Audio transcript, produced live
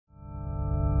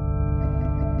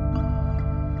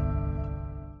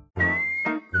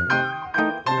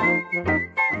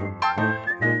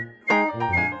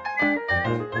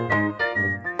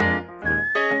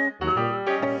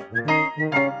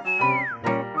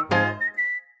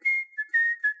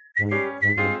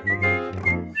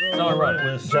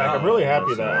Jack, I'm really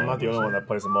happy that I'm not the only one that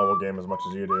plays a mobile game as much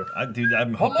as you do. Dude,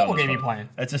 I'm what mobile game are you playing?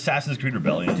 It's Assassin's Creed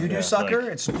Rebellion. Doo-doo sucker?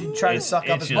 Like, it's you try to suck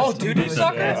up as much doo-doo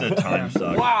sucker? It's a time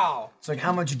suck. Wow. It's like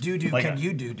how much doo-doo can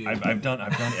you do? I've done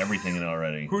everything in it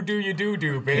already. Who do you do,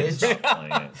 bitch? Stop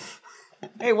playing it.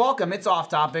 Hey, welcome. It's Off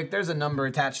Topic. There's a number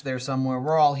attached there somewhere.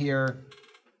 We're all here.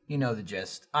 You know the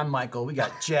gist. I'm Michael. We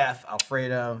got Jeff,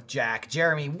 Alfredo, Jack,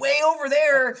 Jeremy way over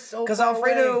there. Because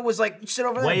Alfredo was like, sit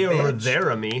over there. Way over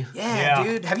there, me. Yeah,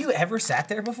 dude. Have you ever sat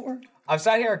there before? I've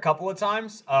sat here a couple of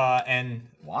times, and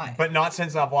why? But not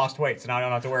since I've lost weight, so now I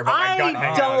don't have to worry about my gut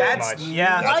hanging out as much.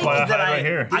 Yeah, that's why I hide right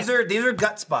here. These are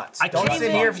gut spots. Don't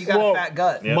sit here if you got a fat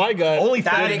gut. Yeah. My gut. Only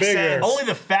that makes sense. Only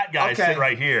the fat guys sit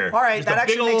right here. All right, Just that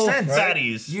actually makes sense.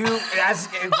 Fatties. You, as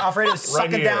Alfredo's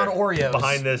sucking here, down Oreos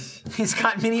behind this. He's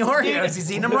got mini Oreos. He's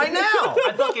eating them right now.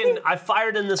 I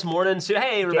fired in this morning. So,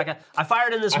 hey, Rebecca. I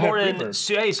fired in this morning.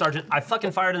 So, hey, Sergeant. I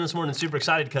fucking fired in this morning. Super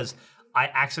excited because I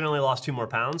accidentally lost 2 more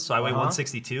pounds, so I weigh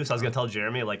 162. So I was gonna tell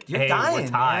Jeremy, like, You're hey, dying, we're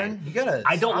tied. man. You gotta.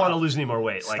 I don't want to lose any more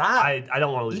weight. Like, I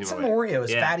don't want to lose Eat any some more weight. Oreos,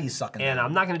 fatties sucking. And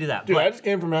I'm not gonna do that. Dude, but I just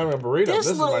came from having a burrito. This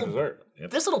is my dessert.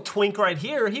 This little twink right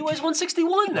here, he weighs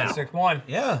 161 now. 6'1".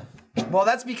 Yeah. Well,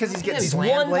 that's because he's getting he's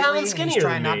slammed 1 pound lately. skinnier He's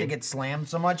trying than not me. to get slammed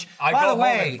so much. I By go the home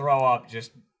way, and throw up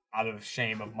just out of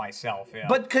shame of myself. Yeah.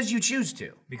 but because you choose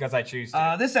to. because I choose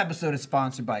to. This episode is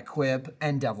sponsored by Quip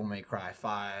and Devil May Cry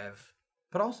 5.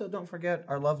 But also, don't forget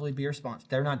our lovely beer sponsor.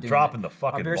 They're not doing Dropping it. the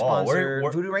fucking our beer ball. sponsor,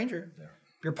 Where- Voodoo Ranger.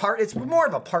 It's more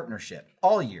of a partnership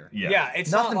all year. Yeah,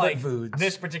 it's Nothing not but like foods.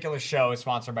 this particular show is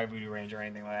sponsored by Voodoo Ranger or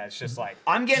anything like that. It's just like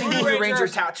I'm getting Voodoo Ranger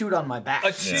Ranger's tattooed on my back.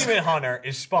 Achievement Hunter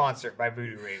is sponsored by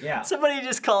Voodoo Ranger. Yeah. Somebody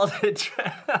just called it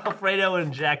Alfredo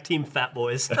and Jack Team Fat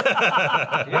Boys. One of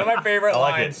my favorite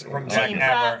lines from Jack Team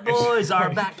ever Fat Boys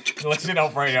are back. Listen to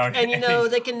Alfredo. And you know,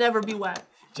 they can never be whacked.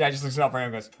 Jack just looks at Alfredo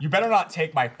and goes, "You better not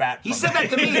take my fat." He said that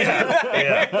to me.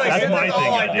 Yeah, that's my thing.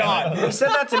 Oh my goddamn it. god. He said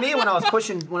that to me when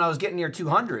I was getting near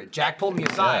 200. Jack pulled me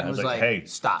aside and I was was like, like, hey.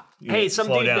 stop. Hey, some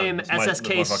Slow dude down. named It's my SSK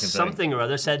fucking thing. something or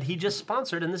other said he just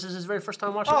sponsored, and this is his very first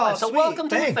time watching Oh, live. So sweet. welcome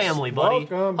to the Thanks. family, buddy.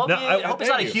 Welcome. Hope, Now, hope it's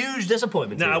not a thank you. huge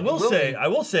disappointment. Now, to you. I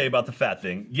will say about the fat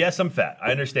thing. Yes, I'm fat.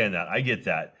 I understand that. I get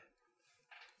that.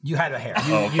 You had a hair.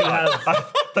 You have I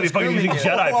thought he fucking using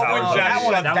Jedi powers.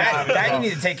 That you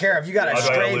need to take care of. You got a Oh, do I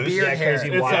straight lose? beard Yeah, hair.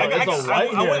 crazy. It's Wow. a light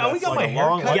hair. I got my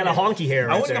hair You got a honky hair.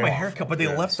 I Right went and got my there. hair cut, but they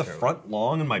left the front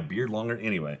long and my beard longer.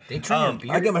 Anyway, They trim your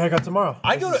beard. I get my haircut tomorrow.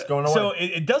 I go This is going to away. so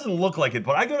it doesn't look like it,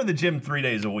 but I go to the gym 3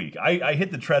 days a week. I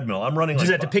hit the treadmill. I'm running. Does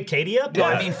like that to pick Katie up? Well,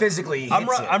 I mean, physically, he I'm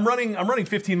hits it. running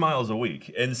 15 miles a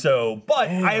week, and so, but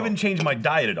I haven't changed my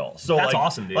diet at all. So That's like,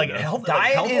 awesome, dude, Like though. health,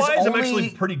 Diet health is wise, I'm only- actually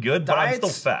pretty good, but I'm still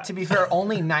Diet's, fat. to be fair,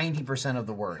 only 90% of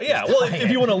the work. Yeah, well, if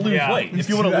you want to lose weight, if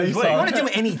you want to lose weight, I want to do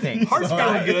anything. heart's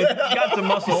feeling good. You got some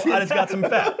muscle. I just got some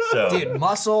fat. So, Dude,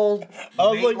 muscle,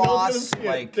 weight like, loss, yeah,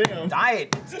 like damn.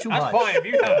 diet, it's too That's much. fine if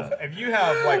you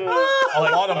have like a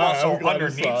lot of muscle I'm glad you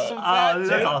underneath saw it. some fat. That's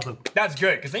too. awesome. That's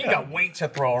good because then you got weight to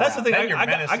throw around. that's the thing. Then you're I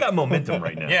got menacing. momentum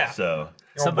right now. Yeah. So.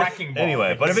 You're a wrecking ball.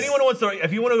 Anyway, but if anyone wants to,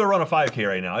 if you want to go run a 5K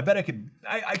right now, I bet I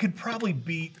could probably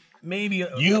beat maybe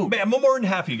I'm more than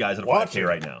half of you guys at a 5K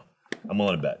right now. I'm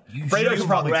willing to bet. Fredo could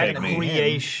probably take me.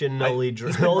 Recreationally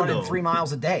He's been running 3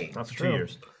 miles a day. That's 2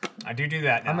 years. I do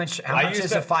that. Now. How much used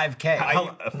is to- a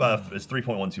 5K? It's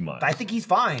 3.12 miles. I think he's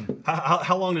fine.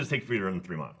 How long does it take for you to run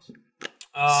 3 miles?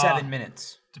 7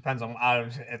 minutes. Depends on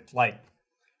it's like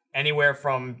anywhere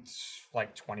from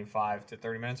like 25 to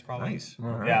 30 minutes probably. Nice.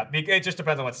 Yeah, it just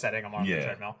depends on what setting I'm on the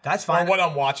treadmill. That's fine. Or what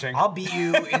I'm watching. I'll beat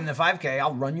you in the 5K.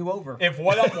 I'll run you over. If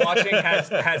what I'm watching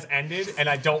has ended and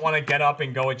I don't want to get up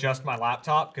and go adjust my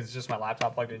laptop because it's just my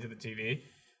laptop plugged into the TV,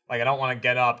 like I don't want to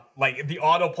get up, like the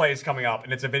autoplay is coming up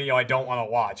and it's a video I don't want to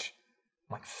watch.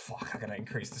 I'm like, fuck, I gotta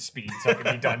increase the speed so I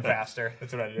can be done faster.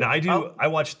 That's what I do. Now I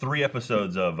watched 3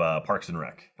 episodes of Parks and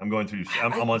Rec. I'm going through.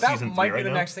 I'm on that season 3 might be right the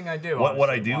now. next thing I do. What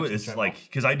I honestly, do watch is the like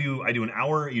because I do an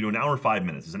hour. You do an hour 5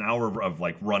 minutes. It's an hour of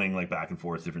like running like back and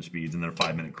forth, different speeds, and then a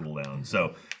 5-minute cooldown.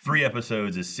 So 3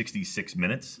 episodes is 66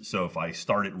 minutes. So if I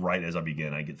start it right as I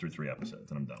begin, I get through 3 episodes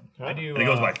and I'm done. I do. And it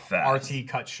goes by fast. RT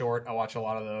Cut Short. I watch a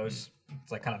lot of those.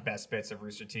 It's like kind of best bits of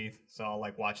Rooster Teeth. So I'll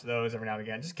like watch those every now and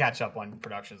again. Just catch up on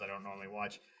productions I don't normally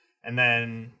watch. And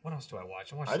then what else do I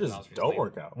watch? I just don't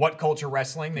work out. What Culture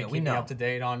Wrestling? They we keep me know. up to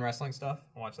date on wrestling stuff.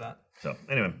 I watch that. So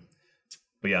anyway,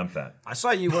 but yeah, I'm fat. I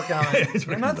saw you working on It's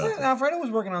pretty and nuts. Alfredo was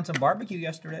working on some barbecue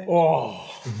yesterday. Oh,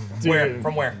 dude. Where?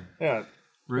 From where? Yeah.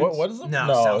 Roots? What is it?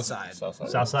 No, it's Southside. Southside.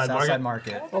 Southside Market.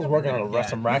 Market. I was working on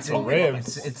some racks and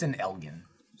ribs. It's in Elgin.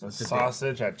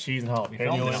 Sausage, had cheese and Filmed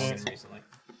jalapeno in it it. recently.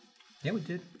 Yeah, we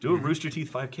did. Do a Rooster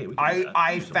Teeth 5K. We can do that.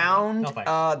 I found No, thanks.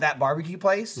 that barbecue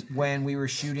place when we were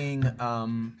shooting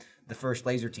the the first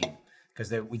laser team. Because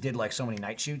we did like so many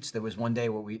night shoots. There was one day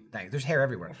where there's hair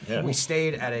everywhere. Yeah. We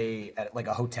stayed at like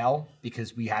a hotel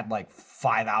because we had like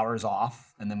 5 hours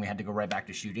off, and then we had to go right back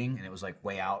to shooting, and it was like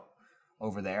way out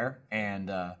over there. And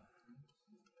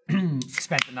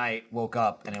spent the night, woke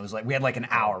up, and it was like we had like an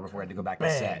hour before we had to go back to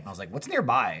set. And I was like, "What's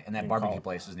nearby?" And that barbecue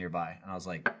place is nearby. And I was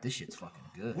like, "This shit's fucking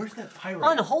good." Where's that pirate?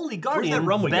 Unholy Guardian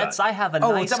rum we bets. got? I have a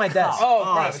nice it's at my cup.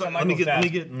 desk. So let me get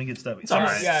Steffi.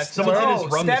 Sorry. Yeah, Someone said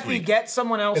it's rum this Steffi, week. get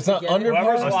someone else. It's to not get under it. par.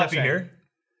 Whoever's Steffi watching. here?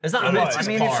 It's not. I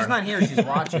mean, if she's not here, she's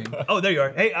watching. Oh, there you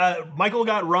are. Hey, Michael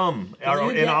got rum Can you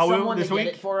in get Awu someone this to get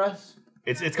week. it for us?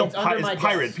 It's called under my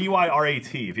Pirate, desk.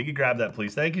 P-Y-R-A-T. If you could grab that,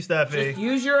 please. Thank you, Steffi. Just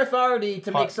use your authority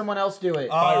to make someone else do it.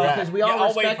 Right. Because we all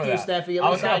I'll wait respect for you, that. Steffi. At I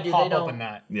was least I gonna do. pop They open don't.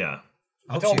 that. Yeah.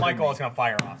 I told Michael I was gonna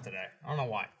fire off today. I don't know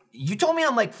why. You told me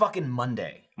on like fucking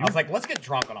Monday. I was like, let's get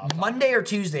drunk on off. Monday or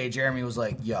Tuesday, Jeremy was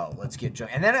like, "Yo, let's get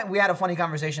drunk." And then we had a funny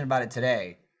conversation about it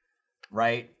today,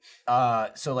 right?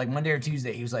 So like Monday or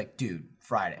Tuesday, he was like, "Dude,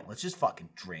 Friday, let's just fucking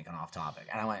drink on off topic."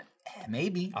 And I went,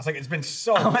 maybe. I was like, it's been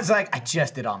so. I was like, I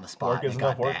just did on the spot. Work It isn't got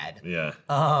enough work. bad. Yeah.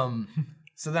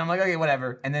 So then I'm like, okay,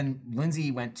 whatever. And then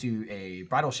Lindsay went to a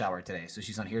bridal shower today, so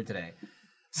she's not here today.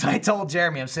 So I told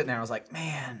Jeremy, I'm sitting there, I was like,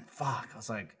 man, fuck. I was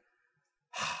like,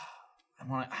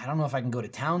 I don't know if I can go to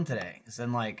town today. Because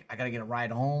then, like, I got to get a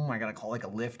ride home. I got to call, like, a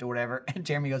Lyft or whatever. And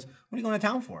Jeremy goes, what are you going to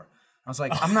town for? I was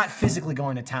like, I'm not physically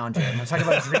going to town, Jeremy. I'm talking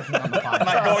about drinking on the podcast. I'm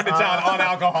not going to town on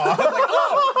alcohol. I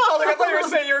was like, I thought you were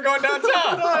saying you were going downtown.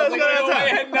 I was like, why are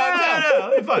you heading downtown?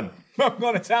 No, it'd be fun. I'm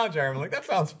going to town, Jeremy. I'm like, that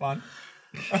sounds fun.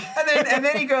 And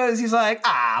then he's like,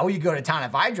 well, you go to town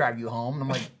if I drive you home. And I'm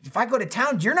like, if I go to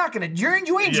town, you're not gonna, you ain't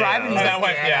driving. He's And I like,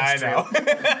 went, I that's know.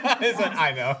 true. He said,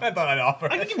 I know. I thought I'd offer.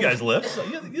 I can give you guys lifts.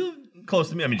 You live close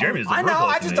to me. I mean, Jeremy is I know.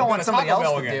 I just don't want somebody Taco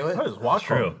else Bell to again. do it. I just watch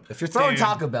True. If you're throwing Dude,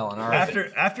 Taco Bell in, all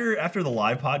right. After the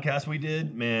live podcast we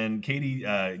did, man,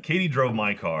 Katie drove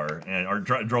my car and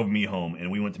drove me home,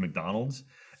 and we went to McDonald's,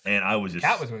 and I was just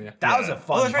Cat was with you. That was a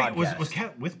fun that's right. podcast. Was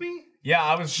Kat with me? Yeah,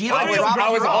 I was. She I like dropped I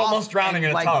was you off almost drowning and,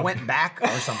 in a like tub. went back or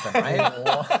something, right?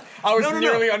 I was No.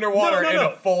 nearly underwater No. in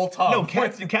a full tub. No,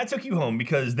 Kat took you home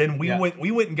because then we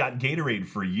went and got Gatorade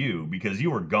for you because you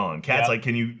were gone. Kat's like,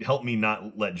 can you help me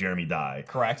not let Jeremy die?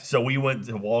 Correct. So we went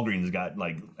to Walgreens and got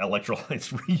like electrolytes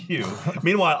for you.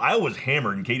 Meanwhile, I was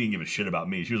hammered and Katie didn't give a shit about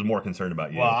me. She was more concerned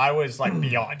about you. Well, I was like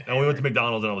beyond. And we went to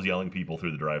McDonald's and I was yelling at people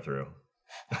through the drive-thru.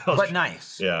 But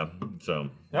nice. Yeah, so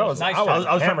That was nice. I was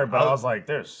I was hammered, trying- but I was like,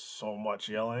 "There's so much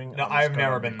yelling." No, I'm just I've gonna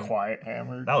never be been quiet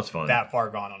hammered. that was fun. that far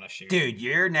gone on a shoot. Dude,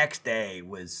 your next day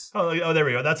was... Oh, there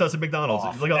we go. That's us at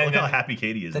McDonald's. Look how happy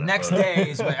Katie is. The in that next photo. day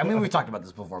is when, I mean, we've talked about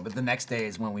this before, but the next day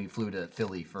is when we flew to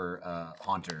Philly for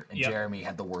Haunter, and Jeremy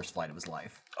had the worst flight of his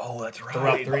life. Oh, that's right. Threw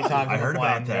up 3 times. I on the heard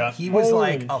plane, about that. He was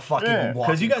like a Holy fucking shit.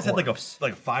 walking Because you guys had like corpse.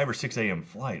 a 5 or 6 a.m.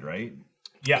 flight, right?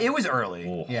 Yeah. It was early.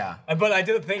 Ooh. Yeah. But I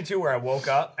did the thing too where I woke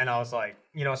up and I was like,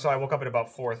 so I woke up at about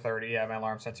 4:30. I had my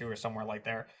alarm set to or somewhere like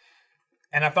there.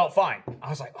 And I felt fine. I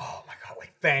was like, oh my God,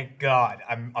 like thank God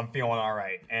I'm feeling all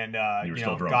right. And You were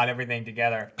still drunk. got everything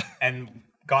together and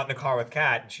got in the car with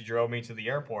Kat and she drove me to the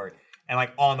airport. And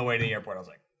like on the way to the airport, I was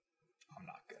like, I'm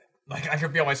not good. Like I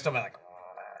could feel my stomach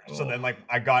like so then like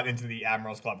I got into the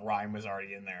Admirals Club. Ryan was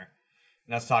already in there.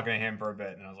 And I was talking to him for a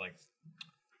bit and I was like,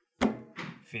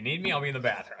 if you need me, I'll be in the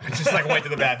bathroom. I just like went to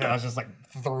the bathroom. I was just like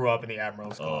threw up in the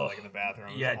Admiral's Club, like in the bathroom.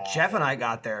 It was Yeah, awful. Jeff and I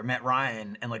got there, met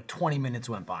Ryan, and like 20 minutes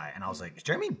went by, and I was like, is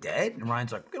Jeremy dead? And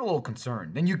Ryan's like, get a little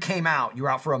concerned. Then you came out, you were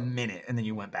out for a minute, and then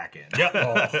you went back in. Yeah.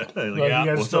 Like, you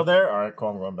guys what's still up? there? All right, cool.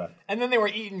 I'm going back. And then they were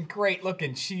eating great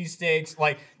looking cheesesteaks.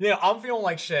 Like, I'm feeling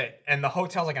like shit. And the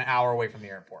hotel's like an hour away from the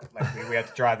airport. Like, we had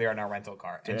to drive there in our rental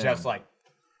car. And Jeff's like,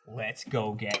 let's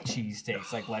go get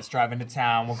cheesesteaks. Like, let's drive into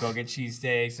town. We'll go get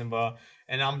cheesesteaks and blah.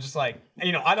 And I'm just like,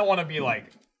 I don't want to be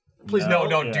like, please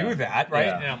don't do that, right?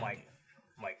 Yeah. And I'm like,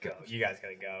 go. You guys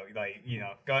gotta go. Like,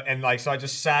 go. And like, so I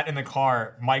just sat in the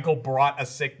car. Michael brought a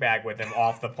sick bag with him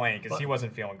off the plane because he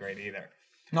wasn't feeling great either.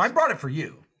 No, I brought it for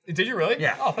you. Did you really?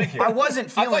 Yeah. Oh, thank you. I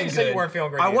wasn't feeling I thought you good. said you weren't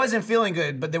feeling great I either. wasn't feeling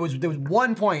good, but there was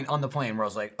one point on the plane where I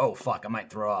was like, oh, fuck, I might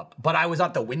throw up. But I was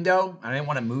out the window. I didn't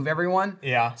want to move everyone.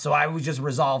 Yeah. So I was just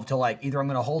resolved to like, either I'm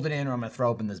going to hold it in or I'm going to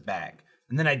throw up in this bag.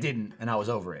 And then I didn't, and I was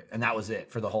over it. And that was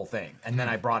it for the whole thing. And then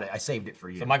I brought it. I saved it for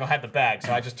you. So Michael had the bag,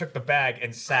 so I just took the bag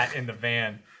and sat in the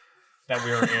van that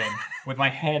we were in with my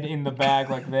head in the bag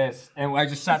like this, and I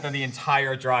just sat there the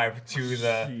entire drive to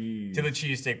the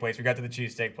cheesesteak place. We got to the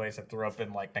cheesesteak place. I threw up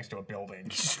in like next to a building.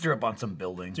 Just threw up on some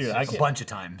buildings. Dude, a bunch of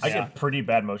times. I get pretty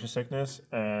bad motion sickness,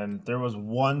 and there was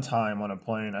one time on a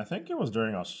plane. I think it was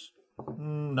during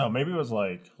no, maybe it was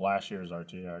like last year's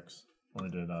RTX when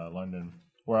we did London.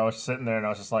 where I was sitting there and I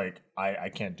was just like, I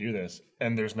can't do this,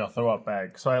 and there's no throw up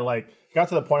bag. So I like got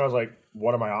to the point I was like,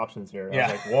 what are my options here? I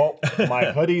was like, well, my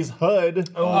hoodie's hood.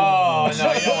 Oh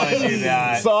no, you don't want to do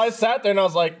that. So I sat there and I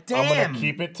was like, I'm Damn. gonna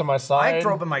keep it to my side. I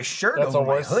throw up in my shirt That's over a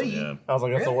my worst- hoodie. Yeah. I was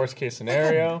like, that's the worst case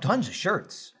scenario. Tons of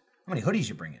shirts. How many hoodies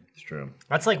you bringing? It's true.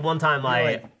 That's like one time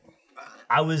I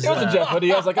was. It was a Jeff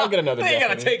hoodie. I was like, I'll get another You Jeff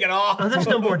gotta hoodie. take it off. Oh, there's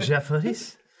no more Jeff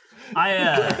hoodies.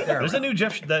 There's a new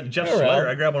Jeff sweater.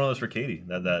 I grabbed one of those for Katie.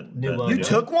 New logo. You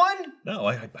took one? No,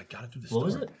 I got it through the store. What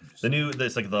was it? The new,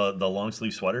 it's like the long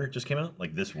sleeve sweater just came out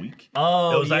like this week.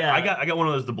 Oh, It was like, yeah. I got one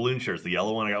of those, the balloon shirts, the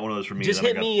yellow one. I got one of those for me. Just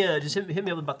and then hit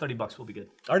me up with about $30. We'll be good.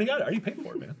 I already got it. I already paid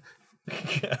for it, man.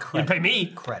 You pay me.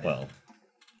 Credit. Well,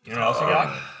 You know what else you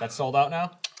got? That's sold out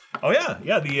now. oh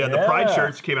yeah. The Pride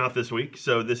shirts came out this week.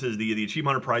 So this is the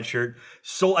Achievement Hunter Pride shirt.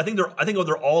 So I think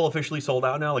they're all officially sold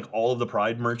out now. Like all of the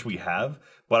Pride merch we have.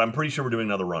 But I'm pretty sure we're doing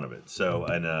another run of it. So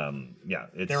yeah,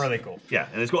 They're really cool. Yeah,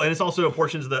 and it's cool, and it's also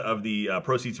portions of the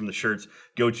proceeds from the shirts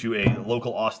go to a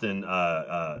local Austin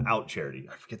out charity.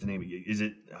 I forget the name. Is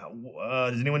it?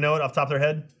 Does anyone know it off the top of their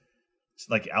head? It's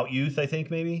like Out Youth, I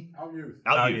think maybe.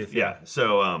 Out Youth. Yeah.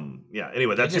 So yeah.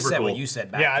 Anyway, that's You just super said cool. what you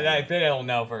said back. Yeah, they don't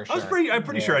know for sure. I'm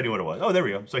pretty sure I knew what it was. Oh, there we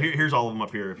go. So here's all of them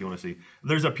up here if you want to see.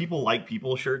 There's a People Like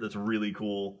People shirt that's really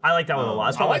cool. I like that one a lot.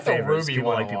 It's I one like of my the favorites. Ruby People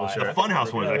one like a people lot. shirt. The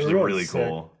Funhouse one is actually really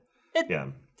cool. Yeah.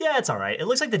 Yeah, it's all right. It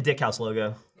looks like the Dick House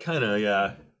logo. Kind of,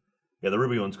 yeah. Yeah, the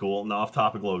Ruby one's cool. And the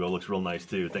off-topic logo looks real nice,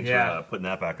 too. Thanks for putting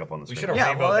that back up on the screen. should've-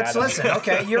 Yeah, well, let's Rainbow listen.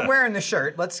 Okay, you're wearing the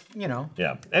shirt. Let's,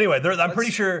 Yeah. Anyway, I'm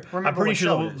pretty sure remember what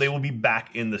show it is. they will be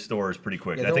back in the stores pretty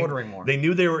quick. Yeah, I they're think ordering more. They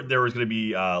knew there was going to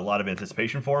be a lot of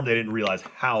anticipation for them. They didn't realize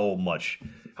how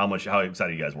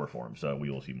excited you guys were for them. So we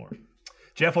will see more.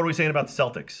 Jeff, what are we saying about the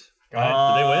Celtics? Go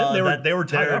ahead. Did they win? They were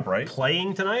tied They're up, right?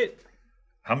 Playing tonight?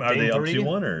 Are they Game up 3?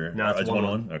 2-1 or No, it's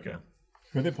 1-1. Okay.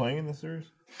 Who are they playing in this series?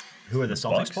 Who are the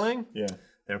Celtics Bucks? playing? Yeah.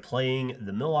 They're playing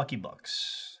the Milwaukee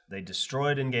Bucks. They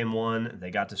destroyed in game 1.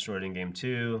 They got destroyed in game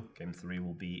 2. Game 3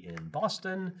 will be in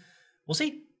Boston. We'll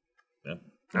see. Yeah.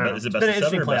 I don't know. Is it It's best been of an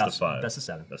 7 or interesting best playoffs. of 5? Best of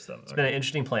 7. Best of 7. It's been an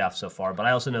interesting playoff so far, but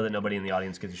I also know that nobody in the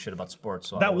audience gives a shit about sports.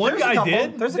 So That one There's a guy couple.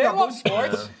 did. There's a They couple. love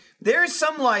sports. There's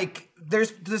some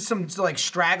there's some like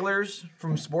stragglers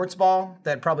from sports ball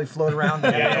that probably float around.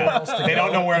 They have nowhere else to They go.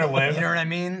 don't know where to live. You know what I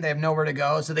mean? They have nowhere to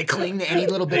go, so they cling to any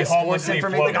little bit They of sports homelessly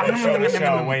information. float from show to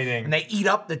show, waiting. And they eat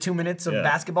up the 2 minutes of Yeah.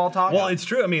 basketball talk. Well, it's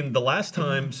true. I mean, the last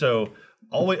time, so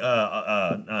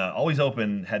Always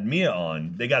Open had Mia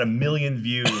on. They got a 1 million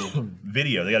view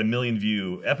video. They got a 1 million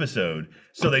view episode.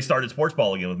 So they started Sports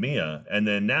Ball again with Mia, and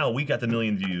then now we got the 1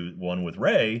 million view one with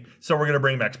Ray. So we're gonna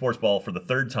bring back Sports Ball for the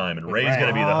 3rd time, and Ray's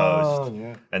gonna be the host,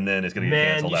 and then it's gonna get Man,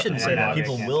 canceled you after shouldn't the say that.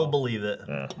 August. People will believe it.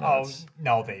 No, Oh it's-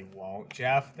 no, they won't,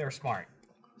 Jeff. They're smart.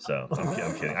 so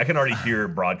I'm kidding. I can already hear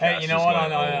broadcasts. Hey, you know just what,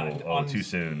 going, on- too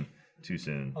soon. Too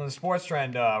soon. On the sports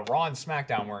trend, Raw and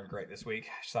SmackDown weren't great this week.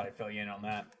 Just thought I'd fill you in on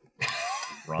that.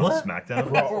 Ron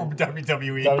SmackDown.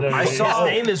 WWE. I saw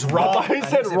his name is Ron. He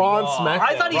said Ron SmackDown.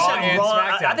 I thought he Raw said and Ron.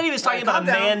 SmackDown. I thought he was talking about a calm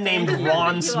down. man named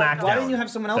Ron SmackDown. Why didn't you have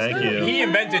someone else Thank there? you. He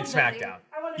invented SmackDown.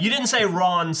 You didn't say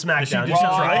Ron SmackDown. You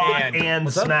Raw said and- and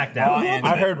Raw SmackDown. and-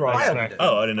 I heard Ron I opened SmackDown. it.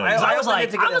 Oh, I didn't know. I was I like,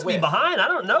 wanted to get I must it be with. behind. I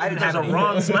don't know. I didn't There's a have it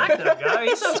Ron either. SmackDown guy.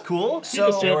 He sounds cool.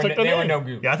 So They were, took the they were name. no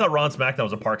goop. Yeah, I thought Ron SmackDown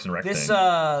was a Parks and Rec This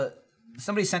thing.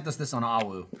 somebody sent us this on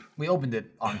Awu. We opened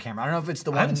it on camera. I don't know if it's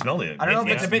the one. haven't smelled it. I don't know if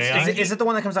May- it's may I? is it the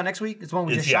one that comes out next week? It's the one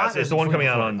we just shot. or It's is the it one coming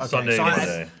out before? on Okay, Sunday so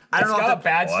today. I don't It's know got if a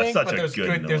bad Oh, that's stink, such but a there's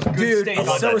good good. There's noise. good dude, steak. love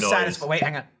it's that so noise. satisfying. Wait,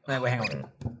 hang on. Wait, hang on.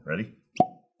 Ready?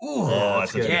 Ooh,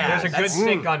 that's good. good. Yeah. There's a good that's-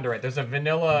 stick under it. There's a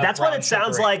vanilla. That's what brown it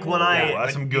sounds sugar like when in it. I- Yeah,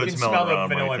 that's some You good can smelling smell the around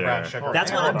vanilla right and brown there.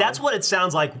 sugar. That's what it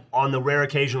sounds like on the rare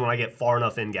occasion when I get far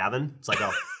enough in, Gavin. It's like,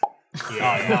 oh, Oh,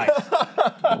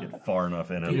 nice. Get far enough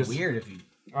in It'd it. be weird if you.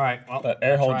 All right. Well, That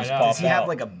air hole try it just out. popped Does he have out.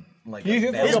 like a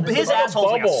He's bell? like his like a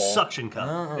asshole's like a bubble. suction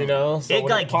cup. You know, so It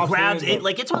when like pops grabs in, it,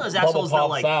 like it's one of those bubble assholes that pops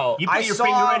like out. you put I your saw-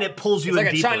 finger in, it pulls you It's in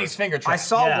like a deeper. Chinese finger trap. I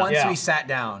saw Yeah. once Yeah. we sat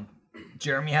down.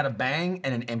 Jeremy had a bang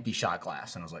and an empty shot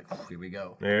glass, and I was like, oh, "Here we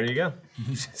go." There you go,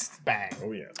 Just Bang.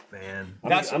 Oh yeah. man.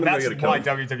 That's I'm gonna that's go get a why Coke.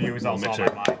 WWE was also on Mix my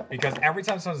it. mind. Because every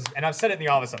time someone's, and I've said it in the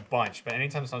office a bunch, but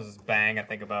anytime someone says bang, I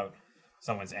think about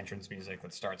someone's entrance music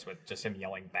that starts with just him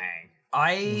yelling bang.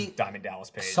 I Diamond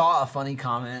Dallas Page. saw a funny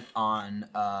comment on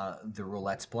the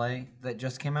Roulette's play that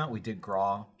just came out. We did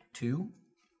Graw 2,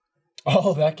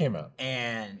 Oh, that came out.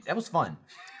 and that was fun.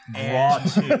 Raw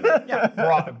too. Ghost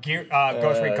Recon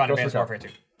Ghost Advanced Recon. Warfare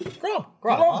 2. Grow.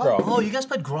 Grow. Grow. Oh, you guys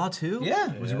played Graw too?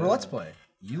 Yeah, it was a Roulette's play.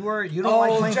 You don't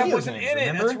like playing Jeff video wasn't games, in it.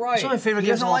 remember? That's right. It's one of my favorite He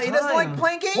games doesn't of all like time. he doesn't like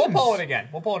playing games. We'll pull it again.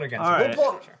 We'll pull it again. All right.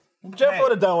 We'll pull it. Jeff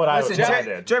would have done what I Listen,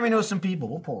 did. Jeremy knows some people.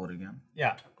 We'll pull it again.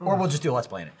 Yeah. Or we'll just do Let's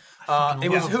Play it. It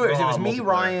was who? It was me,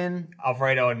 Ryan,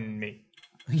 Alfredo, and me.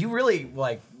 You really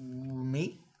like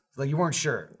me? Like you weren't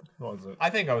sure. What was it? I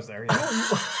think I was there.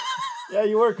 Yeah. Yeah,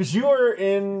 you were, because you were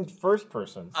in first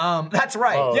person. That's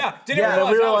right. Oh. Yeah. Didn't Yeah,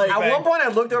 realize we were that was like- a At thing. one point, I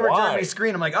looked over at Why? Jeremy's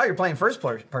screen. I'm like, "Oh, you're playing first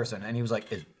person," and he was like,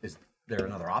 "Is there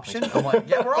another option?" I'm like,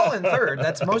 "Yeah, we're all in third.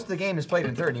 That's most of the game is played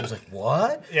in third." And he was like,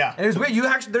 "What?" Yeah. And it was weird. You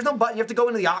actually, there's no button. You have to go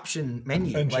into the option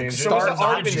menu, And like change it. start So it's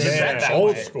already been options. set that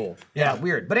Old way. school. Yeah,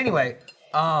 weird. But anyway,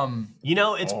 You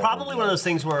know, it's probably one of those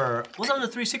things where was on the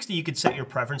 360 you could set your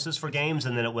preferences for games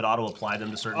and then it would auto apply them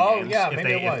to certain Oh, games yeah, if maybe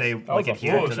they it was. if they was like a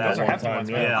adhere to force. that. Those are hefty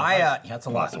ones, man. Yeah. yeah, it's a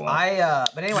lot. That's a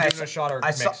lot. But anyway, Give it a shot or I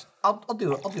saw. mix. I'll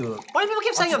do it. I'll do it. Why do people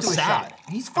keep saying I'm Just do a sad? shot.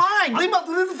 He's fine. Leave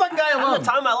the fucking guy alone. the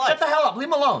time of my life. Shut the hell up. Leave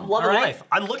him alone. Love all of right? life.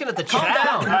 I'm looking at the Calm chat.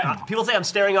 down. People say I'm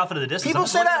staring off into the distance. People I'm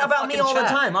say looking that at the about me fucking all the chat.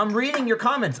 time. I'm reading your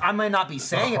comments. I might not be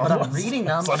saying it, but I'm reading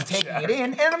them. I'm taking it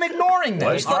in, and I'm ignoring them.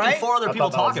 There's all fucking right? 4 other people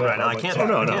thought that was talking it. right now. I can't. Oh,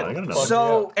 no, I no, can't. I gotta know.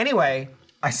 So anyway,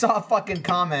 I saw a fucking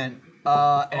comment,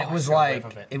 and it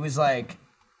was like,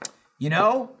 you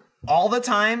know, all the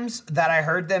times that I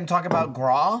heard them talk about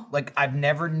Graw, like I've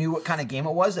never knew what kind of game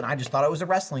it was, and I just thought it was a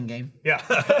wrestling game. Yeah.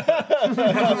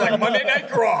 Like Monday Night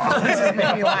Raw. This just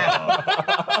made me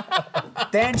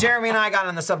laugh. Then Jeremy and I got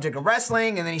on the subject of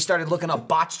wrestling, and then he started looking up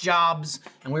botch jobs,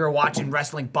 and we were watching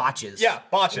wrestling botches. Yeah,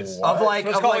 botches. Of like, So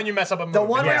it's of calling like you mess up a movie. the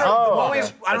one Yeah. I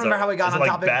don't remember how we got Is on it like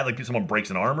topic. bad, like someone breaks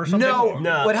an arm or something? No,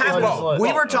 No. what happened? Well,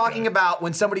 we were okay. talking about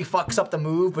when somebody fucks up the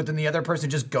move, but then the other person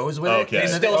just goes with Okay. it. They And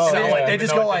still then sell it they even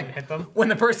just though go it like didn't hit them? when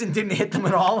the person didn't hit them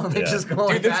at all, and they Yeah. just go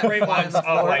like Dude, there's that, great fly on ones the of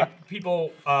floor. like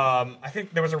people. I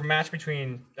think there was a match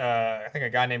between I think a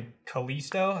guy named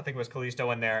Kalisto. I think it was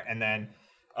Kalisto in there, and then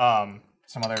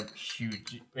some other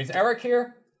huge. Is Eric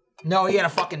here? No, he had a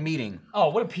fucking meeting. Oh,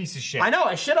 what a piece of shit! I know.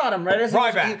 I shit on him right as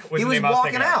Ryback was he the was name I was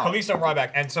walking thinking of. out. Kalisto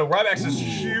Ryback, and so Ryback's this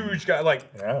huge guy, like.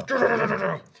 Yeah.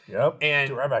 Yep. And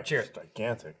Dude, Ryback cheers. is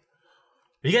gigantic.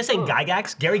 Are you guys saying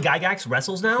Gygax? Gary Gygax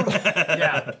wrestles now?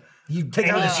 Yeah. He takes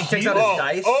out his, huge.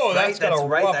 dice. Oh, right? that's got a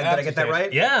right. rough Did I get that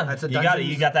right? Yeah, That's a you got it. Dungeons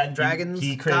You got that. and Dragons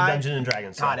He created guy? Dungeons and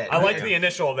Dragons. Got it. I liked the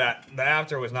initial of that. The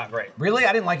after was not great. Really,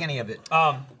 I didn't like any of it.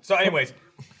 So, anyways,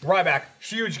 Ryback,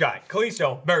 huge guy.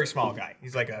 Kalisto, very small guy.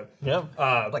 He's like a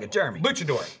Like a Jeremy.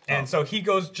 luchador. And so he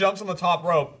jumps on the top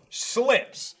rope,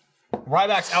 slips.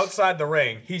 Ryback's outside the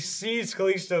ring. He sees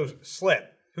Kalisto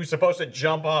slip, who's supposed to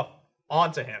jump up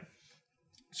onto him.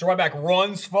 So Ryback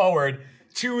runs forward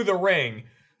to the ring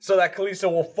so that Kalisto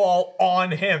will fall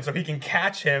on him so he can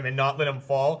catch him and not let him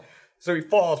fall. So he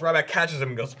falls, Ryback catches him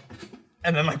and goes,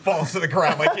 and then like falls to the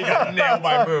ground like he got nailed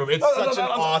by a move. It's such an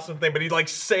awesome thing, but he like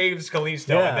saves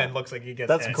Kalisto and then looks like he gets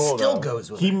That's hit. cool. Still though.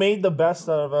 goes with He it. made the best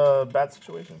out of a bad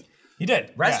situation. He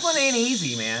did. Wrestling Yeah. ain't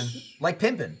easy, man. Like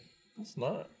pimping. It's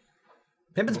not.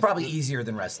 Pimping's probably easier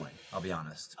than wrestling. I'll be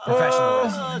honest. Professional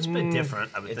wrestling. It's a bit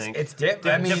different, I would think. It's different.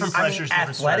 I mean, different pressures, different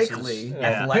athletically, stresses.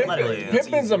 Yeah. athletically, it's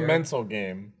Pimpin's a easier. mental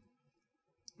game.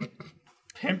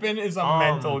 Pimpin' is a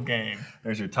mental game.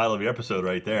 There's your title of your episode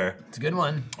right there. It's a good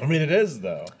one. I mean, it is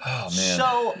though. Oh, man.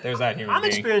 So There's that human I'm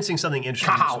being. experiencing something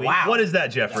interesting this week. wow. What is that,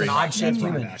 Jeffrey? An odd-shaped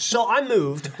human. So I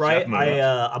moved, right? moved.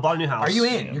 I bought a new house. Are you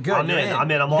in? You're good. I'm You're in.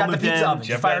 I'm You all got the moved pizza in. oven. Did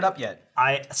you fire it up yet?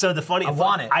 So the funny, I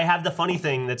want it. I have the funny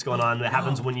thing that's going on that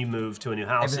happens when you move to a new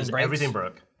house. Everything is breaks? everything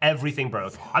broke. Everything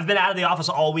broke. I've been out of the office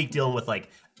all week dealing with like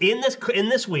in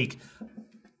this week.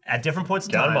 At different points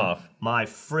in Count time, 'em off. my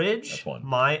fridge, That's one.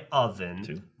 my oven,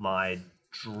 2. my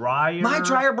dryer, My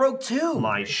dryer broke too.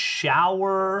 my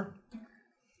shower,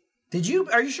 Are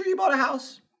you sure you bought a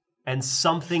house? and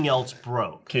something else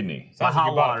broke. Kidney. My Sounds like hot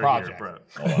you bought a water heater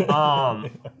project. broke.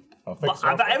 I'll fix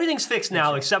But it. everything's fixed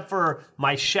now except for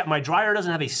my dryer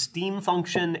doesn't have a steam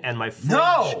function and my fridge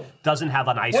No! doesn't have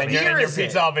an ice What maker. And your is it?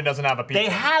 pizza oven doesn't have a pizza. They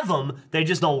have them, they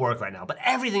just don't work right now. But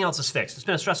everything else is fixed. It's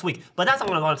been a stressful week. But that's not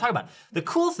what I want to talk about. The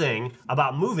cool thing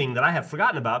about moving that I have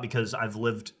forgotten about because I've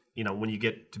lived, when you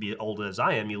get to be old as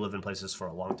I am, you live in places for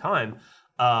a long time.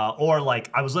 Or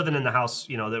like I was living in the house,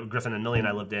 that Griffin and Millie and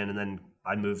I lived in, and then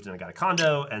I moved and I got a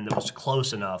condo, and it was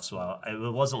close enough, so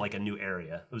it wasn't like a new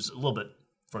area. It was a little bit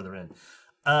further in.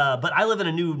 But I live in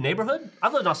a new neighborhood.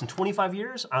 I've lived in Austin 25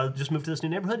 years. I just moved to this new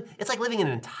neighborhood. It's like living in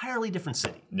an entirely different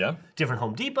city. Yeah. Different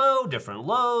Home Depot, different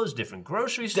Lowe's, different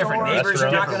grocery stores, Different neighbors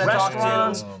you're not different gonna talk to.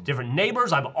 restaurants, different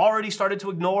neighbors I've already started to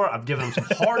ignore. I've given them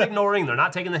some hard ignoring. They're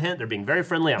not taking the hint. They're being very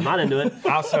friendly. I'm not into it.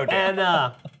 Also did. And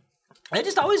I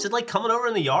just always like coming over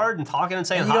in the yard and talking and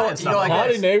saying hi and stuff. like,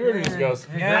 Howdy, neighbor. And he just goes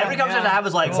Every conversation I have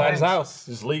is like, inside his house,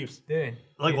 just leaves. Dude.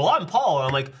 like, well, I'm Paul, and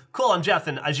I'm like, cool, I'm Jeff,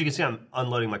 and as you can see, I'm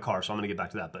unloading my car, so I'm gonna get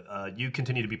back to that. But you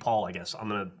continue to be Paul, I guess. I don't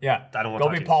want to Go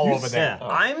talk be to Paul you. over there. Yeah.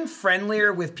 I'm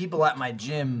friendlier with people at my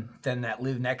gym than that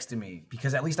live next to me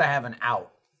because at least I have an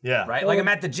out. Yeah. Right? Like I'm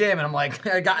at the gym and I'm like,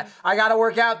 I got to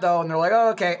work out though, and they're like, oh,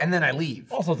 okay, and then I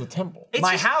leave. Also, it's a temple.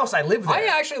 My house, I live there.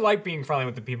 I actually like being friendly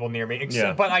with the people near me,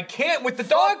 Yeah. but I can't with the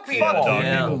dog people. dog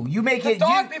Yeah. people. You make The it.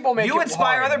 dog people make you it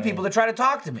inspire hard, other people to try to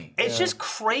talk to me. It's just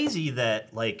crazy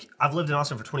that, like, I've lived in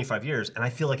Austin for 25 years, and I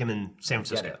feel like I'm in San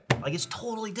Francisco. Like, it's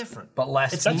totally different. But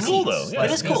less. It's That's neat. cool, though. Yeah, it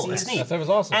is it's cool. neat. It's neat. That was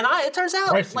awesome. And it turns out,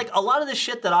 Pricey. like, a lot of the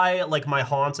shit that I, like, my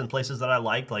haunts and places that I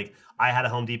liked, like, I had a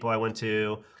Home Depot I went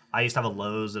to. I used to have a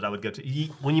Lowe's that I would go to.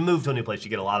 When you move to a new place, you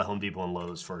get a lot of Home Depot and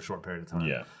Lowe's for a short period of time.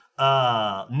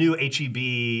 Yeah. New HEB,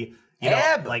 you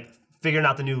know, like figuring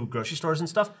out the new grocery stores and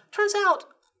stuff. Turns out,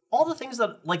 all the things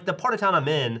that, like, the part of town I'm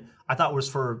in, I thought was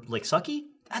for, like, sucky.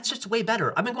 That's just way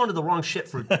better. I've been going to the wrong shit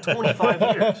for 25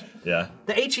 years. Yeah.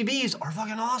 The HEBs are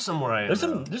fucking awesome where I am. There's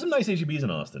some nice HEBs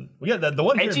in Austin. We got the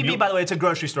one here. HEB, by the way, it's a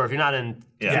grocery store. If you're not in,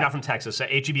 if Yeah. you're not from Texas,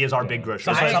 HEB is our big grocery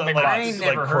So store. something I like ain't like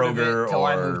never heard of Kroger it till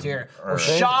I or- moved here. or- Or Or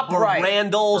ShopRite.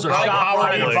 Randall's or Like ShopRite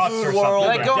Howard or Bucks or Food World something. or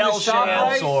Like going Del to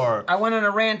Shamps ShopRite, or... I went on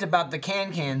a rant about the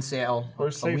can sale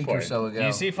Where's a week or Safeway? so ago. Do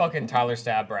you see fucking Tyler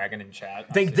Stab bragging in chat?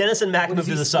 I think Dennis and Mac moved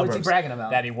to the What's he suburbs. bragging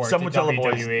about? That he worked Someone at tell the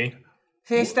boys. WWE.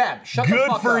 Hey, Stab, shut the Good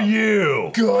fuck for up. you.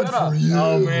 Good for you.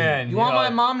 Oh man, You want my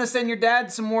mom to send your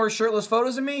dad some more shirtless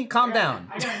photos of me? Calm down.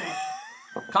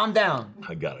 Calm down.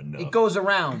 I gotta know. It goes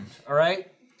around, all right?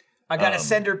 I gotta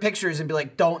send her pictures and be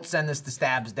like, don't send this to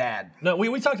Stab's dad. No,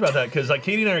 we talked about that because like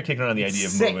Katie and I are kicking around the idea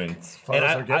of sick. moving, Photos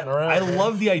and are getting around. I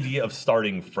love the idea of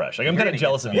starting fresh. Like I'm kind of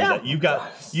jealous of you that you've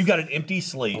got an empty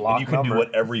slate and you can number. do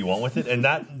whatever you want with it. And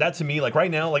that to me, like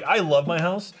right now, like I love my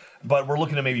house, but we're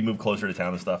looking to maybe move closer to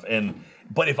town and stuff.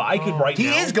 But if I could right He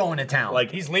now, is going to town.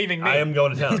 like He's leaving me. I am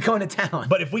going to town. He's going to town.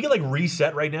 But if we could like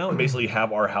reset right now and basically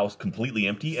have our house completely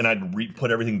empty and I'd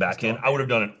put everything back in, I would have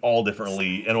done it all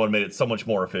differently and it would have made it so much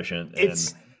more efficient.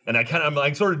 And I'm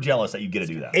like sort of jealous that you get to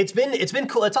do that. It's been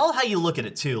cool. It's all how you look at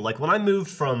it too. Like when I moved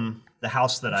from the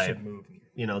house that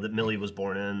that Millie was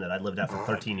born in, that I lived at for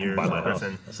 13 years Buy my with house.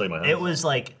 Griffin. I'll sell you my house. It was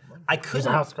like I There's couldn't.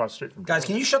 a house across the street from Guys,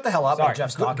 can you shut the hell up Sorry. when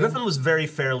Jeff's talking? Griffin was very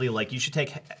fairly like, you should take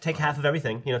half of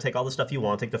everything. You know, take all the stuff you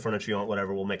want, take the furniture you want,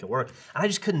 whatever. We'll make it work. And I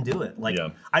just couldn't do it. Like Yeah.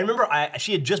 I remember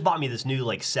she had just bought me this new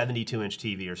like 72-inch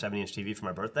TV or 70-inch TV for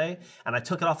my birthday, and I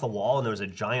took it off the wall, and there was a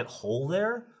giant hole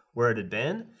there where it had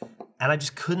been, and I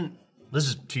just couldn't. This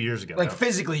is 2 years ago. Like now.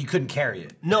 physically, you couldn't carry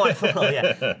it. No,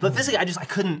 yeah. But physically,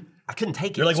 I couldn't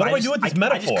take it. You're like, what do I do with this I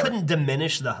metaphor? just couldn't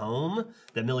diminish the home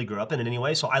that Millie grew up in any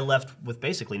way, so I left with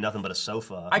basically nothing but a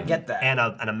sofa. I get that. And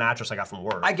a mattress I got from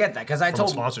work. I get that because I From a told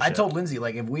sponsorship. Lindsay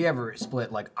like if we ever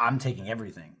split, like I'm taking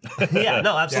everything Yeah,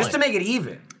 no, absolutely. just to make it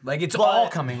even. Like it's all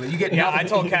coming. You get Yeah, nothing. I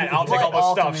told Kat I'll take It's all the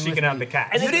all stuff. coming She with can have me. the cat.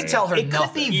 And you didn't tell her It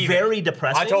nothing. could be very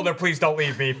depressing. I told her, please don't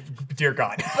leave me, dear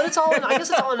God. But it's all. I guess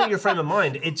it's all in your frame of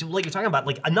mind. It's like you're talking about.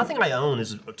 Like nothing I own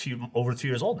is over 2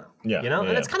 years old now. Yeah, you know, yeah,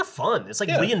 and it's yeah. kind of fun. It's like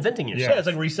Yeah. reinventing yourself. Yeah, it's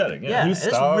like resetting. Yeah, New it's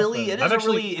stuff really. It and- is I've a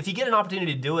actually- really. If you get an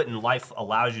opportunity to do it and life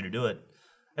allows you to do it,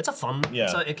 it's a fun.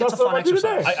 Yeah. It gets That's a fun what I do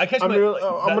exercise. today. I catch I'm my-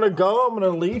 gonna go. I'm gonna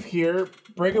leave here.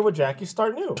 Break it with Jackie.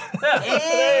 Start new.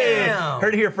 Damn.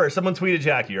 Heard it here first. Someone tweeted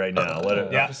Jackie right now. Let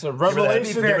it. Yeah. It's a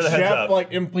revelation give her the that heads Jeff up.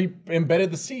 like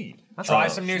embedded the seed. Try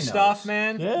some new stuff,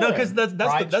 man. Yeah. No, because that's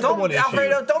Right. the Don't, one issue.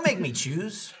 Alfredo, don't make me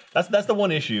choose. That's the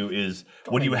one issue is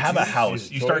when you have a house,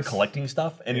 you start collecting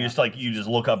stuff, and you just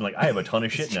look up and like I have a ton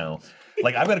of shit now.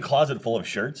 Like I've got a closet full of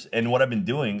shirts, and what I've been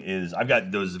doing is I've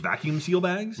got those vacuum seal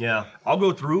bags. Yeah. I'll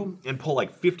go through and pull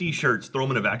like 50 shirts, throw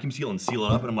them in a vacuum seal, and seal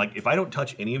it up. And I'm like, if I don't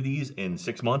touch any of these in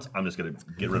 6 months, I'm just gonna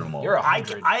get rid of them all. You're a I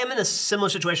hybrid. am in a similar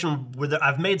situation where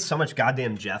I've made so much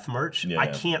goddamn Jeff merch. Yeah. I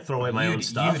can't throw away my own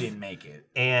stuff. You didn't make it.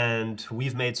 And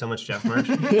we've made so much Jeff merch.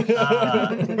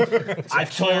 I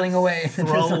toiling can't away the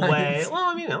throw designs. away. Well,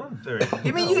 I mean, I'm very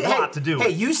You mean a lot to do. Hey,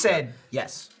 you said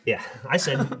yes. Yeah, I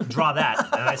said draw that,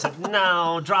 and I said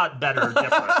no, draw it better,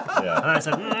 different. Yeah. And I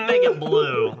said make it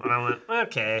blue, and I went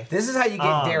okay. This is how you get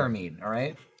Daramine, all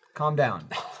right? Calm down.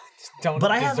 Don't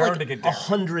But I have deserve like to get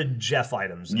 100 Jeff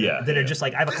items Yeah, that are yeah. just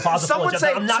like I have a closet full Some of would Jeff say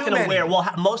that I'm not too going to many. wear. Well,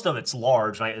 most of it's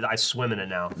large, and I swim in it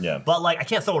now. Yeah. But like I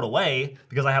can't throw it away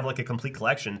because I have like a complete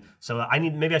collection. So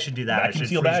maybe I should do that. Vacuum I should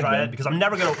seal freeze bag, dry man. it because I'm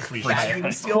never going to freeze dry it.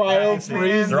 Cryo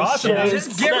freeze. They're awesome.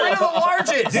 Just get rid of the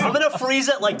largest. I'm gonna freeze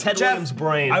it like Ted Jeff, Williams'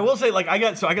 brain. I will say, like, I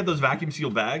got those vacuum seal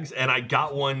bags, and I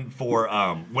got one for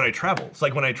when I travel. It's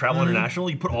like when I travel international,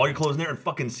 you put all your clothes in there and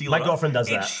fucking seal My it up. girlfriend does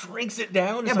It that. shrinks it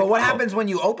down. Yeah, It's but like, what oh. happens when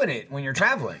you open it when you're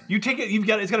traveling. You take it.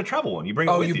 It's got a travel one. You bring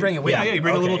it. with you bring it with you. Yeah, you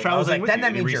bring a little travel thing with then you. that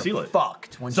and means you you're reseal it.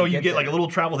 fucked. Once So you get there. like a little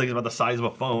travel thing. It's about the size of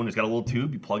a phone. It's got a little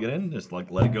tube. You plug it in. Just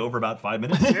like let it go for about 5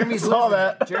 minutes. Jeremy's losing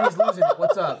it. Jeremy's losing it.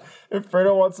 What's up? If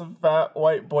Fredo wants a fat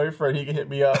white boyfriend, he can hit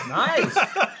me up. Nice.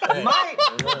 He might.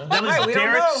 That was We don't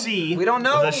Derek know. C. We don't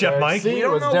know. Was that Chef Mike? C? We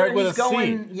don't Was know Derek where with he's a C?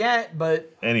 going yet,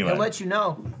 but Anyway. he'll let you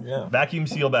know. Yeah. Vacuum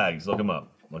seal bags. Look them up.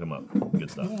 Look them up.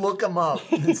 Good stuff. Look them up.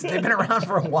 They've been around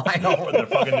for a while. They're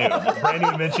fucking new. Brand new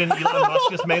invention. Elon Musk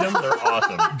just made them. They're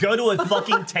awesome. Go to a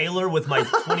fucking tailor with my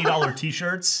 $20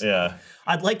 t-shirts. Yeah.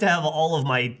 I'd like to have all of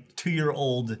my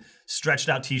 2-year-old stretched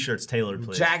out t-shirts tailored,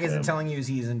 please. Jack isn't telling you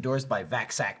he's endorsed by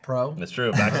Vaxac Pro. That's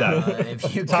true. Vaxac.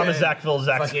 If you Thomas could, Zachville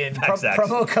Zach fucking Vaxac.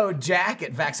 promo code Jack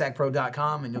at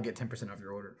vaxacpro.com and you'll get 10% off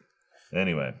your order.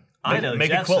 Anyway. I know Make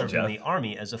Jeff a quilt, served in Jeff. the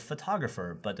Army as a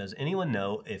photographer, but does anyone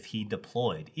know if he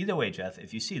deployed? Either way, Jeff,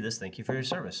 if you see this, thank you for your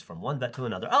service. From one vet to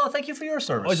another. Oh, thank you for your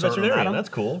service. Oh, he's a sir, veterinarian. madam. That's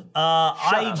cool.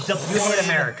 I deployed Good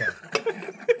America.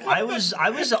 I was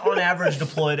on average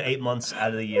deployed 8 months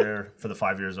out of the year for the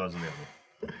 5 years I was in the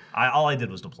Army. All I did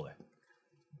was deploy.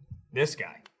 This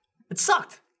guy. It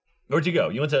sucked. Where'd you go?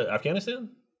 You went to Afghanistan?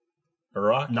 Or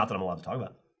Iraq? Not that I'm allowed to talk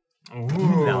about.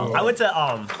 No, I went to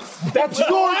That's your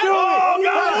doing!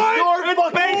 That's your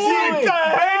fucking doing!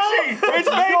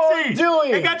 It's Your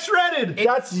doing! It got shredded!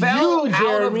 That's Fell you, out of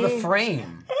Jeremy. the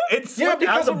frame. It's Yeah,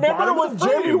 because remember when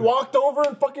Jeremy walked over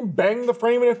and fucking banged the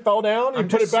frame and it fell down? You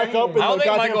put it just back saying. up and I don't the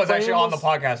think goddamn Michael was actually frame on the was-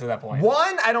 podcast at that point.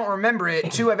 One, I don't remember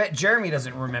it. Two, I bet Jeremy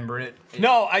doesn't remember it.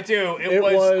 No, I do. It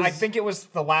was. I think it was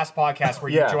the last podcast where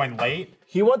you Yeah. joined late.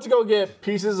 He went to go get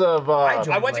pieces of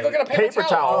I went to go get a paper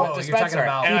towel at the Oh, you're talking dispenser,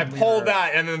 about and I when we pulled were-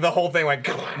 that, and then the whole thing went.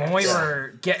 When we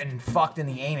were getting fucked in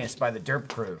the anus by the derp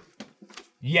crew.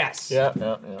 Yes. Yeah.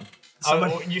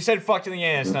 You said fucked in the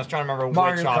anus, and I was trying to remember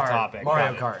Mario which off Kart. topic.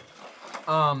 Mario Got it.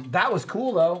 Kart. That was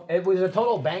cool though. It was a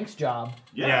total Banks job.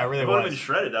 Yeah, it really if it would have was. been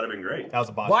shredded, that'd have been great. That was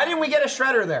a boss. Why didn't we get a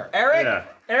shredder there? Eric? Yeah.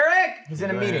 Eric? He's in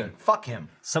a meeting. Fuck him.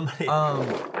 somebody.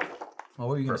 What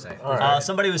were you gonna say?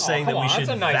 Somebody was saying that come we on, should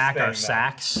that's a nice vac thing, our though.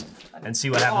 sacks and see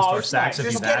what happens to our it's sacks nice. if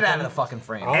you Just vac get it out of them. the fucking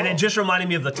frame. And it just reminded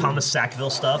me of the Thomas Sackville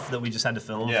stuff that we just had to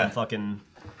film Yeah. from fucking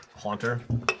Haunter.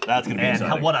 That's gonna be And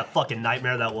exciting. what a fucking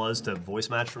nightmare that was to voice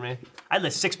match for me. I had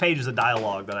like 6 pages of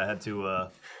dialogue that I had to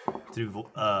do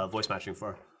voice matching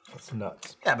for. That's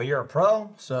nuts. Yeah, but you're a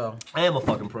pro, so I am a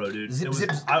fucking pro, dude. Zip, It was-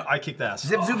 zip. I kicked ass.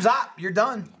 zip zoop zop, you're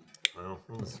done. Well,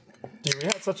 Dude, we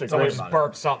had such a Someone great... just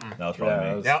burped something. That was probably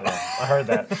Yeah, me. Yep. I heard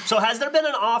that. so has there been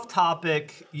an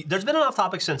off-topic? There's been an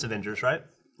off-topic since Avengers, right?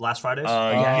 Last Fridays.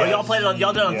 yeah. Well, y'all played it on.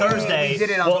 Y'all did it on Thursday. We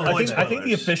did it on Well, Thursday. I think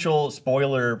the official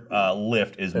spoiler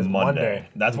lift is Monday. Monday.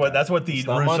 That's what the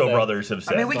not Russo Monday. brothers have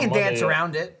said. I mean, we can Monday, dance yeah.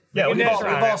 around it. Yeah, we we've can all, dance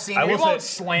we've around all it. seen I it. will We say- won't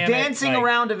slam Dancing it, like-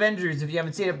 around Avengers. If you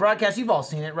haven't seen it broadcast, you've all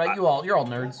seen it, right? You're all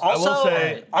nerds. I will Also,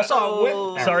 say, I saw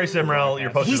it with. sorry, Simrel,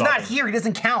 your post. He's is not awesome. here. He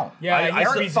doesn't count. Yeah, I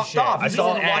you're a saw- piece of fucked shit. off. I He's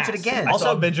saw gonna watch it again. I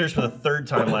saw Avengers for the 3rd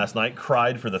time last night.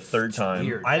 Cried for the 3rd time.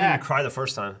 Weird. I didn't cry the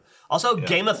first time. Also,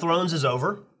 Game of Thrones is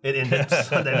over. It ended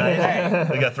Sunday night.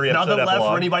 They got 3 episodes Nothing left for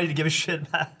epilogue. anybody to give a shit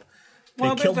about.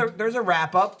 Well, killed- there's a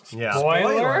wrap up. Yeah.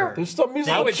 Spoiler. There's some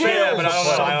music. I would say that, but I don't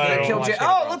know. I They don't killed watch Jay. Game of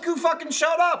Oh, Thrones. look who fucking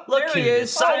showed up. Look there who he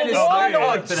is. decided to Simon sneak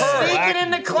Swan. in today. Sneaking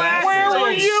into class. Where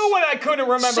were you when I couldn't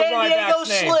remember San Brian Diego Back's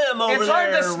name? Slim over It's there.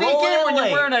 hard to sneak rolling in when you're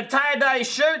late. wearing a tie-dye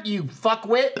shirt, you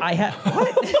fuckwit. I had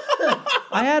what?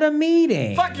 I had a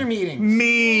meeting. Fuck your meetings.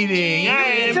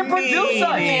 Meeting. To produce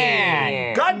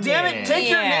us. God damn it, take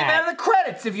your name out of the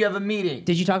credits if you have a meeting.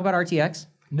 Did you talk about RTX?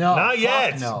 No. Not fuck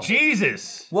yet. No.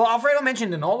 Jesus. Well, Alfredo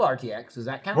mentioned an old RTX. Does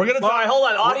that count? We're gonna All right, hold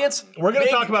on, audience. We're gonna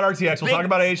Big- talk about RTX. We'll big- talk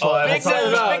about H Live. Big We'll talk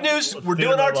news, about big news. We're Theater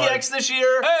doing Mode RTX Live. this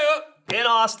year in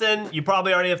Austin. You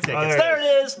probably already have tickets. there There it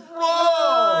it is.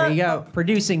 Whoa! There you go.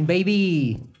 Producing,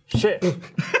 baby. Shit.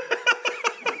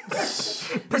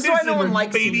 That's why no one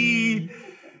likes you. baby.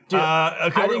 Okay, I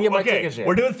didn't get my tickets yet.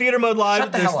 We're doing Theater Mode Live.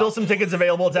 Shut the There's hell still up. some tickets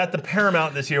available. It's at the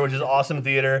Paramount this year, which is awesome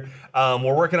theater.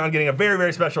 We're working on getting a very,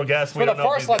 very special guest. But the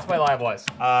first Let's Play Live was.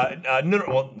 no,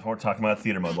 well, we're talking about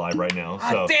Theater Mode Live right now.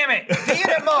 So. Damn it!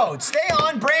 Theater mode. Stay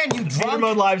on brand, you Theater drunk.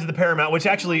 Mode Live is at the Paramount, which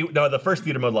actually, no, the first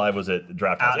Theater Mode Live was at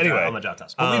Draft House. Anyway, on the Draft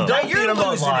House. But we've Now done you're Theater Mode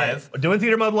losing Live. we're doing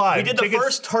Theater Mode Live. We did the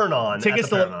first turn on at the Tickets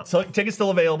Paramount. tickets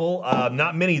still available.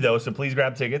 Not many though, so please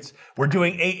grab tickets. We're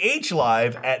doing AH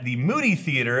Live at the Moody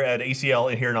Theater at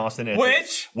ACL here in Austin.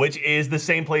 Which is the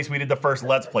same place we did the first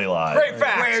Let's Play Live. Great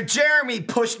fact. Where Jeremy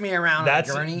pushed me around on a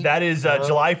gurney. That is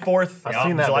July 4th. I've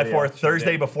seen that July video. 4th,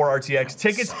 Thursday before RTX.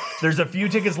 Tickets. There's a few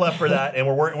tickets left for that, and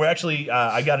we're actually.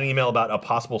 I got an email about a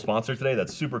possible sponsor sponsor today.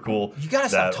 That's super cool. You gotta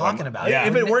stop talking about it. Yeah.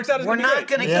 If it works out, it's we're gonna be not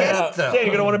great. gonna get it though. Yeah,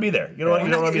 you're gonna want to be there. You're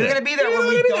gonna want to be You're there. gonna be there when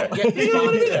we don't get the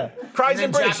sponsor. Cries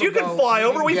and British. You can fly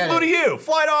over. We flew to you.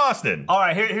 Fly to Austin. All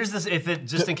right, here's this.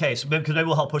 Just in case, because maybe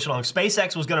we'll help push it along.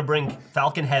 SpaceX was going to bring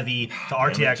Falcon Heavy to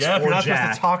RTX Jeff, for you're not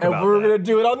Jack. supposed to talk And about we were that. gonna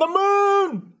do it on the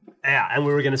moon. Yeah, and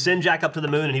we were going to send Jack up to the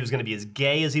moon, and he was going to be as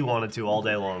gay as he wanted to all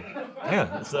day long.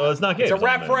 Yeah, so it's not gay. It's a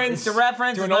reference. It's a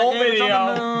reference to an it's not old gay, it's on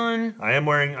video. the moon. I'm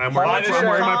wearing Buy my the shirt.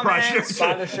 Pride Comments. shirt.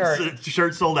 Buy the shirt.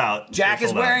 Shirt sold out. Jack Shirt is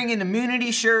sold out. wearing an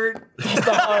immunity shirt.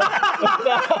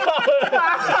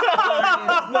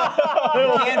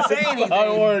 Can't say anything.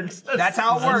 How it works. That's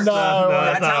how it works. No,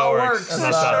 That's not how it how it works. works. The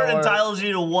Not shirt how it entitles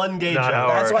you to one gay Not joke. how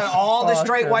it That's why all the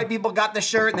straight Fuck. white people got the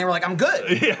shirt and they were like, I'm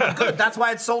good. I'm good. That's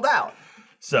why it's sold out.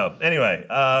 So anyway,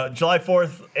 July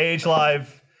 4th, AH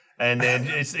Live. And then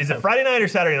is it Friday night or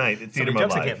Saturday night at Theater Mode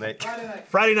Jokes I Live? can't make.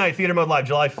 Friday night, Theater Mode Live,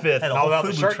 July 5th. Had a How whole about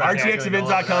the food shirt? truck.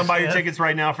 RTXevents.com. Buy your tickets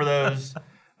right now for those.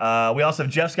 We also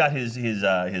have Jeff's got his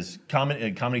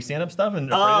comedy stand-up stuff and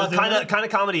Kind of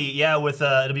comedy, yeah. With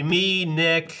it'll be me,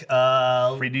 Nick,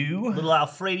 Fredo. little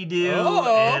Alfredi do,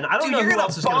 Oh. and I don't Dude, know you're who gonna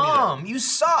else is going to be there. bomb. You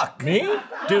suck. Me?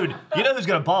 Dude, you know who's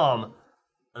gonna bomb?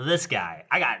 This guy.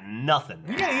 I got nothing.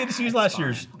 Yeah, you just used last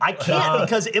year's. I can't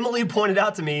because Emily pointed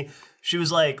out to me, she was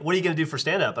like, what are you gonna do for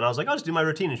stand-up? And I was like, I'll just do my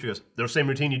routine. And she goes, the same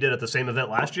routine you did at the same event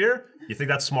last year? You think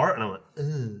that's smart? And I went,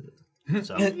 ugh.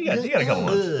 So You got a couple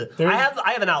months.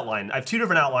 I have an outline. I have 2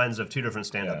 different outlines of 2 different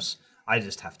stand-ups. I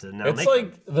just have to now It's make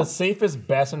like them. the safest,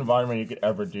 best environment you could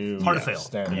ever do. Hard to fail.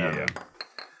 Stand Yeah.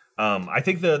 I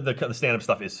think the stand-up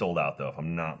stuff is sold out though, if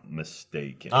I'm not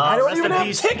mistaken. I don't Rest even in have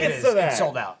peace. tickets to that. It's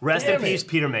sold out. Rest in Damn it. peace,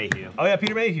 Peter Mayhew. Oh yeah,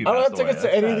 Peter Mayhew. I don't have passed away. tickets to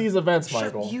That's any sad. of these events,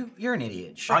 Michael. You're an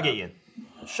idiot. Shut I'll up. get you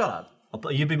in. Shut up.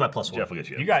 You be my plus one. Jeff will get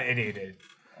you. You got idioted.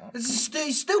 This is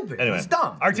he's stupid. Anyway, He's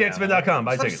dumb. RTXevent.com.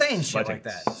 Buy Stop tickets. saying shit Buy like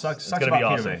tickets. that. Sucks It's gonna be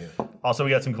about awesome. Peter Mayhew. Also, we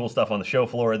got some cool stuff on the show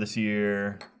floor this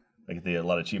year. Like a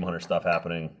lot of Achievement Hunter stuff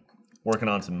happening. Working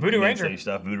on some Voodoo main Ranger. stage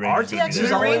stuff. Voodoo Ranger. RTX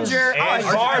is a Ranger. And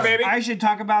Oh, bar, baby. I should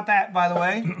talk about that, by the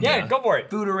way. Yeah, go for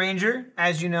it. Voodoo Ranger,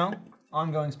 as you know,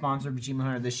 ongoing sponsor of Achievement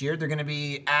Hunter this year. They're going to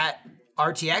be at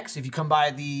RTX if you come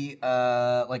by the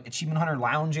like Achievement Hunter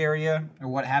lounge area or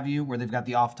what have you, where they've got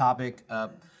the off-topic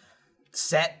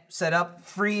set up.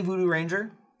 Free Voodoo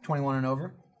Ranger, 21 and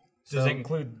over. Does it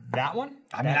include that one?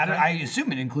 I mean, I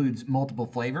assume it includes multiple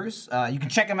flavors. You can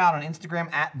check them out on Instagram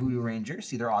at Voodoo Ranger.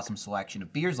 See their awesome selection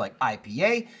of beers like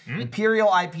IPA, Imperial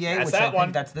IPA, That's which that I one.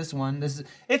 think that's this one.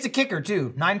 It's a kicker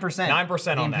too, 9%.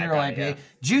 9% on that Imperial guy, IPA, yeah.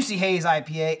 Juicy Haze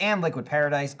IPA, and Liquid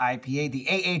Paradise IPA. The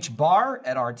AH Bar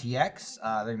at RTX.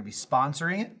 They're going to be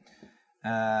sponsoring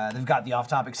it. They've got the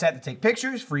off-topic set to take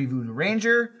pictures. Free Voodoo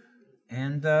Ranger,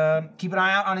 and keep an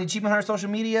eye out on the Achievement Hunter social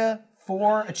media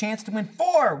for a chance to win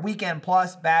 4 Weekend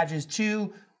Plus badges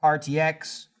to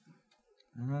RTX.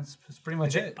 And that's pretty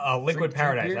much it. Liquid Drink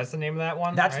Paradise. beer. That's the name of that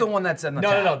one. That's right? the one that's in the No,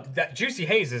 tab. no, no. That Juicy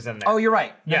Haze is in there. Oh, you're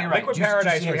right. No, Yeah, you're right. Liquid Juicy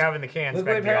Paradise we Haze. have in the cans.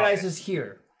 Liquid Paradise is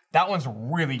here. That one's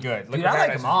really good. Liquid Dude, I like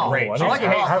Paradise them all. is great. I Juicy like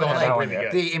them Haze all. is I also like that one really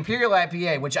yet. good. The Imperial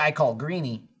IPA, which I call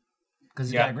Greenie,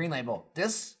 because you Yeah. got a green label.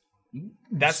 This,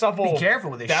 That stuff will be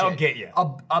careful with this that'll shit. get you.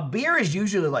 A beer is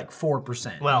usually like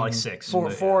 4%. Well, like 6.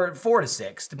 Four to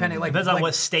 6, depending. Like Depends on like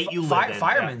what state you live in.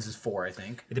 Fireman's is 4, I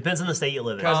think. It depends on the state you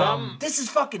live in. This is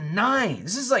fucking 9.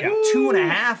 This is like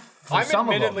 2.5 for I'm some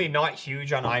of admittedly them. not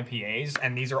huge on IPAs,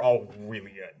 and these are all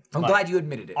really good. I'm glad you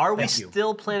admitted it. Are we Thank you.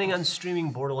 still planning on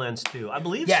streaming Borderlands 2? I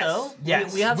believe Yes, so.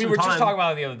 yes. We have We some were time. just talking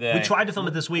about it the other day. We tried to film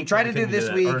it this week. We tried to but do we couldn't this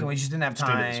that. week, Or and we just didn't have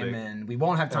stream it this time, week. and we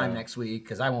won't have time next week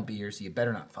because I won't be here, so you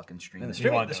better not fucking stream it.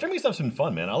 The streaming stuff's been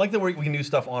fun, man. I like that we can do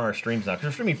stuff on our streams now because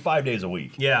we're streaming 5 days a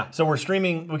week. Yeah. So we're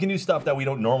streaming. We can do stuff that we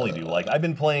don't normally do. Like I've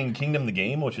been playing Kingdom the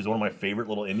Game, which is one of my favorite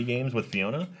little indie games with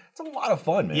Fiona. It's a lot of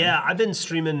fun, man. Yeah, I've been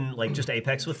streaming like just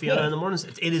Apex with Fiona Yeah. in the mornings.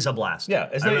 It is a blast. Yeah,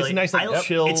 it's I nice- it's nice, like, I-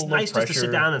 chill, It's no nice just to sit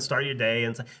pressure. down and start your day,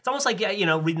 and it's almost like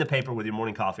reading the paper with your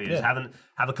morning coffee. Just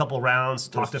have a couple rounds,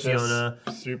 talk to It's just Fiona,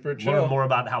 super chill. learn more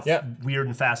about how Yeah. weird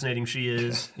and fascinating she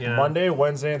is. You know? Monday,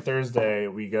 Wednesday, and Thursday,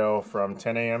 we go from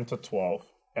 10 a.m. to 12.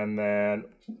 And then,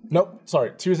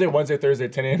 Tuesday, Wednesday, Thursday,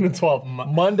 10 a.m. to 12.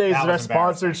 Mondays that is our was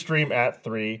sponsored stream at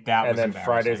 3. That and was then embarrassing.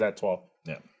 Fridays at 12.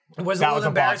 Yeah. It was That a little was a botch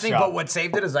embarrassing, job. but what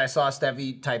saved it is I saw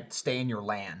Steffi type "stay in your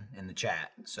LAN" in the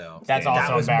chat. So That's that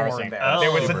also was more embarrassing. embarrassing.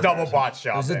 There was Super a double botch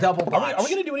job. It was a there. double Are botch. we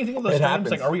going to do anything with those It streams?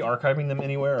 happens. Like, are we archiving them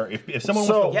anywhere? Or if someone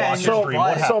So- wants to yeah, watch and the your stream, butt.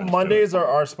 what happens? So to it? Mondays are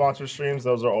our sponsor streams.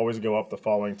 Those are always go up the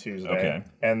following Tuesday. Okay.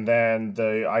 And then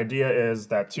the idea is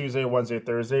that Tuesday, Wednesday,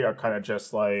 Thursday are kind of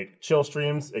just like chill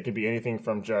streams. It could be anything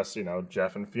from just,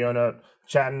 Jeff and Fiona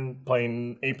chatting,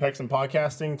 playing Apex and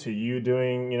podcasting to you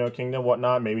doing, Kingdom,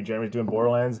 whatnot. Maybe Jeremy's doing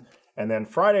Borderlands. And then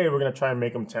Friday, we're going to try and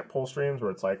make them tentpole streams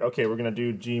where it's like, okay, we're going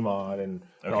to do Gmod and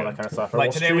all that kind of stuff.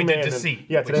 Like today we did Deceit.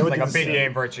 Yeah, today we did like a big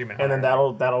game for Achievement And then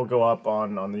Hunter. that'll go up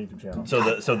on the YouTube channel.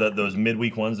 So those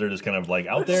midweek ones, they're just kind of like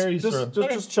out there.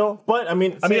 Just chill. But I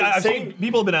mean, I've seen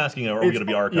people have been asking, are we going to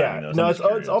be archiving Yeah, those? no,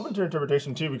 it's open to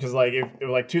interpretation too, because like if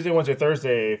like Tuesday, Wednesday,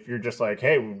 Thursday, if you're just like,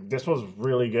 hey, this was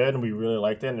really good and we really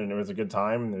liked it and it was a good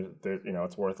time, and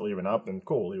it's worth leaving up, then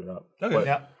cool, leave it up. Okay. But,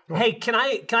 Yeah. Hey, can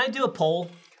I do a poll?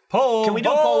 Poll. Can we do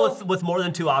a poll with more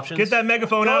than 2 options? Get that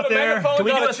megaphone out there. Can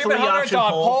we do a 3-option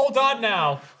poll?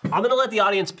 Poll.now. I'm gonna let the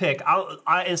audience pick.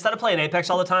 Instead of playing Apex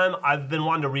all the time, I've been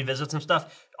wanting to revisit some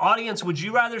stuff. Audience, would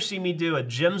you rather see me do a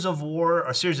series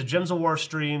of Gems of War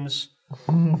streams,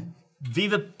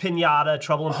 Viva Pinata,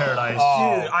 Trouble in Paradise,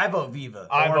 Dude, I vote Viva.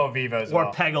 I vote Viva as well.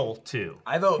 or Peggle 2?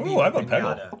 I vote Viva I vote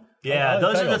Pinata. Yeah,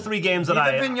 those are the 3 games that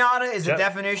Viva Pinata is a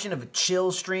definition of a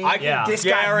chill stream. I can This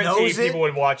guy guarantee knows it. people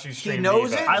would watch you stream He knows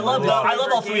Viva. it. I love His all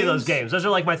favorite 3 of those games. Those are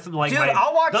like my Dude,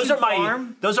 I'll watch those you are my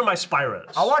farm. those are my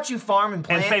Spyros. I'll watch you farm and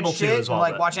plant Fable 2 shit as well, and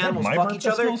like but- watch animals my fuck burp each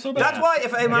that other. smells so bad? That's why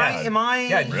am I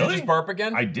Yeah, did you Really? just burp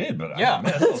again? I did, but Yeah. man,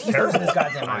 that was He's losing terrible. his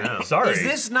goddamn mind. Sorry. Is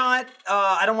this not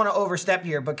I don't want to overstep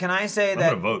here, but can I say I'm that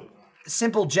gonna vote.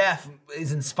 Simple Jeff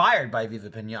is inspired by Viva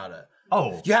Pinata?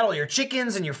 Oh. You had all your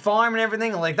chickens and your farm and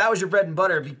everything, and like that was your bread and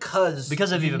butter because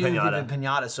of you Viva knew Pinata. Viva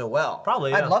Pinata so well.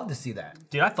 Probably, yeah. I'd love to see that.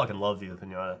 Dude, I fucking love Viva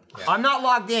Pinata. I'm not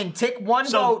logged in. Take one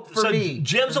vote for me.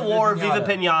 Gems of War, Viva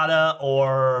Pinata,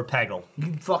 or Peggle.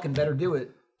 You fucking better do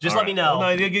it. Just let me know.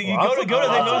 Well, no, you go to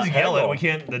the notes and yell it. We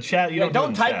can't. The chat. You Don't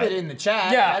do type chat. it in the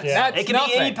chat. Yeah, That's- that's It can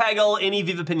nothing. be any Peggle, any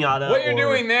Viva Pinata. What you're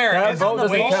doing there That is vote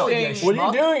doesn't count. wasting, What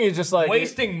you're doing is just like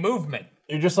wasting movement.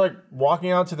 you're just like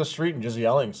walking out to the street and just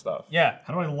yelling stuff. Yeah.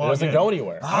 How do I It log doesn't in? go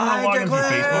anywhere. How do I log in through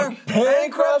Facebook?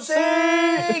 bankruptcy.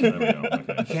 There we go.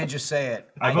 Okay. You can't just say it.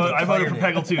 I voted for declared it.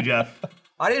 Peggle too, Jeff.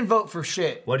 I didn't vote for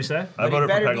shit. What'd you say? I But it voted for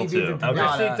better Peggle be too. Viva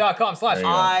Pinata. Seek.com/play. I Is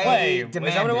that what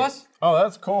demand it it. was? Oh,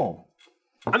 that's cool.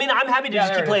 I mean, I'm happy to just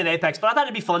there keep it playing Apex, but I thought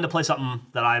it'd be fun to play something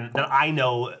that I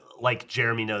know, like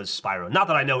Jeremy knows Spyro. Not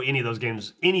that I know any of those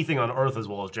games, anything on Earth as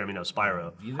well as Jeremy knows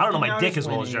Spyro. I don't know my dick as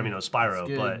well as Jeremy knows Spyro,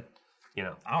 good. but you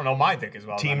know. I don't know my dick as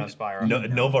well Team as I know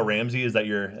Spyro. Nova Ramsey, is that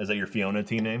your Fiona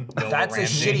team name? That's a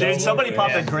Ramsey. shitty Dude, team. somebody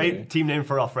popped a great team name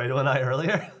for Alfredo and I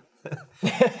earlier.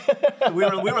 we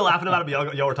were laughing about it,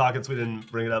 but y'all were talking, so we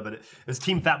didn't bring it up. But it was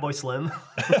Team Fatboy Slim.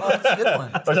 Oh, that's a good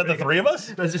one. Was that the 3 of us?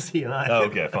 That's just he and I. Oh,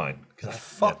 okay, fine.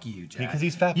 Fuck you, Jack. Because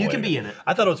he's fat boy. You can be in it.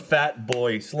 I thought it was Fat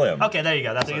Boy Slim. Okay, there you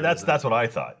go. See, that's what I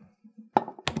thought.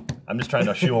 I'm just trying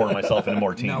to shoehorn myself into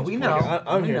more teams. No, we know.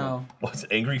 I'm we here. know. What's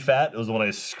Angry Fat? It was the one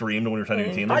I screamed when we were trying to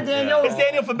do team. Hi, Daniel. It's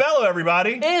Daniel Fabello,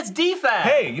 everybody. It's DFAT.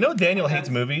 Hey, you know Daniel hates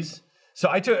movies. So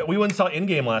we went and saw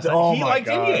In-Game last night. Oh He my liked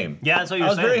God. In-Game. Yeah, that's what you I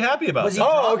were was saying. very happy about Was it. he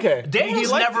Oh, okay. Daniel's He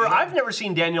liked I've never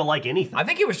seen Daniel like anything. I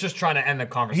think he was just trying to end the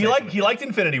conversation. He liked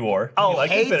Infinity War. Oh, he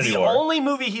liked hates Infinity the War. only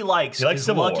movie he likes He likes is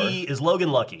Civil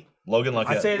Logan Lucky. Logan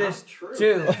Lucky. I say this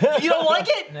too. You don't like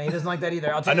it? No, he doesn't like that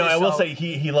either. I'll tell I know. you I this, will so say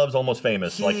he loves Almost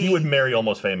Famous. Like he would marry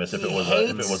Almost Famous if it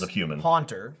was a human.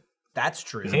 Haunter. That's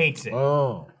true. hates it.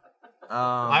 Oh.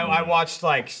 I watched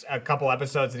like a couple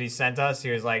episodes that he sent us.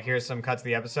 He was like, "Here's some cuts of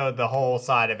the episode." The whole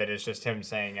side of it is just him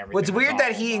saying everything. What's that's weird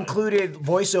that awful he about it. included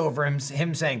voiceover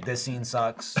him saying this scene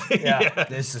sucks. Yeah.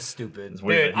 This is stupid. It's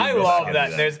weird Dude, that he I was love gonna that.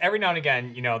 do There's every now and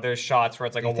again, there's shots where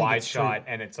it's like a think wide it's true. shot,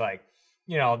 and it's like,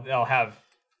 they'll have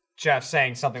Jeff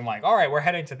saying something like, "All right, we're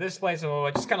heading to this place,"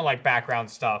 and just kind of like background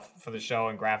stuff for the show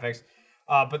and graphics.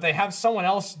 But they have someone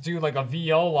else do like a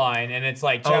VO line, and it's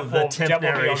like Jeff the will, temp Jeff will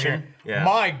be over narration? here. Yeah.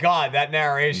 My God, that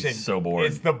narration He's so bored.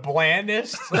 is the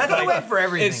blandest. That's the way for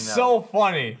everything, It's though. so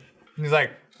funny. He's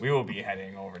like, "We will be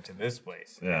heading over to this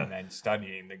place Yeah. and then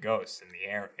studying the ghosts in the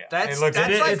area." That's it looks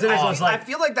like, awesome. I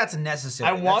feel like that's necessary.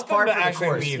 I want that's part them to for the actually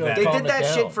course. leave that. They Calm did it that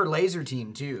down. shit for Laser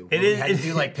Team too. It where is- we had to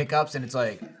do like pickups, and it's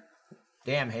like,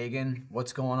 damn, Hagen,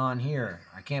 what's going on here?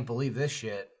 I can't believe this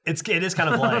shit. It is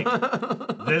kind of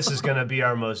like, this is going to be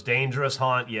our most dangerous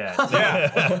haunt yet.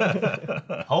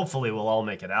 Yeah. Hopefully we'll all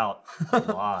make it out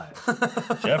alive.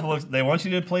 Jeff they want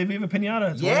you to play Viva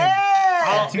Pinata. It's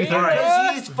Yeah, Two-thirds.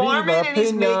 because he's farming Viva and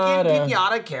he's making Pinata.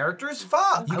 pinata characters.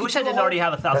 Fuck. I wish I didn't already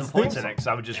have 1,000 points in it because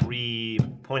I would just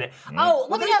re-point it. Mm. Oh,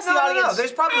 let me ask the audience.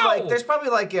 There's probably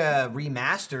like a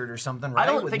remastered or something, right? I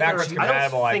don't With think Backwards there,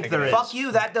 compatible, I I don't think think there it is. Fuck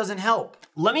you. That doesn't help.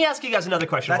 Let me ask you guys another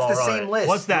question. That's while the we're on same it. list.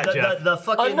 What's that, Jeff? The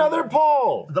fucking Another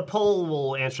poll. The poll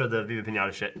will answer the Viva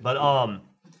Pinata shit, but I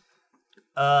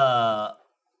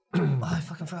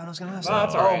fucking forgot what I was gonna ask.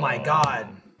 That's all right. Oh my god.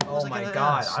 Oh was I my gonna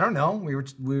god. ask? I don't know. We were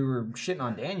shitting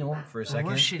on Daniel for a second.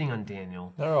 We're shitting on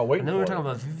Daniel. No, wait. And then we were talking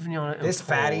about Viva Pinata. and This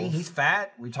fatty, polls. he's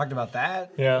fat. We talked about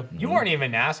that. Yeah. You weren't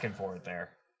even asking for it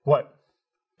there. What?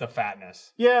 the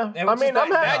fatness. Yeah, It was just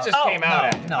that just came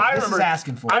out. No, I this remember- is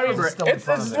asking for it. I remember This is still in it's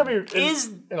front of gonna be.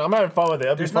 it. I'm having fun with it.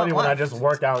 It'll be There's funny not when I left. just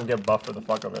work out and get buff for the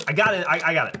fuck of it. I got it.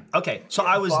 I got it. Okay, so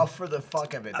I was. Buff for the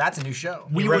fuck of it. That's a new show.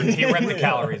 He ripped the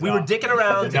calories. We were dicking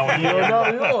around. No,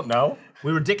 You don't know.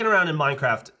 We were dicking around in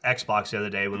Minecraft Xbox the other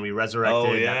day when we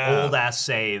resurrected that old ass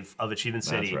save of Achievement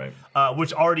City, right.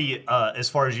 which already, as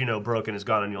far as you know, broken is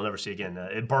gone and you'll never see again.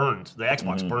 It burned. The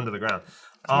Xbox burned to the ground.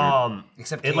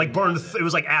 Except it like Caden burned. has It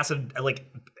was like acid, like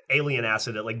alien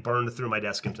acid. It like burned through my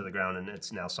desk into the ground, and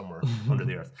it's now somewhere under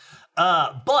the earth.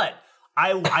 But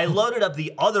I loaded up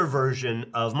the other version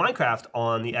of Minecraft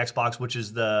on the Xbox, which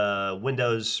is the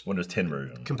Windows 10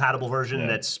 version. compatible version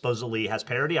that supposedly has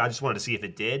parity. I just wanted to see if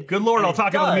it did. Good lord, And I'll it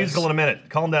talk about the does. musical in a minute.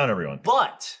 Calm down, everyone.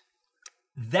 But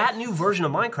that new version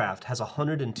of Minecraft has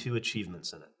 102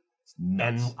 achievements in it.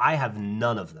 Nuts. And I have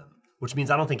none of them, which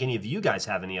means I don't think any of you guys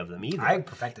have any of them either. I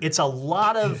perfected It's a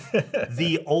lot of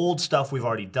the old stuff we've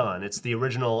already done. It's the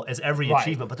original, it's every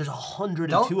achievement, but there's 102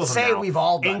 Don't of them say now, we've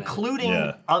all done it.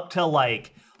 including up to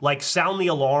like sound the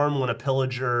alarm when a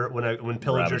pillager when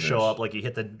pillagers show up. Like you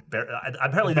hit the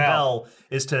apparently the bell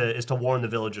is to warn the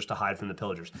villagers to hide from the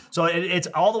pillagers. So it's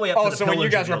all the way up to the so when you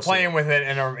guys were pillagers playing with it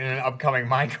in an upcoming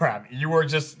Minecraft, you were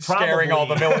just scaring all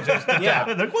the villagers to Yeah,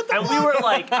 death. and we were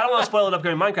like, I don't want to spoil it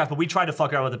upcoming Minecraft, but we tried to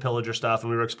fuck around with the pillager stuff,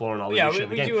 and we were exploring all the new shit in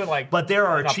the game. do it like but there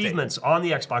are an update. achievements on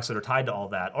the Xbox that are tied to all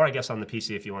that, or I guess on the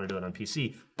PC if you want to do it on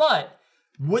PC. But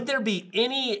would there be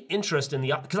any interest in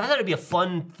the? Because I thought it'd be a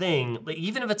fun thing, like,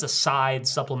 even if it's a side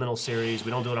supplemental series.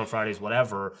 We don't do it on Fridays,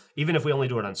 whatever. Even if we only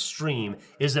do it on stream,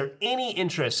 is there any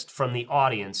interest from the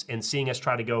audience in seeing us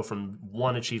try to go from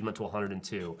 1 achievement to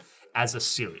 102 as a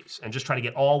series, and just try to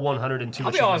get all 102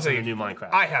 I'll be achievements honest in with the you, new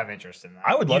Minecraft? I have interest in that.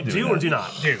 I would love to do or do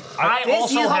not? Dude, I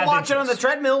also He's have watching on the interest.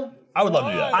 treadmill. I would love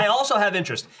to do that. I also have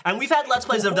interest, and we've had Let's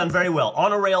Plays that have done very well.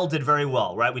 On a Rail did very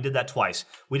well, right? We did that twice.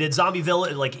 We did Zombie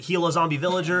Village, like Heal a Zombie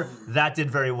Villager. That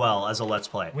did very well as a Let's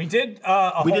Play. we did a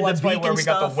whole did the Let's Play where beacon we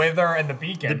got stuff. the Wither and the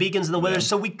Beacon. The beacons and the withers.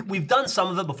 So we've done some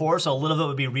of it before, so a little of it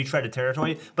would be retreaded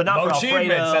territory, but not Low for Alfredo.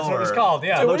 achievements, that's what it's or- called,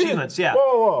 yeah. Low Dude, achievements, yeah.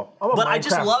 Whoa. I'm a But I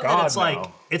just Minecraft love that god it's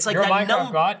like now. You're a that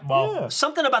Minecraft god? Well,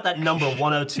 something about that number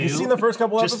 102. You seen the first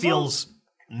couple just episodes? feels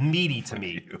meaty to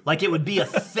me. Like it would be a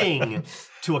thing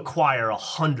to acquire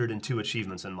 102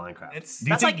 achievements in Minecraft.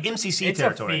 That's like MCC it's a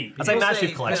territory. feat. That's like People Master say-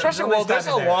 Chief Collection. especially, Nobody's there's a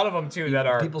done it lot of them too that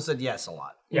are. People said yes a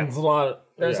lot. Yeah. There's a lot.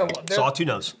 There's yeah. Saw 2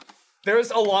 no's.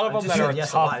 there's a lot of them just that said are yes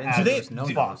a tough lot. as Do they- no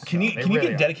do- fuck. Can you They get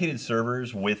really are. dedicated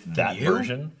servers with that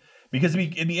version? Because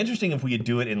it'd be interesting if we could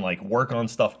do it and like work on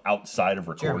stuff outside of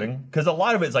recording. Because a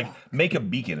lot of it's like make a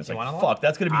beacon. It's like fuck,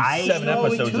 that's gonna be 7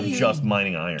 episodes of just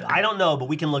mining iron. I don't know, but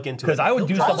we can look into it. Because I would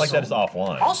do stuff like that just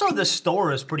offline. Also, the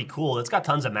store is pretty cool. It's got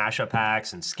tons of mashup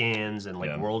packs and skins and like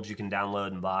Yeah. worlds you can download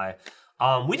and buy.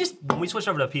 When we switched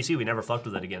over to PC, we never fucked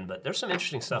with it again, but there's some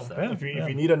interesting stuff there. If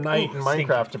you need a knight in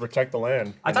Minecraft to protect the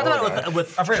land, I talked about it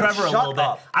with Alfredo, Trevor a shut little bit.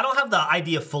 up. I don't have the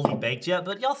idea fully baked yet,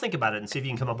 but y'all think about it and see if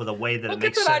you can come up with a way that We'll it get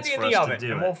makes that sense idea for in us the to oven,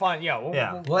 do and it. we'll find.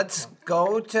 Yeah. Let's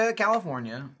go to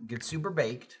California, get super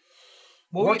baked.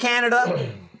 Well, Or we- Canada.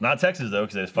 Not Texas though,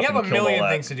 because they just We fucking have a killed all million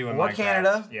that. things to do in Or Minecraft.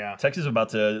 Canada. Yeah. Texas is about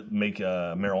to make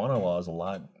marijuana laws a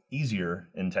lot easier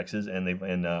in Texas,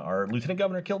 and our lieutenant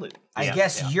governor killed it. I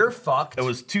guess you're fucked. It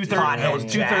was two-thirds. Pothead It was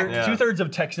Jack. two-thirds of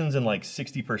Texans and like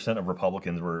 60% of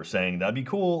Republicans were saying that'd be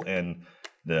cool, and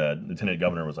the lieutenant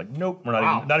governor was like, "Nope, we're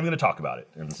not even going to talk about it."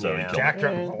 And so he killed Jack it.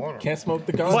 Trevor. can't smoke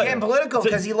the He's gun. getting political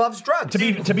because he loves drugs.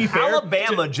 To be fair,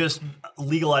 Alabama just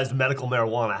legalized medical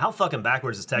marijuana. How fucking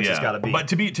backwards has Texas got to be? But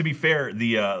to be fair,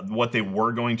 the what they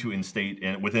were going to instate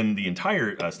and within the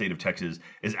entire state of Texas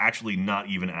is actually not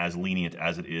even as lenient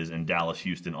as it is in Dallas,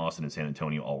 Houston, Austin, and San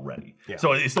Antonio already. Yeah.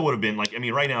 So it still would have been like, I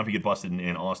mean, right now if you get busted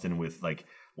in Austin with like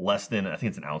less than, I think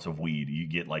it's an ounce of weed, you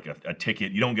get like a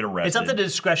ticket. You don't get arrested. it's up to the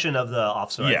discretion of the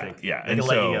officer, I think. Yeah, They and can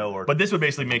let you so, go or but this would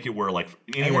basically make it where like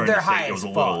anywhere in they're the high state it as was a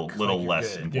little fuck, little like,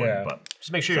 less you're important. Yeah. But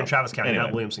just make sure you're in Travis County, anyway.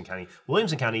 not Williamson County.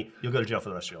 Williamson County, you'll go to jail for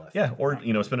the rest of your life. yeah, or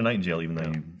spend a night in jail even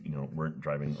though you weren't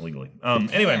driving illegally.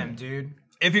 Anyway, Damn, dude.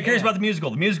 if you're curious about the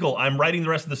musical, I'm writing the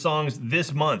rest of the songs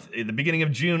this month. At the beginning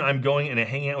of June, I'm going and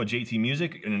hanging out with JT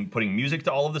Music and putting music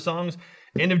to all of the songs.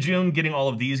 End of June, getting all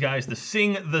of these guys to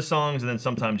sing the songs, and then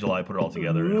sometime July, put it all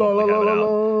together and hopefully have it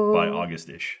out by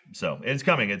August-ish. So it's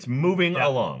coming. It's moving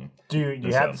along. Do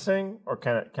you have to sing, or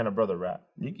can a brother rap?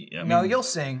 No, you'll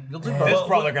sing. You'll do both. This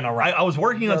brother gonna rap. I was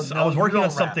working on you on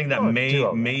don't something that Oh, may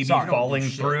duo. be Sorry, don't falling do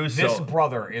shit. through. This So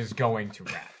brother is going to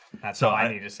rap. That's So how I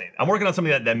need to say that. I'm working on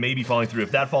something that may be falling through.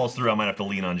 If that falls through, I might have to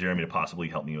lean on Jeremy to possibly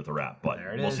help me with a rap. But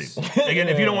we'll see. Again,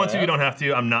 if you don't want to, you don't have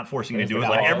to. I'm not forcing you to do it.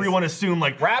 Like everyone assumed,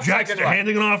 like Rap's Jack's second rap.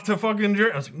 handing it off to fucking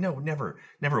Jeremy. I was like, no, never.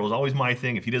 It was always my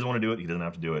thing. If he doesn't want to do it, he doesn't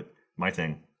have to do it. My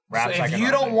thing. Rap So if second you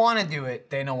rap. don't want to do it,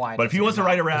 they know why. But if he wants to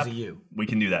write a rap, of you. we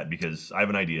can do that because I have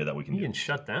an idea that we can You do. getting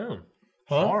shut down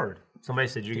hard. Somebody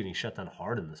said you're getting shut down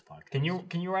hard in this podcast. Can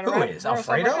you write a Who rap? is for us,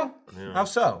 Alfredo? Alfredo? How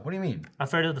so? What do you mean?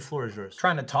 Alfredo, the floor is yours.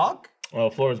 Trying to talk? Oh,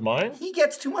 floor is mine. He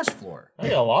gets too much floor. I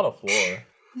get a lot of floor.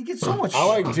 He gets so much. I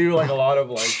like do like a lot of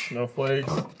like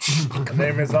snowflakes. My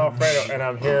name is Alfredo, and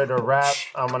I'm here to rap.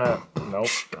 I'm gonna. Nope.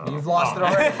 You've lost it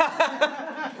already.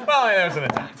 Well, there's an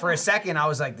attempt. For a second, I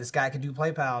was like, this guy could do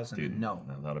play pals. And no.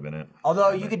 That would have been it.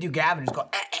 Although you could do Gavin and just go.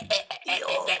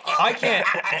 I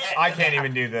can't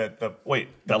even do the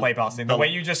play pals thing. The way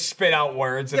you just spit out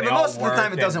words. Yeah, And but they all most of the work time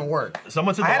it and- doesn't work.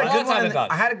 Someone said I had a the lot good of one. time In it does.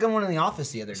 I had a good one in the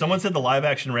office the other day. Someone said the live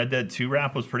action Red Dead 2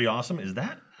 rap was pretty awesome. Is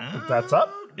that out? That's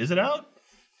up. Is it out?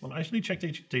 Well, I should check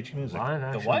JT Music.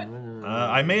 The what?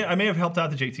 I may have helped out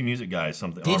the JT Music guys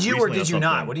something. Did you or recently on did you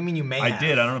not? something. What do you mean you may I have?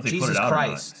 did. I don't know if they Jesus put it out or not.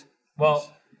 Christ.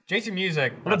 Well, JT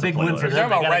Music. What a big win for You're them. They talking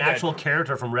got about an Red Dead. actual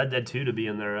character from Red Dead 2 to be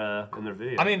in their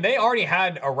video. I mean, they already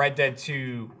had a Red Dead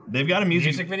 2 They've got a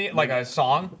music video, like a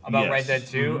song about Yes. Red Dead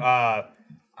 2. I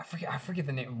forget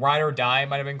the name. Ride or Die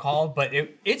might have been called, but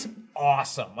it's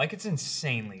awesome. Like it's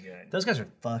insanely good. those guys are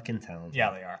fucking talented.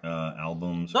 Yeah, they are.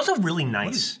 albums. They're also really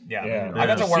nice. Yeah, Yeah, I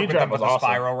got to the work Siege with rap them with was the awesome.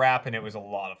 Spyro rap, and it was a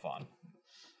lot of fun.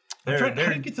 I'm trying, how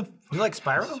do you get the? You like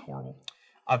Spyro? This is horrible.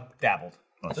 I've dabbled.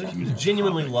 Oh, it's just music.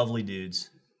 Genuinely lovely dudes.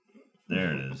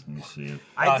 There it is. Let me see if.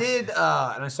 I did, and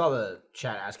I saw the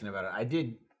chat asking about it. I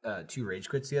did 2 rage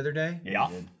quits the other day. Yeah,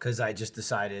 Because I just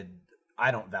decided I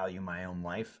don't value my own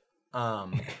life.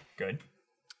 good.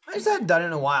 I just hadn't done it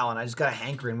in a while, and I just got a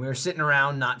hankering. We were sitting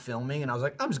around not filming, and I was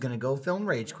like, I'm just gonna go film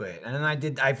Rage Quit. And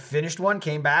then I finished one,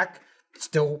 came back,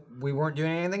 still we weren't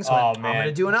doing anything, so I'm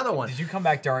gonna do another one. Did you come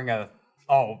back during a?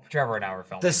 Oh, Trevor and I were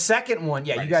filming. The second one,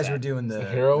 yeah, you guys were doing the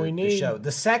hero we the need. show.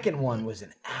 The second one was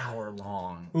an hour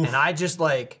long, and I just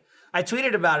I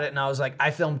tweeted about it, and I was like,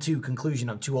 I filmed 2. Conclusion: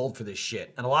 I'm too old for this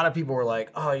shit. And a lot of people were like,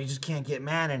 oh, you just can't get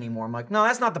mad anymore. I'm like, no,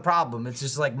 that's not the problem. It's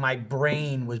just like my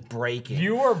brain was breaking.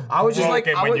 You were I was just like,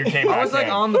 broken when you came I back was like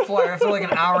in. on the floor after like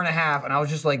an hour and a half, and I was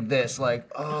just like this,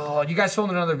 like, oh, you guys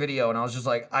filmed another video, and I was just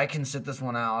like, I can sit this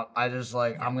one out. I just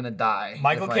like, I'm gonna die.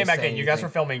 Michael if I came back say in. You guys anything. were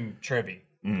filming Trivy.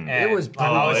 And It was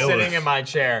I was brutal. sitting in my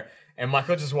chair, and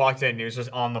Michael just walked in. And he was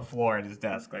just on the floor at his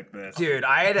desk like this. Dude,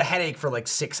 I had a headache for like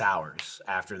 6 hours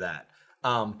after that.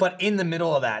 But in the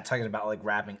middle of that, talking about like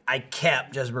rapping, I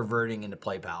kept just reverting into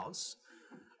Play Pals.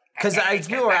 Because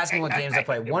people were asking what games I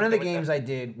played. One of the games I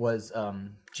did was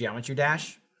Geometry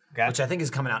Dash, which I think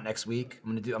is coming out next week.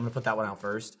 I'm gonna put that one out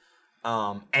first.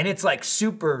 And it's like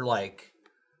super like,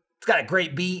 it's got a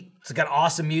great beat. It's got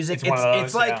awesome music. It's one of those,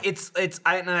 it's like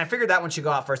yeah. and I figured that one should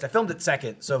go out first. I filmed it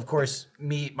second, so of course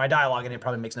my dialogue in it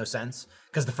probably makes no sense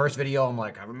because the first video I'm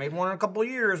like, I haven't made one in a couple of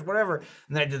years, whatever. And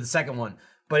then I did the second one,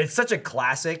 but it's such a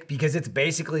classic because it's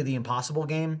basically the Impossible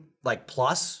game, like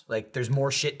plus, like there's more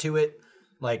shit to it.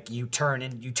 Like you turn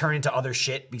into other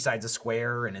shit besides a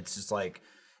square, and it's just like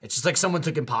someone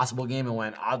took Impossible game and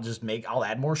went, I'll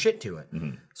add more shit to it.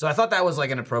 Mm-hmm. So I thought that was like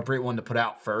an appropriate one to put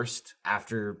out first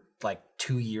after like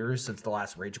 2 years since the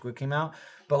last Rage Quit came out.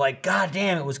 But like,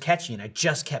 goddamn, it was catchy, and I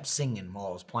just kept singing while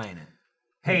I was playing it.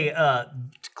 Hey, to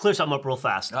clear something up real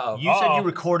fast. Uh-oh. You said you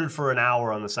recorded for an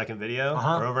hour on the second video,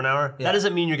 or over an hour. Yeah. That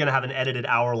doesn't mean you're going to have an edited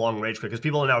hour-long Rage Quit, because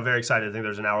people are now very excited to think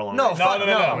there's an hour-long No, Rage fuck Quit.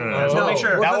 No. So make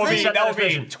sure. Well, That would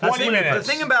be That's 20 limited. minutes.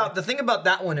 The thing about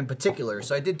that one in particular,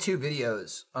 so I did 2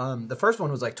 videos. The first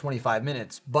one was like 25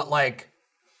 minutes, but like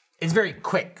it's very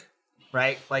quick,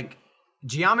 right? Like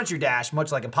Geometry Dash,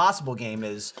 much like Impossible game,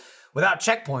 is without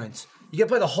checkpoints, you can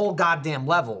play the whole goddamn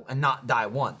level and not die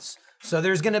once. So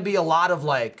there's gonna be a lot of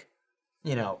like,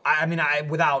 you know, I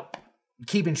without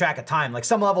keeping track of time, like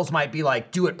some levels might be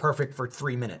like do it perfect for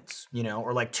 3 minutes, you know,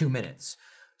 or like 2 minutes.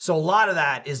 So a lot of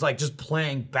that is like just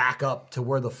playing back up to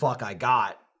where the fuck I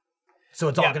got. So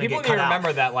it's all gonna people get need cut to out.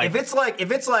 remember that, like- if it's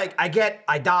like I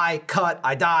die, cut,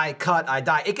 I die, cut, I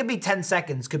die. It could be 10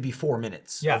 seconds, could be 4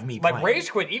 minutes of me like playing.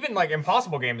 Rage Quit, even like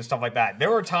Impossible games and stuff like that.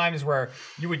 There were times where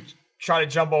you would try to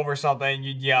jump over something,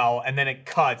 you'd yell, and then it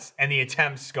cuts, and the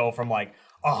attempts go from like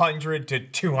 100 to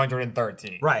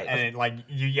 213. Right. And it, like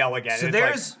you yell again. So and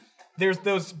it's there's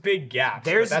those big gaps.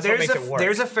 But that's what makes it work.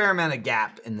 There's a fair amount of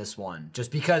gap in this one,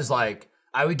 just because like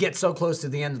I would get so close to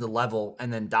the end of the level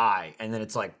and then die, and then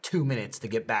it's like 2 minutes to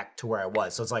get back to where I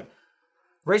was. So it's like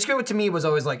Rage Quit to me was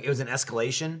always like it was an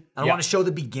escalation. I don't want to show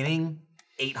the beginning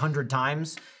 800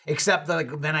 times, except that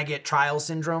like, then I get trial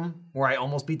syndrome where I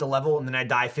almost beat the level and then I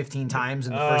die 15 times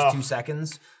in the first 2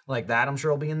 seconds. Like that, I'm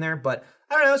sure will be in there. But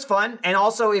I don't know, it's fun. And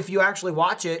also, if you actually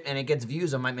watch it and it gets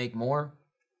views, I might make more.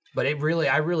 But I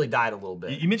really died a little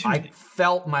bit. You mentioned I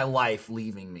felt my life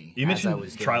leaving me. You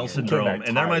mentioned trial syndrome,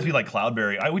 and that reminds me like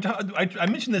Cloudberry. I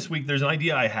mentioned this week. There's an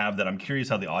idea I have that I'm curious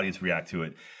how the audience react to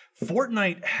it.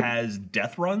 Fortnite has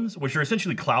death runs, which are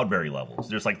essentially Cloudberry levels.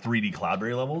 There's like 3D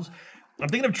Cloudberry levels. I'm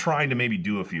thinking of trying to maybe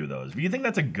do a few of those. If you think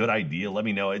that's a good idea, let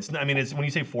me know. It's when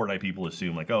you say Fortnite, people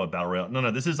assume like, oh, a battle royale. No,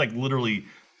 this is like literally.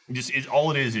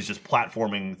 All it is just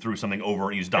platforming through something over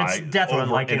and you just die death over run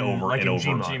like and in, over like and in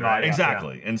over. Gmod, right?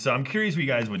 Exactly. Yeah. And so I'm curious if you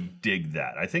guys would dig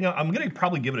that. I think I'm gonna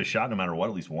probably give it a shot no matter what,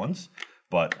 at least once.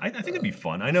 But I think it'd be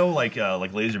fun. I know like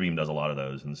Laserbeam does a lot of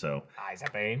those, and so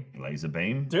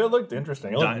Laserbeam. Dude, it looked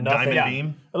interesting. It looked nothing. Diamond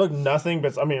Beam. It looked nothing,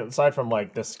 but I mean, aside from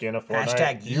like the skin of Fortnite,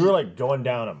 Hashtag you were like going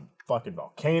down a fucking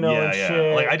volcano and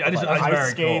shit. Like I just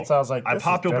ice skates. Cool. I was like, I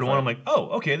popped open one. I'm different. like,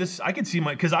 oh, okay. This I could see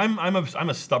because I'm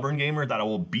a stubborn gamer that I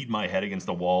will beat my head against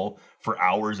the wall for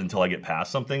hours until I get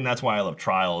past something. That's why I love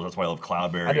Trials. That's why I love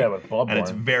Cloudberry. I did that with Bloodborne. And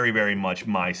it's very, very much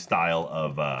my style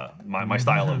of my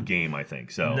style of game. I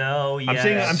think so.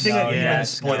 I'm seeing an even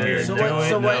split here. So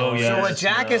what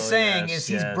Jack is saying is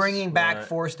he's bringing back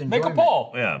forced enjoyment. Make a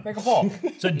poll. Yeah. Make a poll.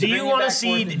 So do you want to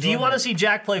see? Do you want to see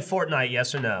Jack play Fortnite?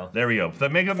 Yes or no? There we go.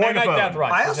 Make a Fortnite megaphone. Death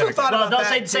Run. I also thought Well, about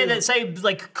don't that. say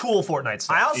like cool Fortnite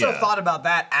stuff. I also Yeah. thought about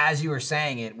that as you were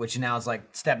saying it, which now is like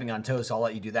stepping on toes. So I'll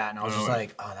let you do that. And I was just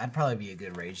like, oh, that'd probably be a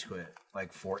good rage quit,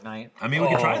 like Fortnite. I mean, we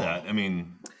could try that. I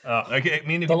mean, if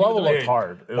The you level do looked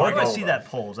hard. It Where was do I over. see that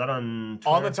poll? Is that on Twitter?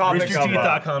 On the topic of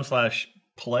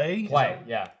roosterteeth.com/play. play,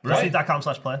 yeah.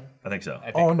 Roosterteeth.com/play. I think so.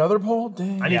 Oh, another poll?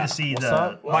 Dang. I need to see What's the.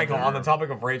 up? Michael, on the topic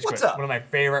of Rage Quit, What's up? one of my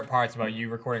favorite parts about you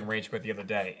recording Rage Quit the other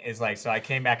day is like, so I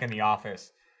came back in the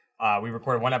office. We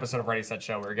recorded one episode of Ready Set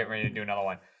Show. We were getting ready to do another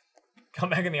one. Come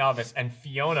back in the office, and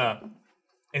Fiona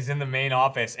is in the main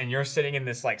office, and you're sitting in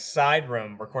this like side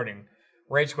room recording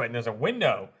Rage Quit, and there's a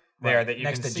window there that you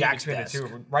next can to see Jack's between desk. the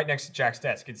two, right next to Jack's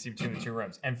desk. You can see between the two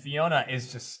rooms, and Fiona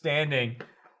is just standing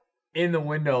in the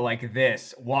window like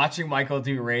this, watching Michael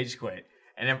do Rage Quit,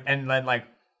 and then like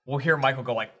we'll hear Michael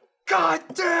go like, "God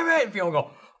damn it!" and Fiona will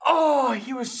go, "Oh,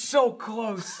 he was so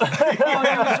close. Oh, he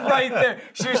was right there."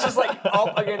 She was just like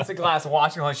up against the glass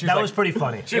watching. She was That like, was pretty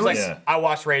funny. She was like, Yeah. "I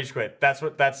watched Rage Quit. That's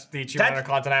the achievement of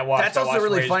content I watched." That's I also watched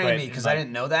really Rage funny to Quit." me because Like, I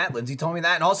didn't know that. Lindsay told me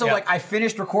that. And also, Yeah. like, I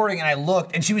finished recording and I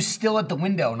looked and she was still at the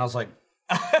window. And I was like,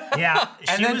 Yeah,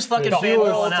 she then- was fucking She was-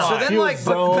 fanboying out. so then, She like, was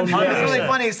but zoned it was really in.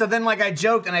 funny. So then, like, I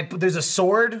joked and there's a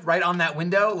sword right on that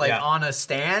window, like Yeah. on a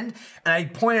stand. And I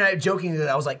pointed at it jokingly.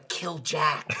 I was like, kill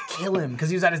Jack, kill him. Because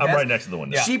he was at his I'm desk. right next to the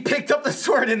window. She picked up the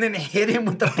sword and then hit him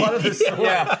with the butt of the sword.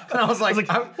 Yeah. And I was like,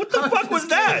 What the fuck was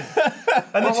that?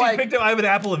 And then Well, she like- picked up. I have an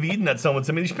apple of Eden that someone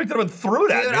sent me. She picked it up and threw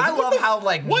it at Dude, me. I love how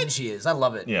like mean she is. I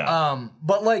love it. Yeah.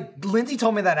 But like Lindsay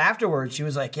told me that afterwards. She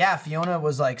was like, yeah, Fiona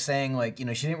was like saying like, you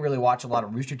know, she didn't really watch a lot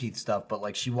of Rooster Teeth stuff, but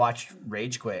like she watched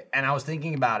Rage Quit. And I was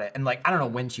thinking about it, and like I don't know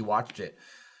when she watched it,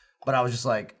 but I was just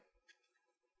like,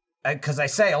 because I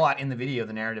say a lot in the video,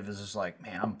 the narrative is just like,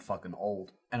 man, I'm fucking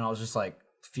old. And I was just like,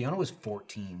 Fiona was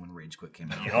 14 when Rage Quit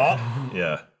came out.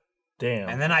 Yeah. Damn.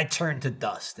 And then I turned to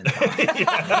dust and died.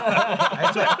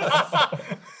 I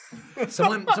just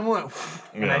went, someone went,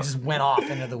 and I just went off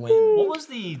into the wind. What was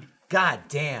the? God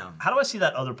damn. How do I see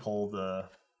that other poll?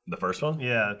 The first one?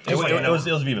 Yeah, It was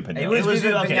Viva Pinata. It was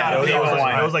Viva okay,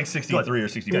 Pinata. It was like 63 or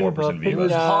 64% It Viva.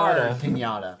 was hard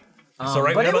pinata. So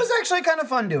right But now- it was actually kind of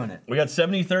fun doing it. We got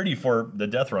 70-30 for the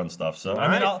death run stuff. So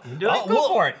I mean, right, you do it. Go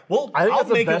for it. Well, I think I'll that's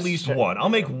the make at best least shit. one. I'll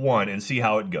make one and see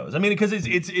how it goes. I mean, because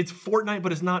it's Fortnite,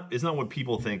 but it's not what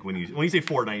people think when you say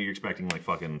Fortnite. You're expecting like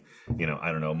fucking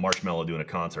I don't know, Marshmello doing a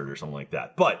concert or something like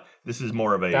that. But this is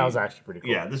more of a That was actually pretty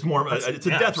cool. Yeah, this is more of a it's a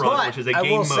yeah, death run, but which is a I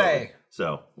game will mode. say-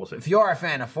 So we'll see. If you are a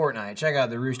fan of Fortnite, check out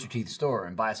the Rooster Teeth store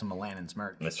and buy some Lanon's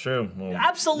merch. That's true. Well,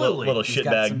 Absolutely. Little He's got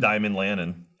shitbag some- Diamond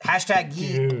Lannon. Hashtag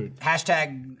yeet.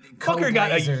 Hashtag code Fucker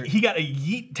got laser. he got a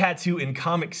yeet tattoo in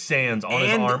Comic Sans on his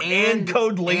And- arm and-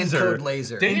 code laser. and code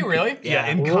laser. Did he really? Yeah,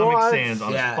 Yeah. in Comic What? Sans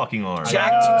on Yeah. his fucking arm.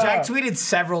 Jack tweeted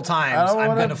several times. I don't I'm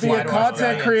wanna gonna be fly a to content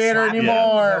Australia and creator slap you."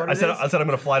 anymore. Is that what I it said is? I'm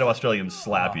gonna fly to Australia and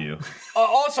slap you.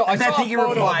 Also, I And I saw a think he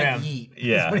photo of replied him. yeet.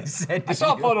 Yeah. Is what he said I to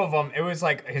saw a you. photo of him. It was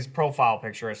like his profile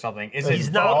picture or something. Is He's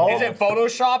it not Is it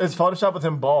Photoshopped? It's Photoshop with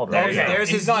him bald, right? Okay. There's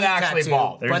He's his not yeet actually tattoo,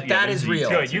 bald. There's- but yeah, that there's is yeet real.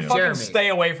 Good. You Yeah. fucking Jeremy. stay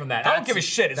away from that. I don't give a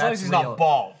shit as long as that's he's real. not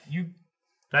bald. You.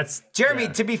 That's Jeremy,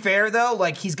 to be fair though,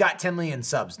 like he's got 10 million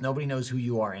subs. Nobody knows who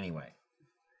you are anyway.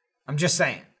 I'm just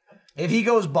saying. If he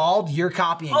goes bald, you're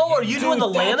copying. Oh, him. are you doing the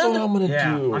That's what I'm Lannon? gonna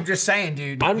Yeah, do. I'm just saying,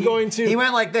 dude. I'm going to- He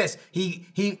went like this.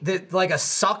 Like a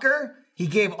sucker. He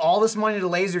gave all this money to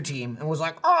Laser Team and was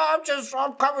like, "Oh,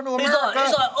 I'm coming to America.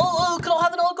 He's like, oh, can I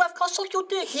have an autograph? Can I suck your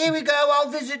dick? Here we go. I'll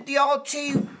visit the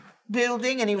RT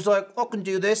building." And he was like, "I can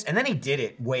do this." And then he did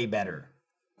it way better.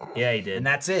 Yeah, he did. And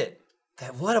that's it.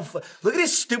 Look at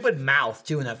his stupid mouth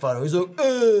too in that photo. He's like,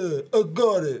 I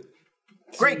got it.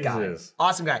 Great guy. Jesus.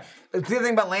 Awesome guy. The other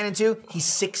thing about Landon too, he's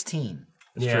 16.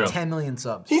 Yeah. 10 million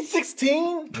subs. He's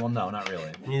 16. Well, no, not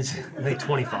really. He's like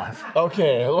 25.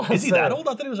 Okay. Is he that old?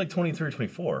 I thought he was like 23 or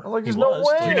 24. Like, there's He no was.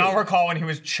 way. Do you not recall when he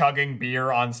was chugging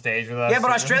beer on stage with us? Yeah,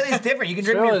 but Australia's different. You can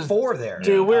drink beer Australia's- 4 there.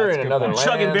 Dude, we're in another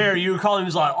Chugging land. beer, you recall him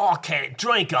was like, oh, I can't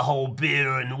drink a whole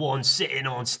beer in one sitting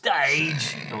on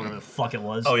stage. Or whatever the fuck it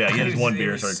was. Oh yeah, he had his one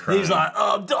beer, started crying. He's like,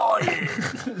 I'm dying.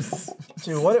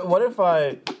 Dude, what if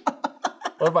I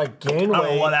gain I don't know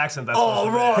weight? what accent that's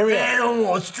supposed to be. man, I'm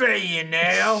Australian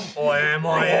now.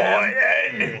 I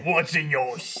am. What's in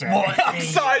your sack?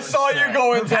 I saw you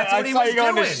go into That's what he was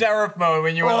going to doing. sheriff mode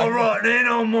when you were like,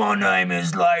 then, my name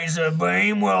is Laser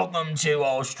Beam. Welcome to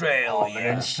Australia.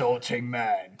 insulting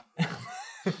man.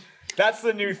 That's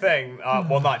the new thing.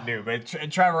 Well, not new, but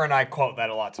Trevor and I quote that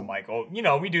a lot to Michael. You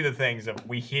know, we do the things of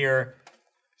we hear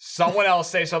someone else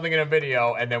say something in a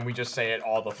video, and then we just say it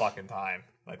all the fucking time.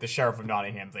 Like the Sheriff of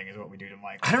Nottingham thing is what we do to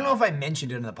Michael. I don't know if I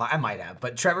mentioned it in the pod. I might have,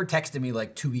 but Trevor texted me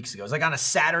like 2 weeks ago. It was like on a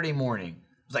Saturday morning.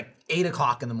 It was like 8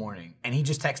 o'clock in the morning. And he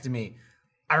just texted me,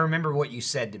 I remember what you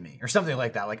said to me, or something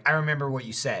like that. Like, I remember what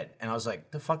you said. And I was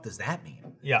like, the fuck does that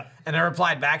mean? Yeah. And I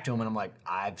replied back to him, and I'm like,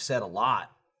 I've said a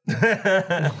lot.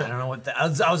 I don't know what I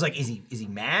was like, is he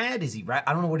mad? Is he right?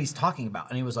 I don't know what he's talking about.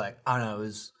 And he was like, I don't know, it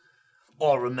was,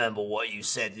 I remember what you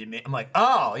said to me. I'm like,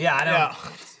 oh, yeah, I know. Yeah.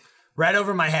 Right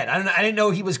over my head. I didn't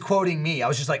know he was quoting me. I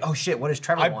was just like, oh shit, what does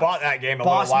Trevor I want? bought that game a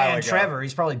Boss little while man ago. Trevor,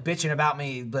 he's probably bitching about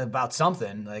me about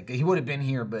something. Like, he would have been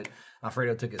here, but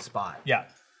Alfredo took his spot. Yeah.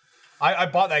 I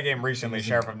bought that game recently,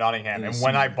 Sheriff of Nottingham, and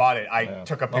when I bought it, I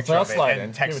took a picture I'll of it slide and in.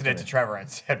 Give texted it it to to Trevor and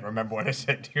said, remember what I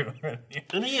said to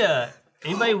you.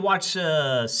 Anybody watch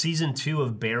season 2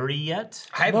 of Barry yet?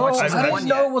 I haven't watched season I one didn't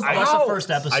yet. know it was I watched out. the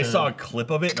first episode. I saw a clip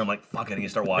of it and I'm like, fuck, I need to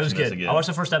start It watching was this good. again. I watched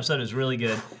the first episode. It was really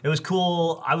good. It was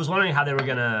cool. I was wondering how they were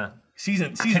gonna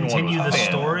season continue one the was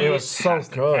story. It was so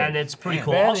good. And it's pretty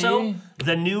cool. Benny. Also,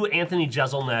 the new Anthony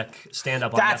Jeselnik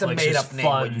stand-up on That's a Netflix made-up is name,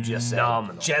 what you just said.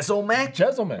 phenomenal. Jezelmek?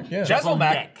 Jezelmek, yeah.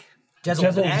 Jezelmek.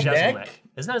 Jezelmek? Jeselnik.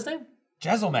 Isn't that his name?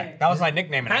 Jezelmek. That was my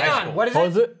nickname in Hang high on, school. what is What it?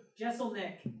 was it?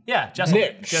 Jesselnick. Yeah, Jeselnik.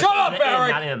 Nick. Just Shut up, the N,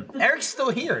 Eric! Not him. Eric's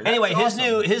still here. Anyway, That's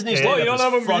awesome. his new Well, stand-up you don't is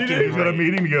have a fucking meeting? He's got a great.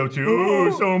 meeting to go to.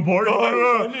 Oh, so important. Guys,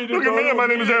 I need to Look at go me. to My a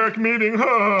name is meeting. Eric Meeting. I'm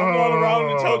going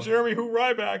around to tell Jeremy who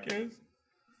Ryback is.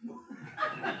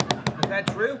 Is that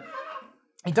true?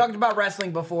 He talked about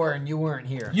wrestling before, and you weren't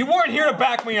here. You weren't here to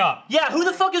back me up. Yeah, who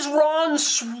the fuck is Ron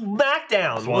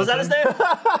Smackdown? Was that his name?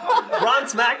 Ron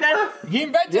Smackdown? He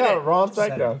invented Yeah, it. Ron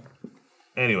Smackdown.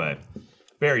 Anyway,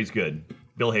 Barry's good.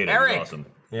 Bill Hader Eric. is awesome.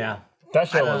 Yeah. That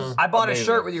show was I bought amazing. a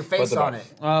shirt with your face But the on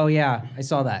best. it. Oh yeah, I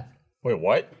saw that. Wait,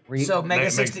 what? So Mega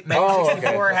Meg- 60, Meg- Mega Oh, okay.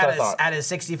 64 That's had what I thought. had a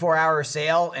 64-hour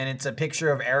sale, and it's a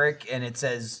picture of Eric, and it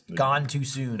says "Gone too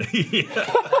soon."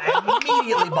 I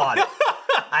immediately bought it.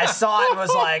 I saw it and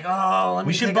was like, "Oh, let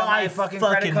me should take out my buy fucking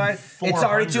credit card." fucking It's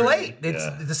already too 400. late.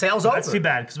 It's the sale's over. That's too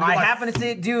bad, 'cause we I could buy happen to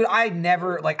see, dude. I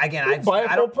never like again. I buy it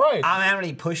I full don't. price. I don't have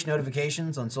any push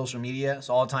notifications on social media,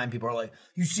 so all the time people are like,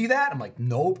 "You see that?" I'm like,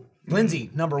 "Nope." Lindsay,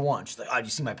 number one. She's like, "Oh, did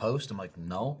you see my post?" I'm like,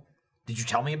 "No." Did you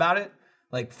tell me about it?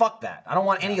 Like, fuck that. I don't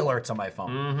want any alerts on my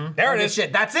phone. There it This is.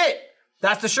 shit. That's it.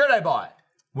 That's the shirt I bought.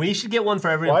 We should get one for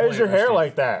every Why employee is your in our hair state.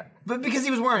 like that? But because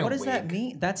he was wearing What a does wig. that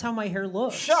mean? That's how my hair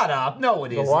looks. Shut up. No,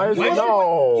 it isn't. Why is you it?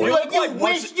 No. You, look you like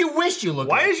wish you wish you looked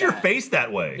Why like is your that. face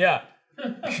that way? Yeah.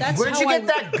 That's Where'd how you I get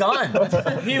that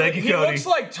gun? He, Thank you, he Cody. looks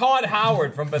like Todd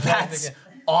Howard from That's Bethesda.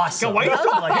 awesome. Why are you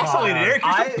so pixelated, Eric?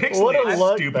 You're so I- What a pixelated,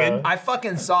 look, stupid. though. I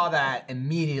fucking saw that,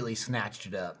 immediately snatched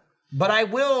it up. But I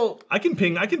will. I can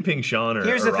ping Sean or,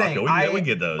 Here's or the thing. Rocco. We can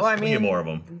get those. Well, I we mean, can get more of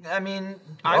them. I mean,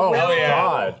 I Oh, will.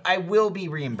 God. I will be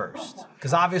reimbursed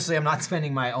because obviously I'm not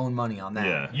spending my own money on that.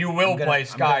 Yeah. You will I'm gonna- play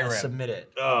I'm gonna Skyrim. submit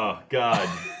it. Oh God.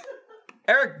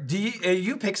 Eric, are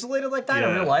you pixelated like that in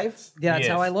Yeah. real life? Yeah, that's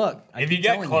Yes. how I look. I If you keep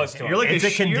get telling close to You're him. like It's a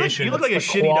you look- condition. You look like a The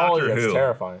shitty quality Doctor is Who.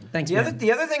 terrifying. Thanks, The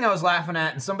man. other thing I was laughing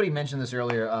at, and somebody mentioned this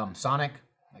earlier, Sonic,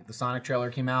 like The Sonic trailer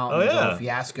came out. Oh, it was yeah. a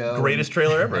fiasco. Greatest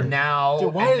trailer ever. And now,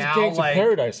 Dude, why and is now, Gates of like,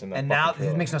 Paradise in that And now fucking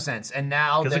trailer? it makes no sense. And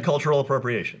now, Because of cultural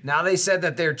appropriation. now they said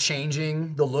that they're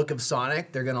changing the look of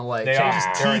Sonic. They're gonna like They change are. his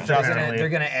They're teeth. They're gonna, definitely. they're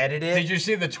gonna edit it. Did you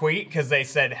see the tweet? Because they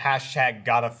said hashtag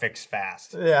gotta fix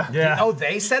fast. Yeah. Yeah. Oh,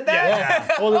 they said that.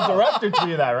 Yeah. Well, the director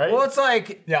tweeted that, right? Well, it's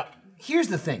like, Yeah. here's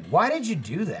the thing. Why did you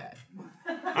do that?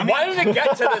 Why did it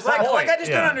get to this point? Like I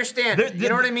just Yeah. don't understand. You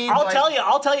know what I mean? I'll Like,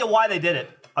 tell you why they did it.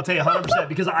 I'll tell you 100%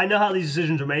 because I know how these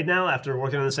decisions are made now after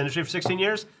working in this industry for 16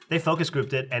 years. They focus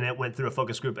grouped it and it went through a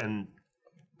focus group and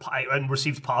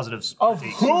received positive Of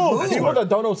critiques. who? People that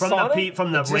don't know from Sonic?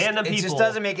 from the Just- random people. It just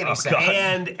doesn't make any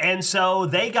sense. And so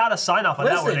they got a sign off on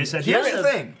that where they said, here's the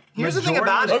thing. Here's the thing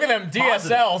about it. Look at them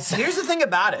DSLs. Here's the thing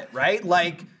about it, right?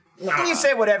 Like, you can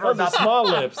say whatever The about small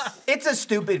lips. It's a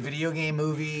stupid video game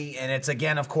movie, and it's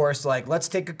again, of course, like let's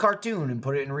take a cartoon and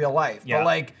put it in real life. Yeah. But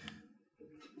like,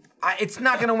 it's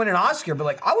not gonna win an Oscar. But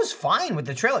like, I was fine with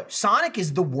the trailer. Sonic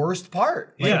is the worst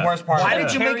part. Like, Yeah. The worst part. why of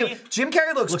did you it. make him? Jim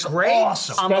Carrey looks great.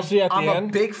 awesome. Especially at the I'm end.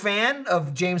 a big fan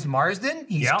of James Marsden.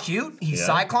 He's Yep. cute. He's Yeah.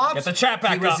 Cyclops. Get the chat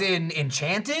back He was up. in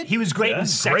Enchanted. he was great Yeah, in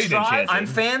Sex great in Drive.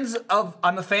 Enchanted.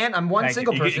 I'm a fan. I'm one Thank you.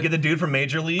 single You person. get the dude from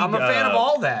Major League. I'm a fan of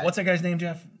all that. What's that guy's name,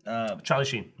 Jeff? Charlie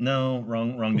Sheen. No,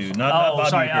 wrong dude. Not Oh, Bob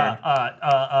sorry. Uecker.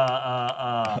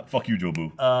 Fuck you,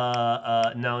 Jobu.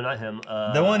 No, not him.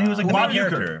 The one who was like the main Bob Uecker.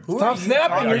 character. Who are Stop you snapping.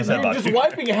 talking You're, about? you're just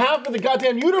wiping half of the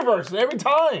goddamn universe every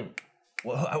time.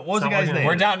 What was the not guy's working. name?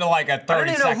 We're down to like a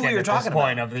 30 even know who second you're at this talking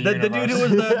point about. of the The universe. dude who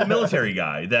was the military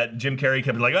guy that Jim Carrey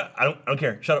kept like, I don't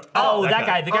care. Shut up. Oh, that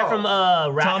guy. The guy from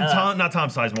Not Tom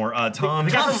Sizemore. Tom.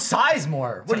 the guy Tom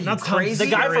Sizemore. What are you, Not Tom- crazy?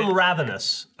 the guy from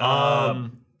Ravenous.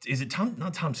 Is it Tom?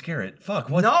 Not Tom Skerritt. Fuck.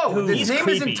 What? No, Who? his He's name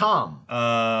creepy. isn't Tom.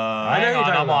 Hang on,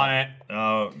 I'm on it.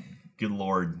 Oh, good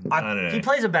lord. I don't know. He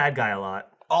plays a bad guy a lot.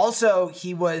 Also,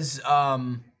 he was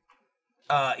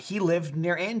he lived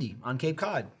near Andy on Cape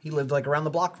Cod. He lived like around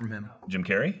the block from him. Jim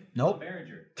Carrey. Nope.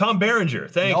 Tom Berenger.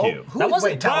 Thank Nope. you. Who, That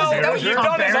wasn't wait, Tom that was Berenger. Tom You've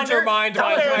done is Berenger? undermined Tom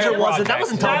my Berenger entire wasn't- that project.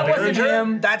 wasn't Tom That wasn't Berenger.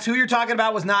 him. That's who you're talking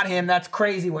about. Was not him. That's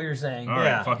crazy what you're saying. All right,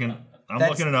 Yeah. fucking. I'm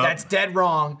That's, looking it up. that's dead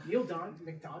wrong. Neil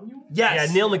McDonough? Yes.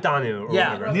 Yeah, Neil McDonough. Or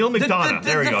Yeah. whatever. Neil McDonough.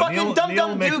 There we the go. fucking Neil, Dum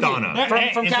Dum Neil Dugan McDonough.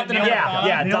 from Is it Captain Neil America. McDonough?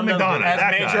 Yeah, Neil Dum Dum McDonough. Dugan. As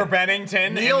that Major guy. Bennington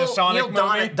in Neil, the Sonic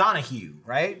Neil movie. Donahue,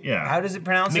 right? Yeah. How does it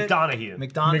pronounce it?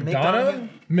 McDonough.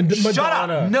 Madonna? Shut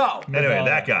up. No. Anyway,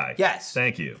 that guy. Yes.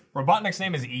 Thank you. Robotnik's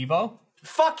name is Evo.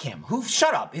 Fuck him. Who?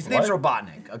 Shut up. His name's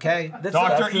Robotnik. Okay. That's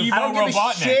Dr. I Evo don't give a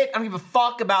Robotnik. shit. I don't give a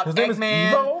fuck about His name is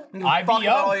Eggman. Evo? I don't give a fuck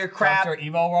about all your crap. Dr.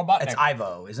 Evo Robotnik. It's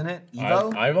Ivo, isn't it?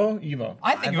 Evo. Ivo? Evo.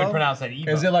 I think you Ivo? would pronounce that Evo.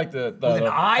 Is it like the it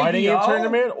fighting game IVO?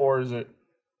 tournament, or is it?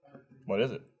 What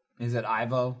is it? Is it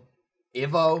Ivo?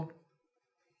 Ivo?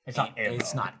 It's not Evo.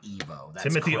 It's not Evo. That's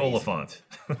Timothy crazy. Oliphant.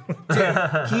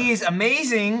 He's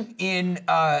amazing in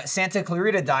Santa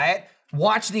Clarita Diet.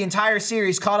 Watched the entire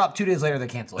series, caught up 2 days later, they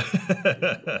canceled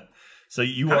it. So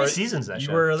you How are. many seasons is that you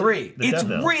show? were 3. the It's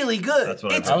devil. really good. That's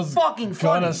what it's I was fucking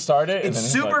funny. gonna start it, and It's then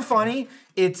it's super like- funny.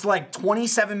 It's like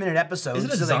 27-minute episodes. Is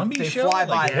it a so zombie they show? fly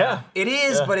by. Like, yeah. It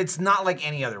is, Yeah. but it's not like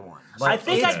any other one. I Like,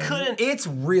 think it's, I couldn't. It's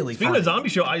really Speaking funny. of zombie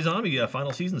show, iZombie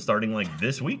final season starting like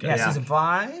this week. I Yeah, think. season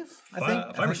 5. I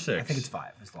think. Five or I six? think it's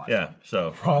 5. It's the last Yeah. one.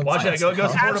 So Wrong watch that. Go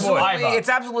support a Absolutely, boy. Ivo. it's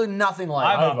absolutely nothing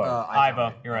like Ivo. iZombie.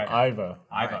 Ivo. You're right. Ivo.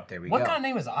 Ivo. right, there we What go. kind of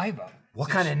name is Ivo? What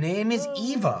kind of name is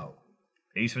Evo?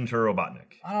 Ace Ventura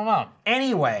Robotnik. I don't know.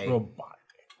 Anyway, Robot.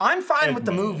 I'm fine with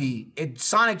the Eggman. movie.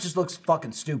 Sonic just looks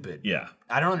fucking stupid. Yeah.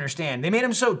 I don't understand. They made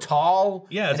him so tall.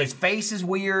 Yeah, and it's his face is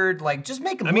weird. Like, just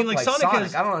make him I mean, look like like Sonic.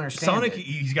 Sonic. I don't understand. Sonic. it.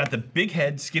 He's got the big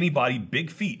head, skinny body, big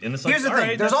feet, and it's like. Here's the all thing.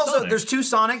 right, There's that's also Sonic. there's 2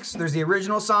 Sonics. There's the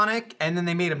original Sonic, and then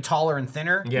they made him taller and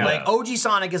thinner. Yeah. Like OG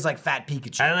Sonic is like fat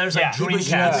Pikachu. And there's Yeah, like he he was,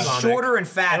 Dreamcast he was Sonic. shorter and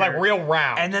fatter, And like real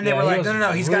round. And then they Yeah, were he like, was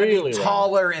no, he's got to really be round.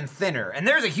 taller and thinner. And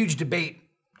there's a huge debate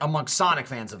amongst Sonic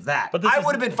fans of that. But this I is-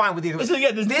 would have been fine with either. this is-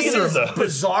 yeah, this is this neither is of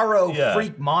those. bizarro Yeah.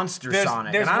 freak monster There's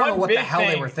Sonic, one and I don't know what big the hell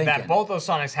they thing were thinking. that both those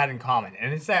Sonics had in common,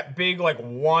 and it's that big like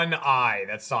one eye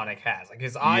that Sonic has. Like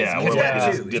his eyes. Yeah, He's where, got like, it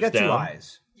two. just He's got dips 2 down.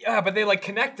 eyes. Yeah, but they like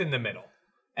connect in the middle,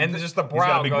 and just the got a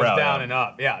brow big goes brow, down yeah. and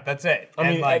up. Yeah, that's it. I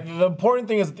and mean, like the important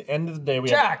thing is at the end of the day, we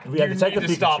Jack, had to you take need the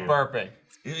to stop Pikachu. burping.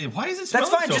 Why is it That's smelling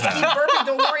fine. so Just bad? keep burping.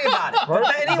 Don't worry about it. But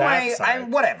Burp anyway, that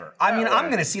side. whatever. I mean, I'm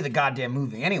gonna see the goddamn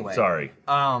movie anyway. Sorry.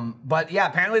 But yeah,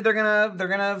 apparently they're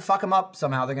gonna fuck him up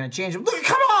somehow. They're gonna change him. Look,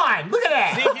 come on! Look at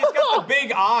that! See, he's got got a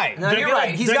big eye. No, you're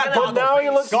right. He's got But now he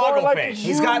looks more Goggle like a face.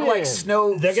 human. He's got like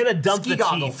snow. They're gonna dump ski the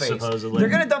goggle teeth, face. supposedly. They're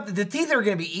gonna dump the teeth. Are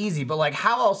gonna be easy, but like,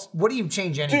 how else? What do you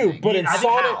change anything? Dude, but in I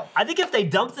think, Sonic, I think if they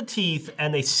dump the teeth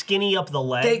and they skinny up the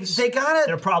legs, they gotta.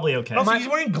 they're probably okay. Also, he's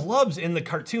wearing gloves in the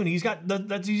cartoon. He's got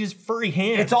that's his furry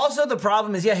hands. It's also the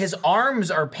problem is his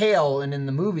arms are pale, and in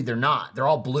the movie they're not. They're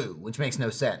all blue, which makes no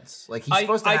sense. Like he's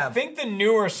supposed to I have. think the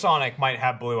newer Sonic might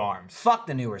have blue arms. Fuck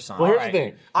the newer Sonic. well, here's Alright. the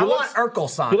thing. I He want looks- Urkel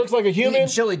Sonic. He looks like a human. Eating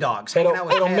chili dogs. Hanging out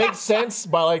with It'll Ted. make sense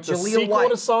by like the Jaleel sequel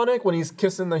White. to Sonic when he's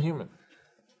kissing the human.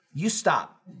 You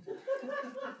stop.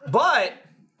 But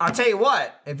I'll tell you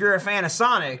what, if you're a fan of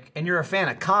Sonic and you're a fan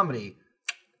of comedy,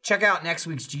 check out next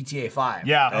week's GTA 5.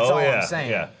 Yeah. That's all I'm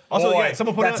saying. Yeah. Also, Boy, yeah,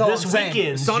 someone put that's out all this I'm saying.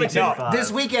 weekend, Sonic's GTA in- 5.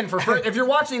 This weekend if you're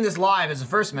watching this live as a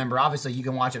first member, obviously you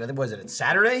can watch it. I think was it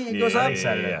Saturday? It goes up.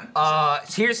 Saturday.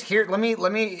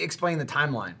 Let me explain the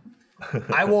timeline.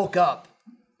 I woke up,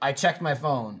 I checked my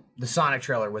phone, the Sonic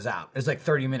trailer was out. It was like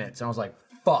 30 minutes, and I was like,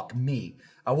 fuck me.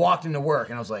 I walked into work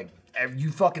and I was like,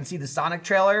 you fucking see the Sonic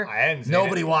trailer? I hadn't seen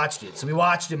Nobody it. watched it. So we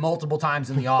watched it multiple times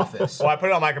in the office. Well, I put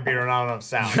it on my computer and I don't have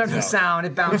sound. The so. sound,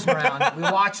 it bounced around. We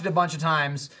watched it a bunch of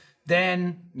times.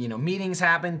 Then, meetings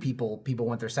happened. People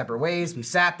went their separate ways. We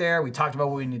sat there. We talked about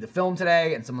what we need to film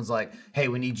today. And someone's like, hey,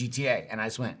 we need GTA. And I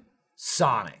just went,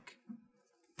 Sonic.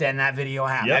 Then that video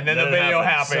happened. Yep. And then the Then it video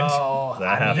happens. happened. So, That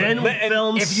I mean, happened. Then we And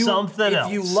film something else.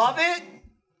 if you love it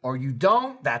or you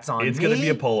don't, that's on It's me. going to be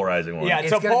a polarizing one. Yeah,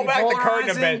 It's to gonna pull be back the curtain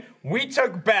a polarizing. bit, we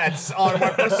took bets on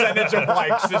what percentage of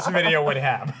likes this video would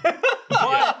have.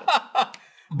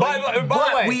 By the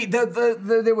But way,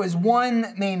 there was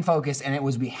one main focus, and it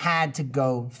was we had to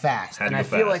go fast. Had And to I go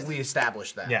feel fast. like we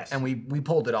established that. Yes. And we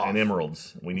pulled it off. And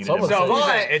emeralds. We need Someone emeralds. so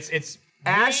But- it's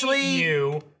Ashley, me,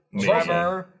 you, Me.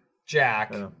 Trevor,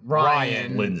 Jack,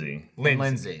 Ryan, Lindsay.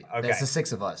 Lindsay. Okay. That's the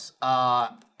 6 of us.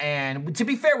 And to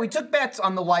be fair, we took bets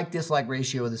on the like-dislike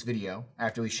ratio of this video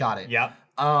after we shot it. Yep.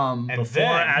 And Before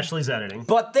then, Ashley's editing.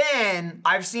 But then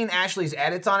I've seen Ashley's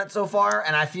edits on it so far,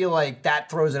 and I feel like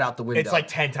that throws it out the window. It's like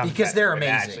 10 times because better they're with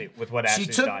amazing. Ashley- with what she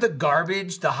Ashley's took done. the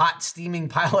garbage, the hot steaming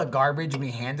pile of garbage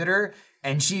we handed her,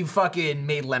 and she fucking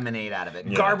made lemonade out of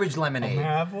it. Garbage lemonade.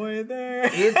 halfway there.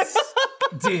 It's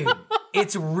dude,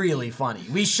 it's really funny.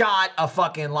 We shot a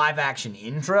fucking live action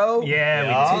intro.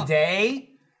 Yeah, we did. Today.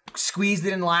 Squeezed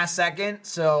it in the last second,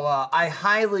 so I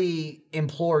highly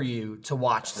implore you to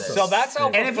watch this. So that's how.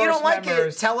 and if you don't like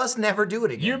it, tell us never do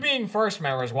it again. you being first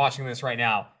members watching this right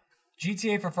now,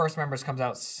 GTA for first members comes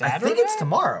out I Saturday. think it's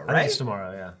tomorrow, I think right? it's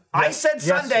tomorrow, yeah. I said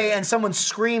Sunday, and someone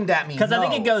screamed at me. Because I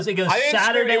think it goes I didn't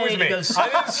Saturday. Scream, it was me. It goes I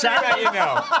didn't scream at Saturday. you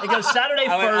know. It goes Saturday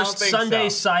I don't first, think Sunday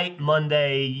so. site,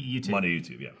 Monday YouTube. Monday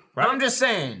YouTube, yeah. I'm just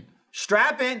saying,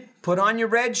 strap in, put on your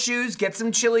red shoes, get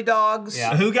some chili dogs.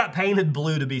 Yeah. Who got painted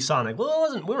blue to be Sonic? Well, it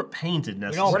wasn't. We weren't painted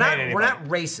necessarily. We're not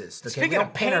racist. Okay? Speaking we don't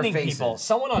of paint our painting faces. people,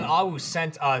 someone on AWU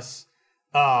sent us.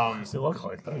 They look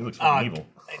like that. He looks fucking evil.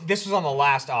 This was on the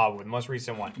last AWU, the most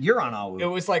recent one. You're on AWU. It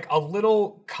was like a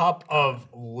little cup of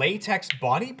latex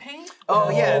body paint. Oh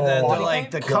yeah, the Body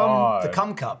like paint? the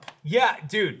cum cup. Yeah,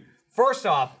 dude. First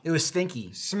off, It was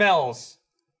stinky. smells.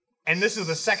 And this is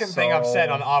the second thing I've said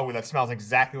on AWU that smells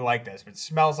exactly like this. But it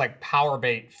smells like power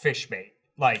bait, fish bait.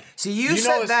 Like, See, you know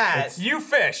said this- that. you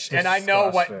fish, and I know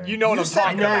what disgusting. you know what You I'm said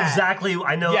talking I know about. that. exactly.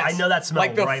 I know. Yes. I know that smell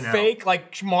like the right now. fake,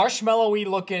 like marshmallowy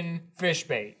looking fish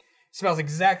bait. Smells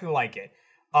exactly like it.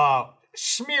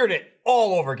 Smeared it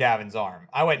all over Gavin's arm.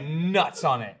 I went nuts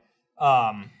on it.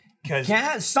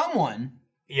 Because Someone,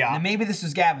 yeah, and maybe this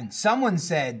was Gavin. Someone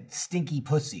said stinky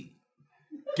pussy.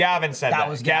 Gavin said that.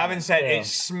 was Gavin Gavin. said it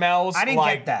smells. I didn't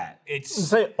like get that.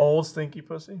 Say old stinky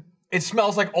pussy. It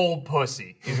smells like old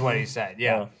pussy, is what he said.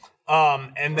 Yeah.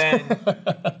 And then,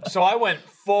 so I went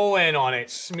full in on it,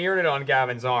 smeared it on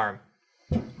Gavin's arm.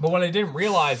 But what I didn't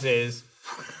realize is,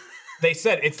 they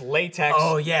said it's latex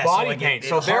yeah, so body like paint. it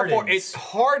So therefore, hardens. it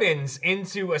hardens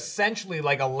into essentially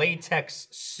like a latex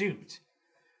suit.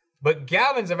 But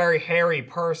Gavin's a very hairy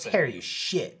person. Hairy as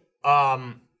shit.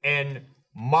 And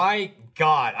my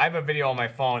God, I have a video on my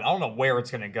phone. I don't know where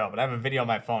it's gonna go, but I have a video on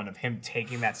my phone of him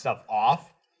taking that stuff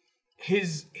off.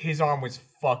 His arm was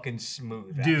fucking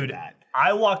smooth after Dude, that.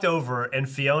 I walked over and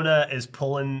Fiona is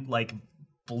pulling like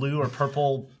blue or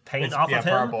purple paint off of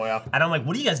him. purple, yeah. And I'm like,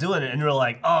 what are you guys doing? And you're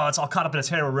like, oh, it's all caught up in his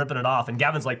hair. We're ripping it off. And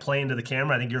Gavin's like playing to the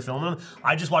camera. I think you're filming him.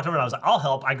 I just walked over and I was like, I'll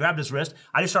help. I grabbed his wrist.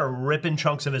 I just started ripping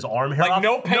chunks of his arm hair Like, off.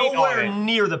 no paint on Nowhere it.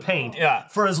 near the paint. Yeah.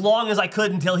 For as long as I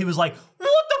could until he was like, what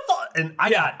the fuck? and I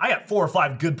got 4 or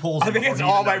 5 good pulls. I think it's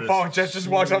all my phone. Just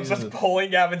watch. I'm just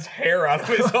pulling Gavin's hair out of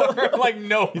his arm, like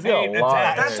no pain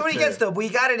attached. That's what he gets though. We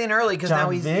got it in early because now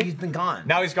he's been gone.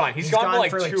 Now he's gone. He's gone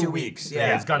for like 2 weeks.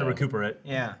 Yeah, he's gone to recuperate.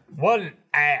 Yeah. What an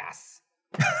ass.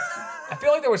 I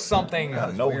feel like there was something.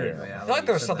 No hair. I feel like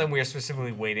there was something we were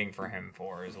specifically waiting for him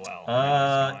for as well.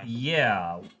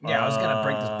 Yeah. Yeah, I was gonna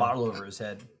break this bottle over his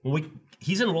head. Well,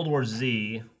 he's in World War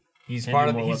Z. He's part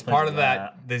of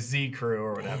the Z crew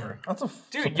or whatever. That's a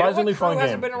Dude, surprisingly you know what crew fun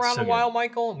hasn't game. been around so in a while,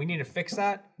 Michael, and we need to fix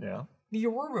that. Yeah. The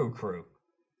Yoruba crew.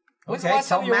 When's Okay, the last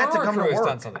tell time the Matt to Yoruba come to crew has work.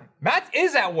 done something? Matt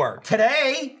is at work.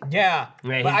 Today, Yeah.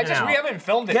 Yeah, But he's been we out. haven't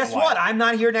filmed it. guess in a while. what? I'm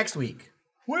not here next week.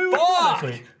 Fuck!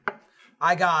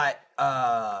 I got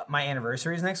my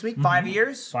anniversary is next week. 5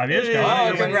 years. 5 years Oh,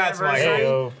 ago. congrats, anniversary.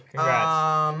 Michael. Congrats.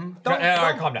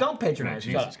 Calm down. Don't patronize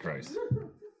me. Jesus Christ.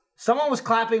 Someone was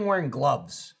clapping wearing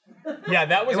gloves. Yeah,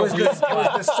 that was It was a the, weird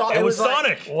it was the It was like-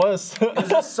 Sonic. It It was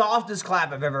the softest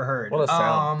clap I've ever heard. What a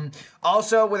sound.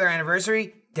 Also, with our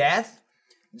anniversary, death.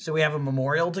 So we have a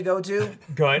memorial to go to.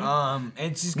 good.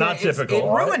 It's just Not typical.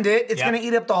 It ruined it. It's Yeah. gonna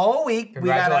eat up the whole week.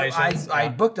 Congratulations. I Yeah.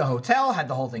 booked a hotel, had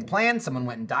the whole thing planned. Someone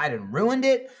went and died and ruined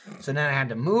it. So then I had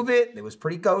to move it. It was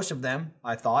pretty gauche of them,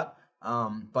 I thought.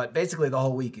 But basically the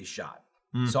whole week is shot.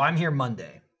 So I'm here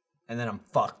Monday, and then I'm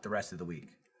fucked the rest of the week.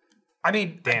 I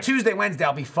mean, Damn. Tuesday, Wednesday,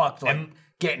 I'll be fucked, like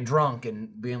getting drunk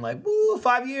and being like, "Woo,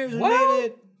 5 years, we made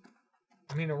it."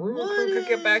 I mean, a Yoruba crew could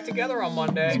get back together on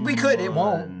Monday. We could. It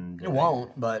won't. It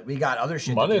won't. But we got other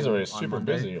shit. Mondays to do are on super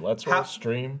Monday. busy. Let's How-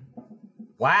 stream.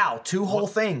 Wow, 2 whole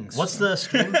things. What's the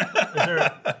stream? Is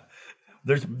there?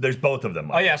 There's both of them.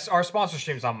 Oh yes, our sponsor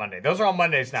streams on Monday. Those are on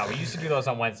Mondays now. We used to do those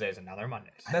on Wednesdays, and now they're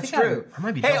Mondays. That's think true. I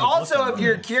might be Hey, double booked also, on if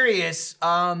you're Monday. curious,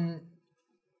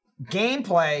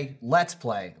 gameplay, let's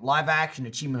play, live action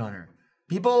Achievement Hunter.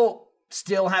 People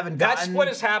still haven't That's gotten what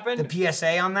has happened. the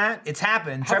PSA on that. It's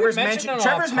happened. Have we Trevor's mentioned it on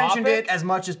Trevor's mentioned it Off-Topic? as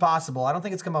much as possible. I don't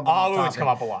think it's come up. Oh, on it's come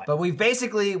up a lot. But we've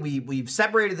basically we've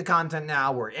separated the content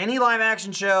now. Where any live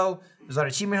action show is on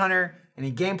Achievement Hunter.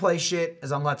 Any gameplay shit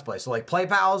is on Let's Play. So like Play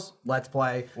Pals, Let's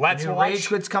Play. Let's New Watch, Rage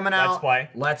Quit's coming Let's out. Play.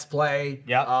 Let's Play.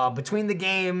 Yep. Between the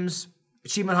games,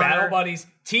 Achievement Hunter. Battle Buddies,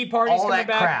 Tea Party's all coming that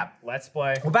back. crap. Let's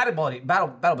play. Well, Battle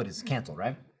Buddies is canceled,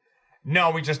 right?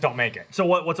 No, we just don't make it. So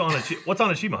what's on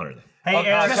Achievement Hunter then? Hey, Okay,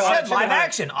 Eric, I so just said Achievement live Hunter,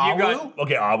 action. you got- Awu.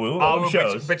 Okay, Abu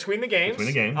shows. Between the games. Between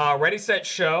the games. Ready, Set,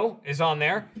 Show is on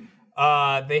there.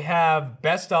 They have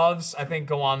Best ofs, I think,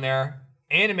 go on there.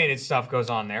 Animated stuff goes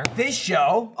on there. This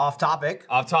show, Off Topic,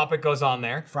 Off Topic goes on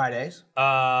there. Fridays.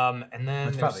 And then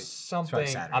there's probably something.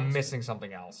 Saturdays. I'm missing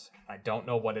something else. I don't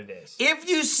know what it is. If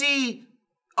you see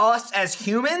us as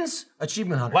humans,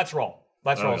 Achievement Hunter. Let's roll.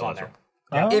 Let's roll's yeah, on Let's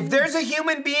there. Roll. If there's a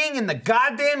human being in the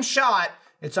goddamn shot,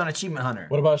 it's on Achievement Hunter.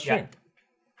 What about stream?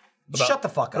 Shut the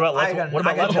fuck up. What about I got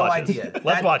Let's no Watches? idea. Let's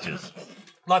That- Watches.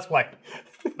 Let's play.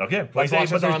 Okay. Let's But Watches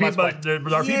there's are on Let's people, Play. there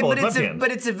are Yeah, people but with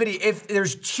it's a webcams. video. If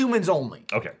there's humans only.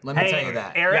 Okay. Let me Hey, tell you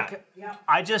that. Eric,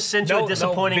 I just sent you No- a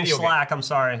disappointing no video game. Slack. I'm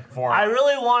sorry. For I it.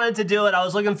 really wanted to do it. I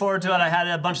was looking forward to it. I had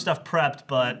a bunch of stuff prepped,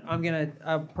 but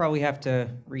I'll probably have to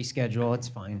reschedule. It's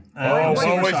fine. Oh,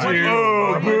 so was you.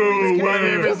 Oh, boo. My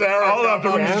name is Eric. I'll have to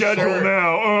I'm reschedule sure.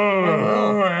 now.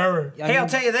 Oh. Hey, I'll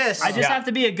tell you this. I just have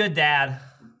to be a good dad.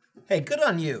 Hey, good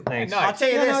on you. Thanks. I'll tell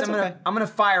you No, this. it's okay. I'm gonna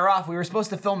fire off. We were supposed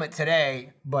to film it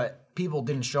today, but people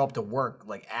didn't show up to work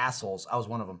like assholes. I was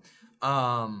one of them.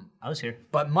 I was here.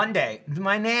 But Monday,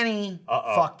 my nanny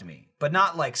fucked me, but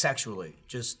not like sexually,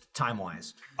 just time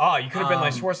wise. Oh, you could have been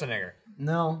like Schwarzenegger.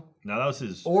 No, No, that was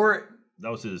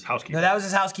his housekeeper. no, that was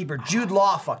his housekeeper. Jude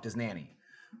Law fucked his nanny.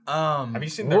 Have you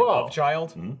seen the Whoa. Love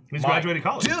Child? He's graduated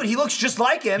college. Dude, he looks just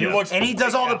like him, looks and he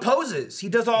does all the great. poses. He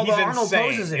does all He's the Arnold insane.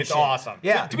 poses and It's shit. awesome.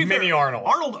 Yeah, To be Mini Arnold.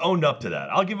 Arnold owned up to that.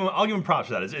 I'll give him props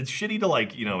for that. It's shitty to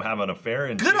like have an affair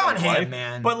and Good cheat on his him, wife,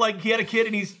 man. But like he had a kid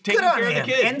and he's taking good on care of him.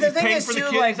 the kid. And the He's thing paying is for the too,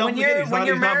 kid, like he's when helping the kid. you're He's when not-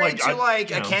 you're he's not, married to like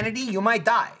you a know. Kennedy, you might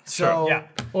die. So Yeah.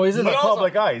 Well, he's in But a also,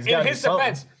 public eye. He's in got his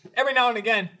defense, every now and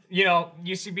again,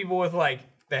 you see people with like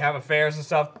they have affairs and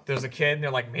stuff. There's a kid, and they're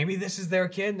like, maybe this is their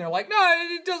kid, and they're like, no,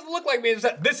 it doesn't look like me.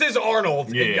 This is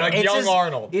Arnold, Yeah. like It's young his-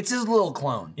 Arnold. It's his little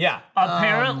clone. Yeah.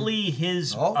 Apparently,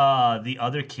 his the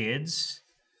other kids,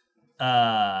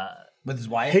 With his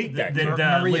wife. Hate the, that the, kid.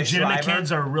 Maria legitimate Shriver?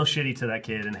 kids are real shitty to that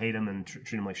kid and hate him and treat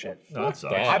him like shit. That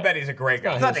sucks. that. I bet he's a great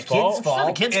guy. It's not the his kid's fault. fault. It's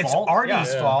not the kid's it's fault.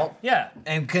 Arnie's Yeah. fault. Yeah.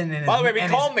 And By the way, we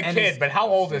call him the kid, but how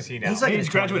old is he now? he's like in He's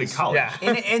his graduated 20s. college.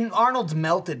 yeah. And Arnold's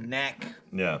melted neck.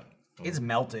 Yeah. It's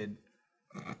melted.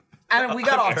 And we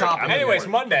got off topic. Anyways,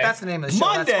 Monday. That's the name of the show.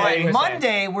 Monday. That's fine. Wait,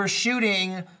 Monday, we're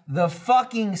shooting the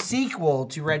fucking sequel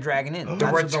to Red Dragon Inn. the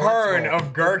return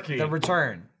of Gurky. The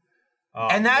return.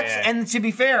 and that's man. and to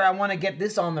be fair, I want to get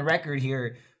this on the record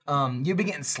here. You've been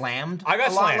getting slammed I got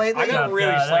a lot slammed. lately. I got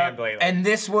really slammed lately. And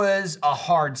this was a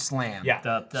hard slam. Yeah.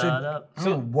 Da, da, da. I don't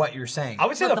know what you're saying. I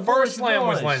would say Let the the first boys slam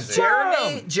was boys.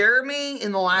 Lindsay. Jeremy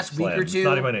in the last week or It's two.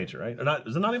 naughty by nature, right? Or not?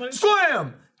 Is it naughty by nature?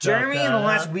 Slam! Jeremy in the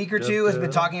last week or two has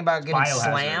been talking about getting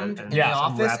Biohazard slammed and in yeah, the some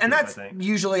office, and Raptors, that's I think.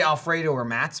 usually Alfredo or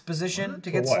Matt's position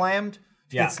to get what? slammed.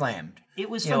 To Yeah. get slammed. It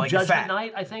was You know, from like a Judgment fat.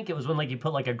 Night, I think. It was when like you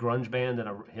put like a grunge band and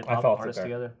a hip I hop felt it artist there.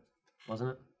 together, wasn't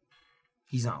it?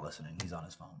 He's not listening. He's on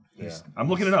his phone. I'm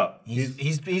looking it up.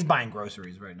 He's buying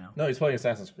groceries right now. No, he's playing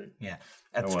Assassin's Creed. Yeah,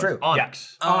 that's It was true.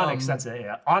 Onyx. Onyx, that's it.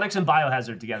 Yeah, Onyx and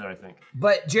Biohazard together, I think.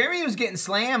 But Jeremy was getting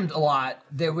slammed a lot.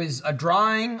 There was a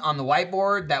drawing on the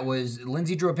whiteboard that was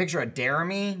Lindsay drew a picture of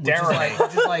Jeremy, which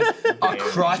is like a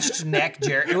crushed neck.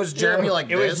 It was Jeremy like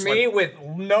It this. was me with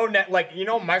no net. Like, you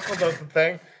know, Michael does the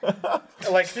thing.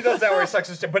 Like, he does that where he sucks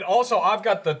his but also I've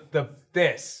got the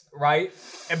this, right?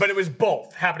 But it was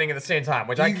both happening at the same time,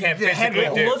 which I can't the head physically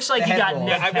roll. do. It looks like The you head got roll.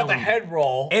 Nick I've got the Kelly. head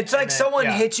roll. It's like and then- someone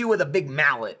yeah. hit you with a big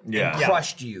mallet Yeah. and Yeah.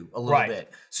 crushed you a little Right.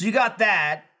 bit. So you got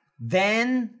that.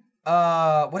 Then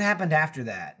what happened after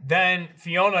that? Then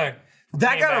Fiona.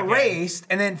 That came got back in. erased,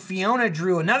 and then Fiona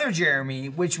drew another Jeremy,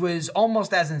 which was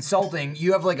almost as insulting.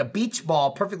 You have like a beach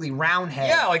ball, perfectly round head.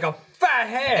 Yeah, like a fat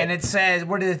head. And it says,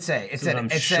 what did it say? It said, I'm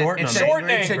it said, short it and I'm said,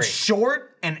 angry. it said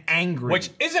short and angry. which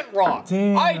isn't wrong.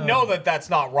 I know that that's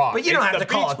not wrong. but you don't It's have the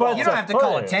to call beach it. ball. You don't have to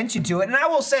call Funny. attention to it. And I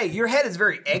will say, your head is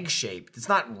very egg shaped. It's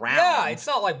not round. Yeah, it's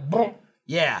not like boom.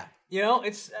 yeah. You know,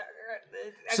 it's.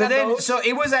 I So got then, those. so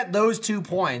it was at those 2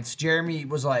 points. Jeremy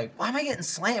was like, "Why am I getting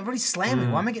slammed? Everybody's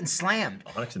slamming. Why am I getting slammed?"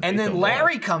 Onyx and And then Pico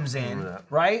Larry comes in,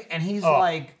 right? And he's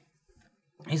like,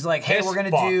 "Hey, Piss we're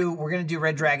gonna fuck. do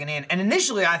Red Dragon Inn." And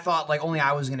initially, I thought like only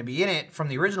I was gonna be in it from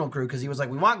the original crew because he was like,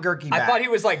 "We want Gurky back." I thought he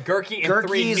was like Gurky and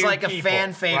three Gurky's new like a people,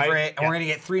 fan favorite, right? and we're gonna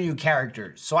get 3 new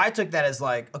characters. So I took that as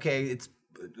like, okay, it's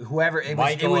whoever it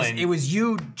was. Michael and- It was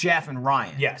you, Jeff, and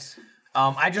Ryan. Yes.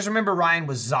 I just remember Ryan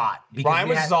was Zot. because Ryan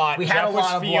we was had- Zot, We had Jeff a was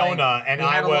lot of Fiona, like, and we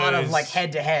had I a lot of was- like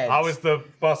head to head. I was the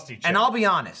busty chick. and I'll be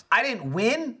honest, I didn't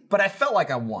win, but I felt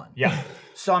like I won. Yeah.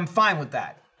 So I'm fine with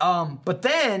that. But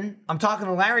then I'm talking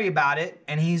to Larry about it,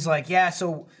 and he's like, "Yeah,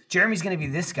 so Jeremy's gonna be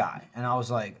this guy," and I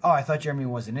was like, "Oh, I thought Jeremy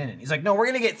wasn't in it." He's like, "No, we're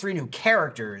gonna get 3 new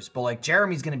characters, but like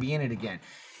Jeremy's gonna be in it again.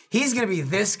 He's gonna be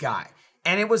this guy."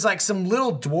 And it was like some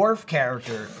little dwarf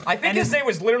character. I think and his name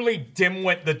was literally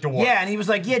Dimwit the Dwarf. Yeah, and he was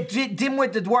like, "Yeah,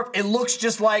 Dimwit the dwarf. It looks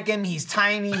just like him. He's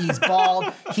tiny. He's bald.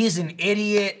 He's an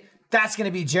idiot. That's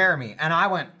gonna be Jeremy." And I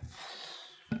went.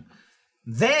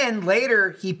 Then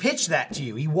later he pitched that to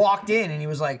you. He walked in and he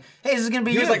was like, "Hey, this is gonna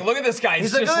be He you." was like, "Look at this guy.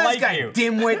 He's like, just "Look at like this guy, you."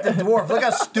 Dimwit the dwarf. Look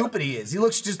how stupid he is. He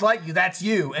looks just like you. That's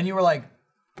you." And you were like,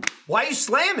 "Why are you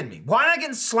slamming me? Why am I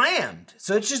getting slammed?"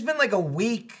 So it's just been like a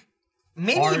week,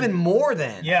 maybe even more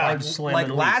than Yeah. like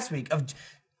last week of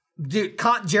dude.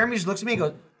 Jeremy just looks at me and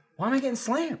goes, "Why am I getting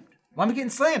slammed? Why am I getting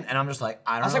slammed?" And I'm just like,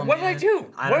 "I don't know." I was like, "What did I man. do?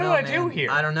 I What don't did know, I do man. here?"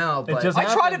 I don't know." But just I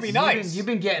try to happens. be nice. You've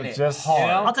been getting it Just hard.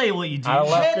 know? I'll tell you what you do. I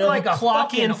left Head him. like a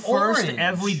Clock in fucking first orange.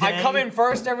 every day. I come in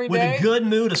first every with day. a good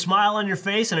mood, a smile on your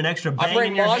face, and an extra bang I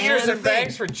bring in your monsters hand. and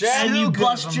bangs for Jen. And you Too good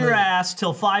bust of a your mood. ass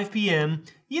till 5 p.m.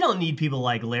 You don't need people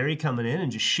like Larry coming in and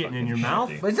just shitting in your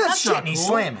mouth. But it's not That's shitting. not He's cool.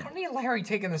 slamming. I don't need Larry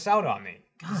taking this out on me.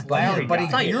 Larry, but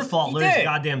It's not your fault. He Larry's a did.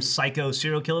 goddamn psycho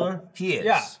serial killer. He is.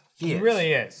 Yeah, he is.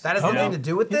 really is. That has You nothing know? to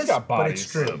do with He's this, got but bodies.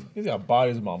 it's true. He's got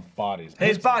bodies among bodies.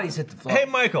 His body's hit the floor. Hey,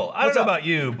 Michael, I don't know about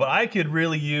you, but I could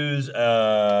really use. Trip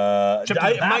to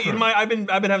the bathroom. I've been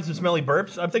having some smelly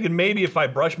burps. I'm thinking maybe if I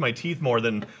brush my teeth more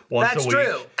than once That's a week.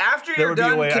 true. After there you're would be a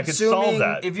done way I could solve consuming,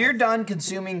 that. if you're done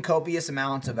consuming copious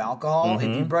amounts of alcohol,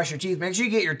 if you brush your teeth, make sure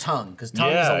you get your tongue because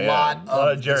tongue is a lot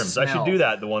of the germs. I should smell. do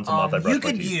that the once a month I brush You my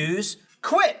could teeth. use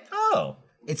Quip. Oh.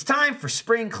 It's time for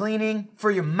spring cleaning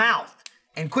for your mouth.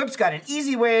 And Quip's got an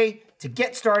easy way to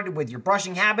get started with your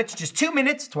brushing habits. Just 2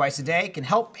 minutes twice a day can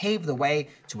help pave the way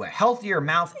to a healthier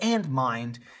mouth and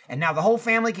mind. And now the whole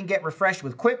family can get refreshed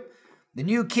with Quip. The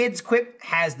new Kids Quip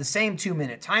has the same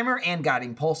 2-minute timer and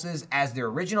guiding pulses as their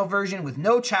original version with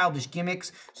no childish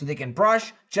gimmicks, so they can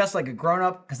brush just like a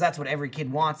grown-up, because that's what every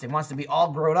kid wants. They wants to be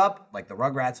all grown up, like the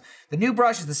Rugrats. The new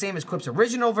brush is the same as Quip's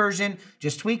original version,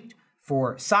 just tweaked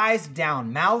for sized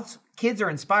down mouths. Kids are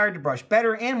inspired to brush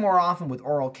better and more often with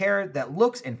oral care that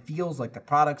looks and feels like the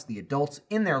products the adults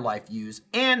in their life use,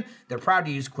 and they're proud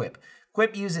to use Quip.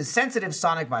 Quip uses sensitive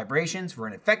sonic vibrations for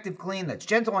an effective clean that's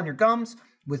gentle on your gums.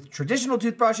 With traditional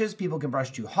toothbrushes, people can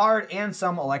brush too hard, and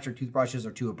some electric toothbrushes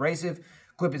are too abrasive.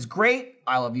 Quip is great.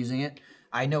 I love using it.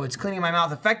 I know it's cleaning my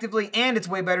mouth effectively, and it's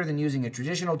way better than using a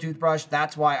traditional toothbrush.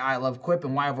 That's why I love Quip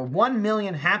and why over 1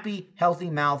 million happy,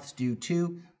 healthy mouths do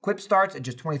too. Quip starts at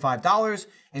just $25,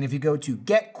 and if you go to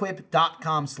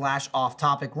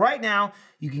getquip.com/offtopic right now,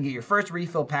 you can get your first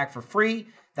refill pack for free.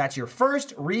 That's your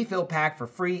first refill pack for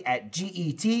free at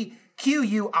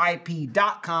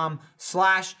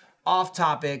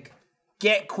getquip.com/offtopic.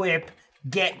 Get Quip,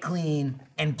 get clean,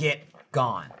 and get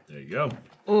gone. There you go.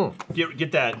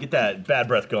 Get that bad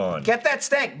breath gone. Get that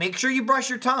stink. Make sure you brush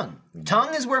your tongue.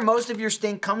 Tongue is where most of your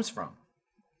stink comes from.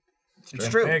 It's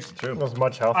true. It's true. It was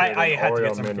much healthier I than had to Oreo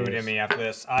get some food minis. in me after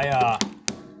this. I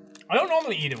don't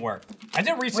normally eat at work. I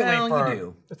did recently Well, you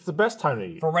do. It's the best time to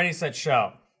eat. for Ready Set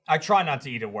Show. I try not to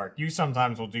eat at work. You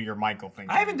sometimes will do your Michael thing.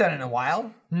 I haven't done it in a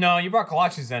while. No, you brought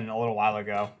kolaches in a little while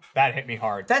ago. That hit me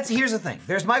hard. Here's the thing.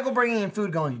 There's Michael bringing in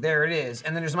food going, there it is.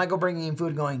 And then there's Michael bringing in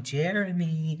food going,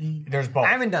 Jeremy. There's both. I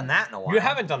haven't done that in a while. You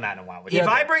haven't done that in a while. If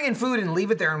I bring in food and leave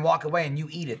it there and walk away and you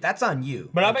eat it, that's on you.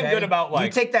 But I've been okay? good about, like-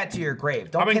 You take that to your grave.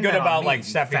 Don't I've been pin good that on about me, like you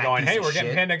Steffi fat going, piece hey, of we're getting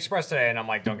shit. Panda Express today. And I'm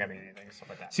like, don't get me anything. Stuff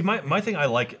like that. See, my thing, I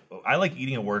like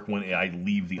eating at work when I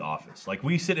leave the office. Like,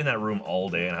 we sit in that room all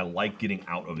day, and I like getting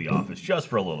out of the office just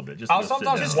for a little bit. Just I'll to sit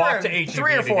sometimes down. just for walk to HEB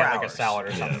 3 or to 4 get like a hours. salad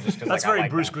or something. Just 'cause, That's like, I very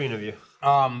like Bruce that. Green of you.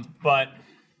 But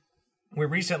we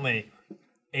recently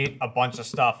ate a bunch of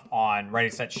stuff on Ready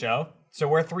Set Show. So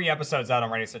we're 3 episodes out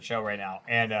on Ready Set Show right now,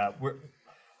 and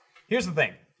here's the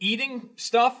thing: eating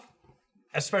stuff,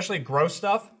 especially gross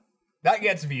stuff, that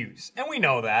gets views, and we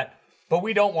know that. But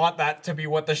we don't want that to be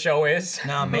what the show is.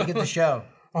 No, make it the show.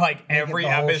 Like every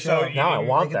the whole episode. show. Now I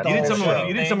want that. You did Oh, something. shit.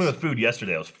 You did something with food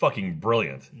yesterday. It was fucking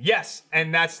brilliant. Yes,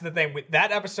 and that's the thing with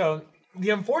that episode. The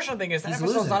unfortunate thing is that He's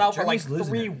episode's losing not it. out for like Jeremy's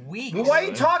losing 3 it. weeks. Well, why are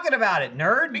you talking about it,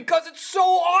 nerd? Because it's so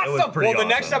awesome. was pretty Well, the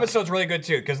next awesome. episode's really good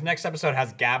too, because the next episode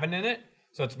has Gavin in it.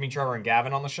 So it's me, Trevor, and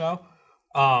Gavin on the show.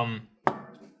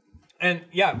 And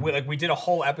yeah, we did a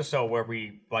whole episode where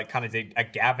we like kind of did a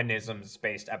Gavinisms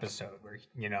based episode where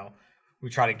we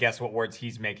try to guess what words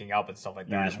he's making up and stuff like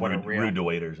You were that. just What are rude to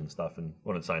waiters and stuff, and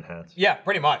wouldn't sign hats. Yeah,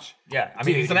 pretty much. Yeah, I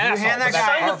mean he's an If you asshole. hand that but that's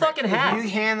guy- Sign the perfect. fucking hat. If you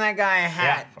hand that guy a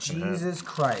hat, fucking hat. Jesus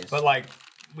Christ. But like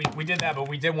we did that, but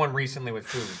we did one recently with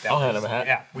food. That I'll hand was- him a hat.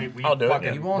 Yeah, we I'll do it.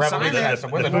 fucking You won't sign revolutionized it?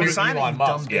 it. We're the The new food- sign it, Elon you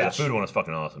Musk. dumb Yeah, bitch. food one is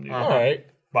fucking awesome, dude. All right.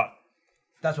 But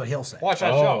That's what he'll say. watch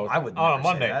that Oh, show. I would on never a say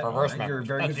Monday that. for Verse You're a members.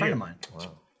 very good That's friend you. of mine.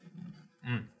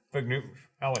 Big news.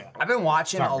 Hell yeah. I've been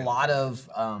watching Sorry, a man. lot of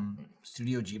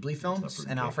Studio Ghibli films,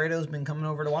 pretty and cool. Alfredo's been coming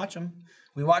over to watch them.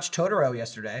 We watched Totoro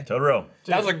yesterday. Totoro.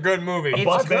 That was a good movie. A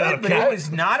bus made out of But it cat.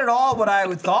 was not at all what I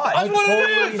would thought. I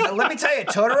totally, Let me tell you,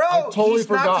 Totoro, totally he's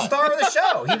not the forgot. star of the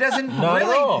show. He doesn't Not at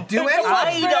all. really do anything.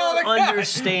 I don't guy.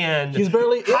 understand. he's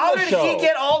barely in How the did show. he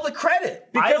get all the credit? I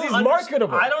Because don't he's under-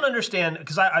 marketable. I don't understand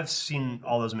because I've seen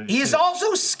all those movies. He's too.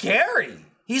 also scary.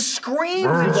 He screams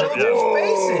in children's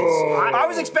faces. I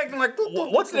was expecting like.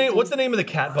 What's the name of the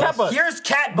cat bus? Cat bus. Here's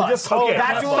Cat Bus. just call it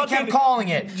That's Cat what Bus. we kept calling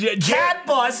it. Cat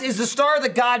Bus is the star of the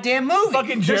goddamn movie.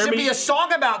 Fucking there should Jeremy- be a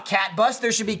song about Cat Bus.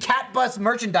 There should be Cat Bus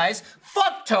merchandise.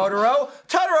 Fuck Totoro.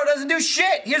 Totoro doesn't do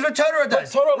shit. Here's what Totoro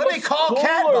does. Totoro Let me looks call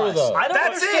Cat cooler, Bus. though. I don't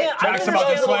That's understand. it. I don't Jack's about to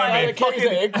understand slam why- me. Cookies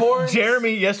and acorns.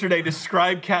 Jeremy yesterday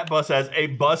described cat bus as a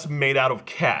bus made out of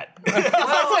cat. It's like a bus made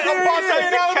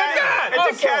as a out of a cat. cat.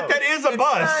 It's a cat that is a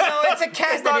bus. No, it's a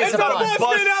cat that is It's a not a bus.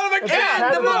 bus. made out of a It's a cat.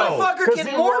 cat And the bus. motherfucker 'Cause can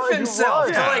he morph runs. himself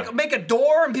to Yeah. like make a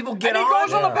door and people get And he on.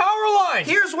 goes on the power line.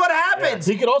 Here's what happens.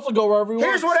 He can also go wherever he wants.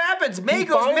 Here's what happens.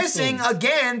 Mako's finds missing things.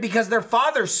 again because their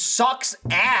father sucks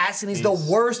ass and he's the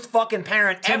worst fucking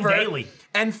parent Tim ever. Daly.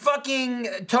 And fucking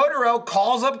Totoro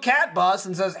calls up Cat Bus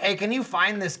and says, hey, can you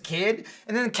find this kid?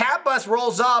 And then Cat Bus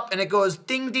rolls up and it goes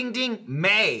ding, ding, ding,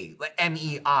 May, like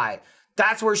M-E-I.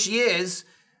 That's where she is.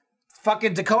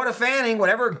 Fucking Dakota Fanning,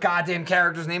 whatever goddamn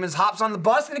character's name is, hops on the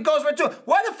bus and it goes right to it.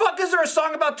 Why the fuck is there a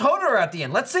song about Totoro at the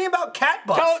end? Let's sing about Cat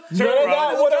Bus. None of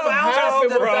that would have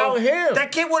happened without him.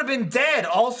 That kid would have been dead.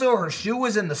 Also, her shoe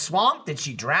was in the swamp. Did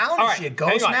she drown? All Is she a hang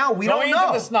ghost on. now? We Going don't know.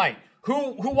 into this night.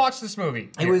 Who watched this movie?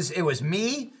 It was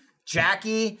me,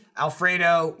 Jackie,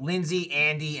 Alfredo, Lindsay,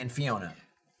 Andy, and Fiona.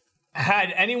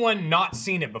 Had anyone not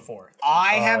seen it before?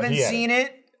 I haven't yeah. seen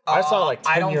it. I saw it like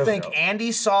 10 I don't years think ago.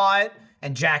 Andy saw it,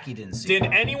 and Jackie didn't see Did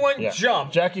it. anyone Yeah.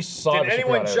 jump? Jackie saw it, Did but she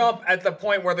anyone forgot jump at the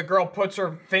point where the girl puts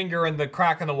her finger in the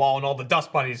crack in the wall and all the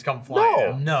dust bunnies come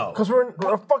flying out? No. Because we're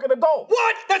a fucking adult.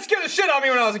 What? That scared the shit out of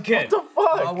me when I was a kid. What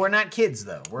the fuck? We're not kids,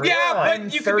 though. We're Yeah, I'm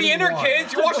but you could be inner 31.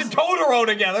 kids. You're watching Totoro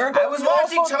together. I was We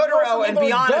watching also Totoro, and be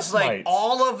doing honest, death like mites.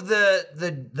 all of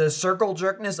the circle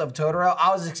jerkness of Totoro, I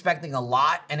was expecting a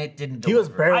lot, and it didn't. He was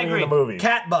deliver. I barely in agree. the movie.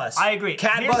 Cat Bus. I agree.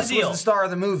 Cat Here's Bus the deal. was the star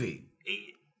of the movie.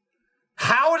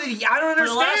 How did he? I don't For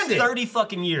the last understand it. 30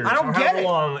 fucking years, I don't or get however it.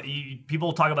 long,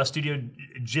 people talk about Studio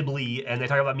Ghibli and they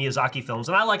talk about Miyazaki films,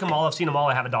 and I like them all. I've seen them all.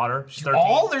 I have a daughter. She's 13.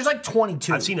 All? There's like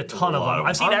 22. I've seen a ton of lot them. of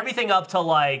I've seen everything up to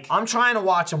like. I'm trying to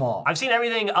watch them all. I've seen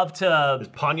everything up to Is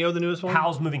Ponyo the newest one?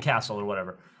 Howl's Moving Castle or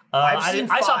whatever. I've saw seen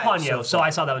 5 Ponyo, so I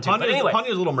saw that one too. But anyway,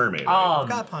 Ponyo's Little Mermaid. Right? I've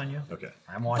got Ponyo. Okay.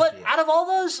 I'm watching but out of all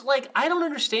those, like, I don't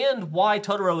understand why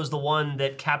Totoro is the one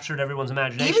that captured everyone's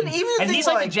imagination. Even and thing he's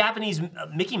like like- the Japanese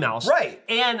Mickey Mouse, Right.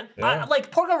 And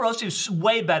like Porco Roast is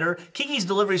way better. Kiki's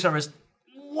Delivery Service.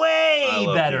 Way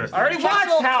better. Kiki's I already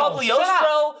watched Howl's. Shut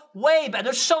Cagliostro, way better.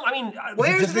 There's so. I mean,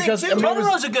 Here's Just the thing, because- too. I mean, it was-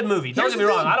 Totoro's a good movie. Don't Here's get me the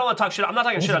wrong. thing. I don't want to talk shit. I'm not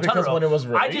talking shit on because Totoro. when it was I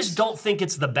released? just don't think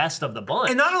it's the best of the bunch.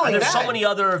 And not only there's so that- many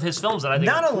other of his films that I think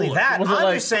Not are only cooler. that, Was it I'm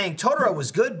like- just saying Totoro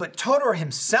was good, but Totoro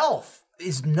himself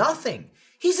is nothing.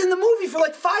 He's in the movie for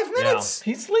like 5 minutes.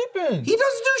 He's sleeping. He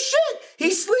doesn't do shit.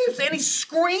 He sleeps and he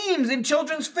screams in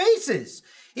children's faces.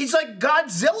 He's like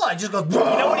Godzilla. He just goes. You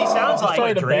know what he sounds like?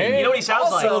 trying to bang. You know what he sounds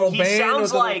Also, like? little He bang sounds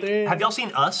with a little like. thing. Have y'all seen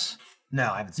Us?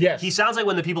 No, I haven't seen Yes. He sounds like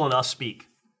when the people in Us speak.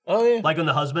 Oh yeah. Like when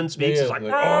the husband speaks, Yeah, it's like.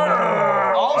 like,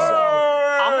 it. Also,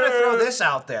 I'm gonna throw this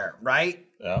out there, right?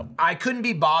 Yeah. I couldn't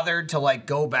be bothered to like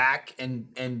go back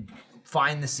and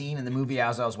find the scene in the movie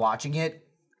as I was watching it.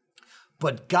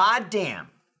 But goddamn,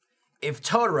 if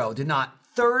Totoro did not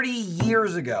 30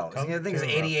 years ago, I think it's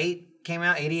 88 came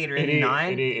out, 88 or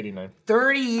 89. 88, 89.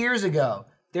 30 years ago,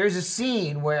 there's a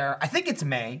scene where I think it's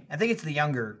May, I think it's the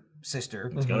younger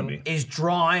sister, It's gonna be. is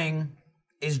drawing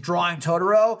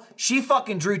Totoro. She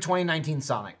fucking drew 2019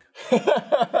 Sonic.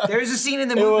 There's a scene in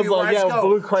the movie was where like, I just yeah, go,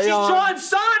 blue crayon. she's drawing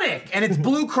Sonic, and it's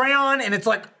blue crayon, and it's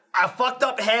like a fucked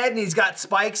up head, and he's got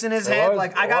spikes in his head. was,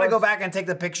 Like I it gotta was. go back and take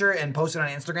the picture and post it on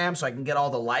Instagram so I can get all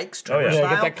the likes. Oh, yeah. Trevor Yeah, get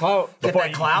style. that clout. Get Before-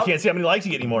 that clout. You can't see how many likes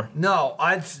you get anymore. No,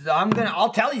 I'll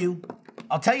tell you.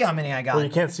 I'll tell you how many I got. Well, you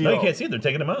can't see. No, it you all. can't see it. They're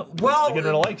taking them out. Well, They're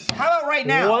getting rid of likes. How about right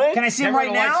now? What? Can I see him Get right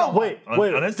rid of likes now? on Wait, On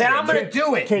wait. Instagram. Then I'm gonna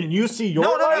do it. Can you see your?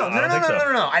 No. I don't think so.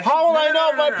 How will I know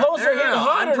if my posts are hitting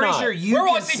hot I'm or pretty not? sure you We're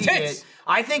can on the see tits. it.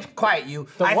 I think, quiet you.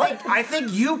 what? I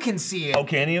think you can see it. Oh,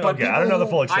 can you? but Okay, I people don't know the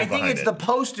full who- extent I think behind it's it. the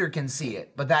poster can see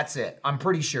it, but that's it. I'm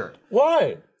pretty sure.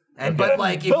 Why? And Okay. but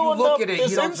like if you Building look up at it,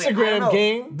 this you don't think, I Instagram don't know.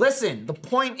 game. Listen, the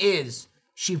point is,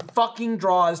 she fucking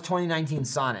draws 2019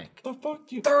 Sonic. The fuck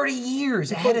do you? 30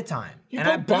 years ahead of time. you and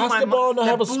play I blew my basketball and that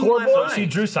have a blew my scoreboard? mind. She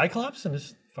drew Cyclops and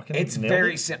just fucking. It's nailed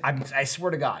very it? I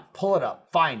swear to God, pull it up,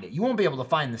 find it. You won't be able to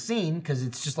find the scene because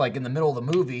it's just like in the middle of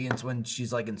the movie. And it's when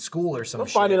she's like in school or some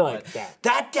shit. find it like but that.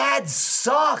 That dad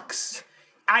sucks.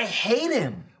 I hate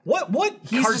him. What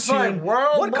He's just like, cartoon?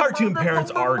 well, What cartoon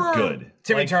parents are good?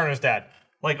 Timmy Like- Turner's dad.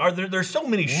 Like, are there's so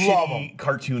many Love shitty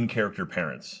cartoon character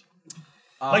parents?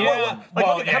 Yeah, Like,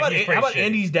 well, look, yeah, how about, he's how pretty about shitty.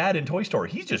 Andy's dad in Toy Story?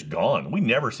 He's just gone. We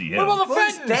never see him. What about the Well,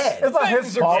 he's Fentons? dead. It's not his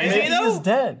Fentons are fault. great. Is he Maybe though? he's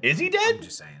dead. Is he dead?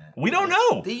 Just saying it. We don't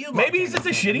know. You love Maybe he's Danny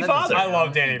just a Phantom. shitty That doesn't- father. I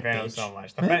love Danny Bitch. Phantom so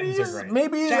much. The Maybe Fentons he's, are great.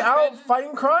 maybe he's Jack out Fenton.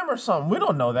 fighting crime or something. We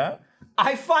don't know that.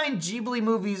 I find Ghibli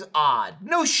movies odd.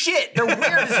 No shit. They're weird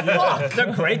as fuck.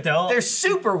 They're great though. They're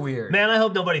super weird. Man, I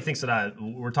hope nobody thinks that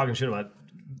we're talking shit about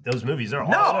those movies. They're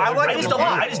awesome. I like I just them don't. a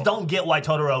lot. I just don't get why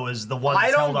Totoro is the one. I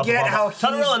That's held don't up get above how it.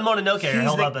 Totoro and Mononoke are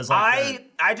held up as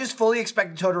like. I just fully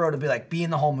expected Totoro to be like be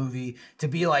in the whole movie, to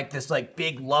be like this like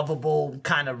big lovable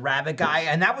kind of rabbit guy,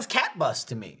 and that was Cat Bus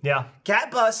to me. Yeah.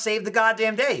 Cat Bus saved the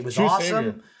goddamn day. It was True awesome.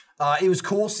 savior. It was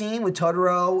cool scene with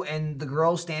Totoro and the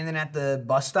girl standing at the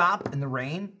bus stop in the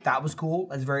rain. That was cool.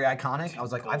 That's very iconic. I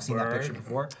was like, I've seen that picture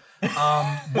before.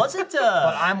 Was it?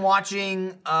 But I'm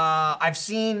watching. I've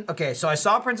seen. Okay, so I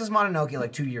saw Princess Mononoke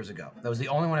like 2 years ago. That was the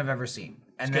only one I've ever seen.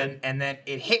 And then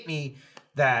it hit me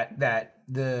that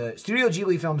the Studio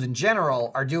Ghibli films in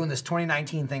general are doing this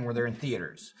 2019 thing where they're in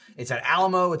theaters. It's at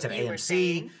Alamo. It's at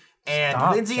AMC. And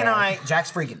Stop, Lindsay and I,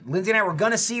 Jack's freaking. Lindsay and I were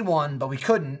gonna see one, but we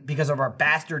couldn't because of our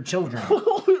bastard children.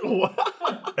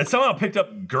 And somehow picked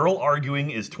up Girl Arguing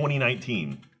is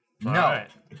 2019. No, Alright.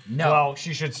 no. Well,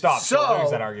 she should stop. She'll So lose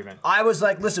that argument. I was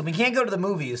like, listen, we can't go to the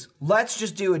movies. Let's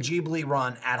just do a Ghibli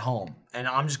run at home. And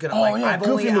I'm just gonna yeah, I've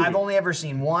Goofy movie. only ever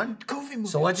seen one. Goofy movie.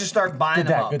 So let's just start buying Good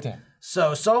them dad, up. good dad.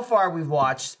 So far we've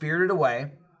watched Spirited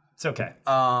Away. It's okay.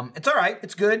 It's all right.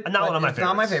 It's good. Not but one of my it's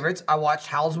not my favorites. favorites. I watched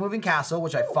Howl's Moving Castle,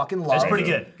 which I fucking love. It's pretty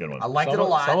good. Good one. I liked it a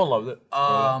lot. Someone loved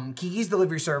it. Kiki's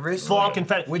Delivery Service, Full on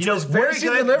confetti. which You know, was very where's the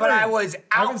good, delivery? but I was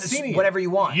I out. haven't seen it yet. Whatever you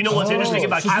want. You know what's interesting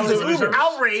about she's I Kiki's was Delivery Service?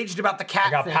 outraged about the cat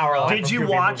I got thing. power line. Did you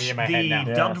Goofy watch movie in my head the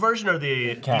now. dubbed version or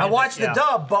the? I watched the Yeah.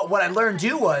 dub, but what I learned to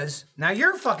do was now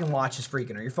your fucking watch is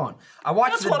freaking or your phone. I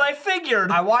watched That's what I figured.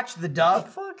 I watched the dub.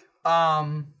 Fuck.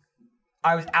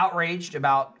 I was outraged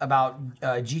about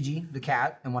Gigi the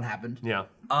cat and what happened. Yeah.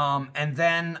 And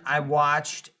then I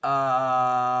watched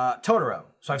Totoro.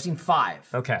 So I've seen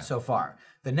 5 so far.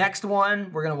 The next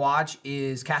one we're gonna watch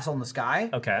is Castle in the Sky.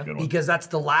 Okay. Because that's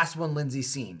the last one Lindsay's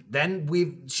seen. Then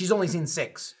she's only seen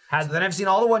 6. So then I've seen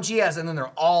all the ones she has, and then they're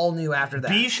all new after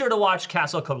that. Be sure to watch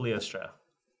Castle Cagliostro.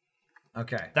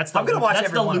 Okay. That's the I'm gonna watch that's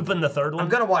every the one of Lupin them. the third one. I'm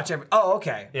gonna watch every. Oh,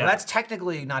 okay. Yeah. Well, that's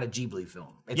technically not a Ghibli film.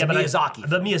 It's a but Miyazaki.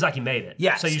 The Miyazaki made it.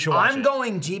 Yes. So you should watch I'm it.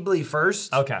 going Ghibli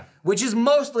first. Okay. Which is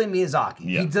mostly Miyazaki.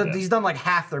 Yeah, He's done like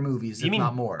half their movies, You if mean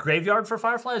not more. Graveyard for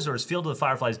Fireflies, or is Field of the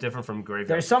Fireflies different from Graveyard?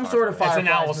 There's for some sort of Fireflies? It's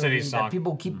an Fireflies Owl City movie song. that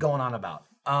people keep going on about.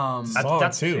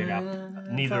 That's too.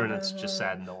 neither, and it's just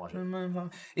sad and don't watch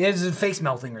it. Yeah, it's face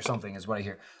melting or something is what I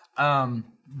hear.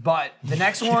 But the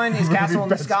next one is Castle in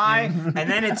the Sky, and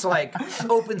then it's like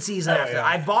open season after. yeah.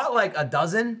 I bought like a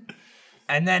dozen,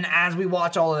 and then as we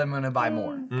watch all of them, I'm gonna buy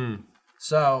more.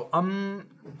 So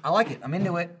I like it. I'm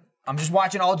into it. I'm just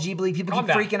watching all Ghibli. People Calm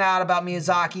keep down. freaking out about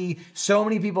Miyazaki. So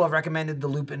many people have recommended the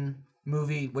Lupin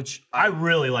movie, which I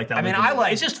really like that. I mean, Lupin I movie.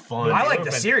 like. It's just fun. I like the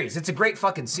Lupin. series. It's a great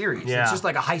fucking series. Yeah. It's just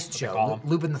like a heist show.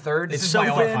 Lupin the Third. This is my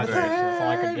only contribution. That's all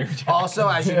I can do. Also,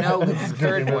 as you know, Lupin the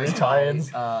Third Movie voiced by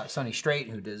tie-ins. Sonny Strait,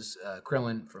 who does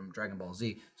Krillin from Dragon Ball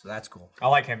Z. So that's cool. I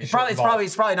like him. He's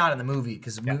It's probably not in the movie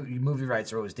because movie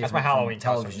rights are always That's different. my Halloween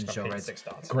from television show right? rights.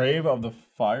 $6. Grave of the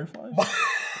Fireflies?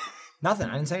 Nothing.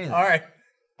 I didn't say anything. All right.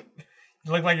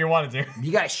 You look like you wanted to.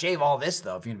 You gotta shave all this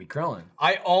though if you're gonna be Krillin.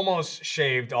 I almost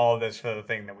shaved all of this for the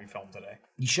thing that we filmed today.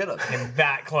 You should have. I'm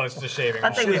that close to shaving.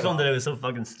 That all thing of we it. filmed today was so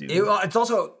fucking stupid. It's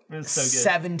also It's so good.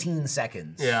 17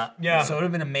 seconds. Yeah. Yeah. So it would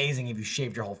have been amazing if you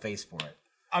shaved your whole face for it.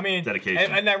 I mean,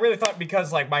 Dedication. And I really thought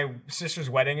because like my sister's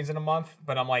wedding is in a month,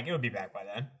 but I'm like, it'll be back by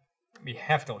then. It'll be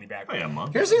heftily back by Wait a then.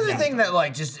 month. Here's the other thing that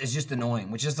like is just annoying,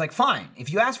 which is like fine.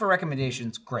 If you ask for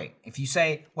recommendations, great. If you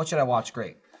say, what should I watch?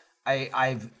 Great.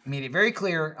 I've made it very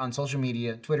clear on social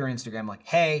media, Twitter, Instagram, like,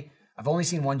 hey, I've only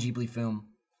seen one Ghibli film.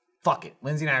 Fuck it.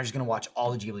 Lindsay and I are just gonna watch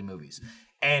all the Ghibli movies.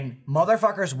 And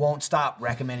motherfuckers won't stop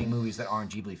recommending movies that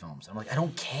aren't Ghibli films. I'm like, I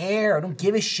don't care. I don't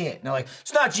give a shit. And they're like,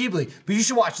 it's not Ghibli, but you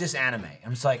should watch this anime.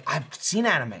 I'm just like, I've seen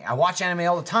anime. I watch anime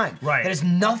all the time. Right. That has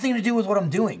nothing to do with what I'm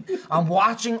doing. I'm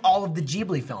watching all of the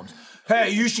Ghibli films.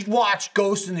 Hey, you should watch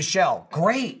Ghost in the Shell.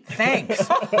 Great, thanks.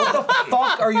 What the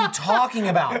fuck are you talking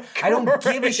about? I don't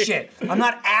give a shit. I'm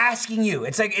not asking you.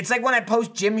 It's like when I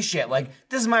post gym shit. Like,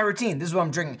 this is my routine. This is what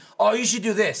I'm drinking. Oh, you should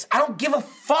do this. I don't give a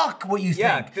fuck what you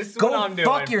Yeah, think. this is Go what I'm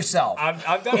fuck doing. yourself.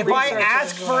 I've done if I research, ask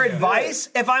this is for what I'm doing. advice,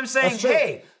 if I'm saying, That's true.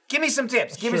 hey, give me some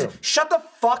tips. Give me true. shut the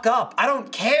fuck up. I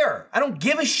don't care. I don't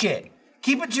give a shit.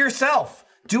 Keep it to yourself.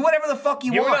 Do whatever the fuck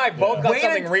you You want. and I both got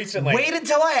something recently. Wait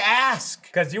until I ask.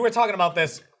 Because you were talking about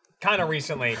this kind of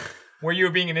recently, where you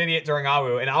were being an idiot during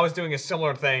AWU, and I was doing a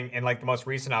similar thing in like the most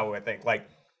recent AWU, I think. Like,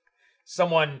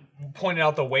 someone pointed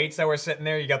out the weights that were sitting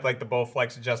there. You got like the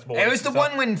Bowflex adjustable. It weights was the and stuff.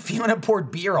 one when Fiona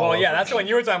poured beer all Well, over yeah, that's me. the one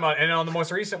you were talking about. And on the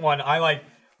most recent one,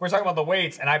 we're talking about the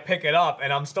weights, and I pick it up,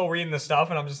 and I'm still reading the stuff,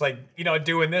 and I'm just like,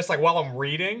 doing this like while I'm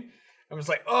reading. I'm just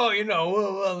like,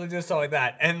 just stuff like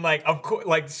that, and like of course,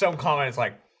 like some comments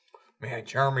like, man,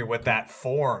 Jeremy with that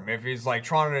form, if he's like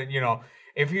trying to,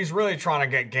 if he's really trying to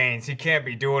get gains, he can't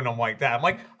be doing them like that. I'm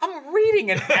like, I'm reading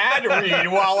an ad read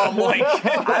while I'm like,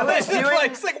 I was doing.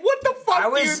 it's like, what the fuck? I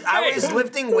do you was think?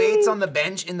 lifting weights on the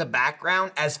bench in the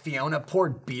background as Fiona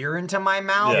poured beer into my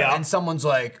mouth, Yeah. and someone's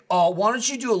like, "Oh, why don't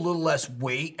you do a little less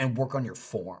weight and work on your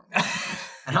form?"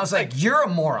 And I was like, "You're a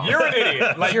moron. You're an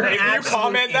idiot. Like, You're an if you absolute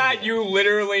comment that, idiot. you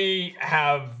literally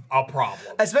have a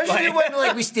problem. Especially when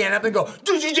like we stand up and go,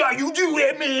 you do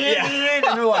it, man. Yeah.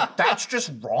 And they're like, that's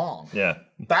just wrong. Yeah.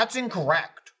 That's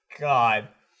incorrect. God.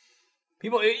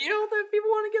 People, that people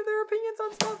want to give their opinions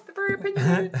on stuff. They're very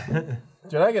opinionated.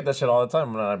 Dude, I get that shit all the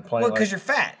time when I'm playing. Well, because you're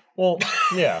fat. Well,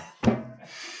 yeah.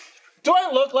 Do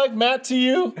I look like Matt to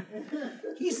you?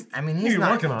 He's not.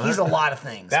 working on He's it. a lot of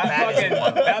things. that Fat is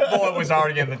one. that bullet was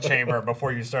already in the chamber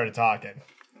before you started talking.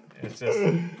 It's just,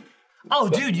 Oh,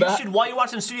 dude, while you're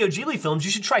watching Studio Ghibli films,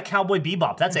 you should try Cowboy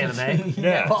Bebop. That's anime.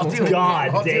 Yeah. While doing-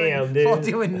 God while damn, doing, dude. While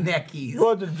doing neckies.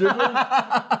 What the dribbling?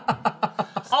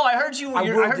 Oh, I heard will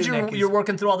do you're Neckies.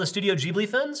 working through all the Studio Ghibli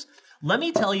films. Let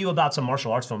me tell you about some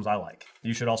martial arts films I like.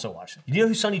 You should also watch it. You know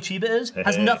who Sonny Chiba is?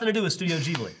 Has Hey. nothing to do with Studio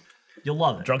Ghibli. You'll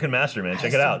love it. Drunken Master, man.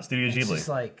 Check it out. Studio It's just Ghibli.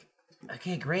 like,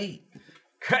 okay, great.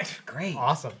 Great.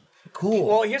 awesome. Cool.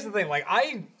 Well, here's the thing. Like,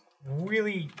 I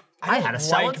I had a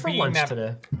salad like for being lunch that,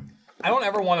 today. I don't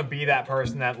ever want to be that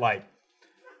person that like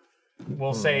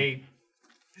will say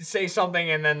something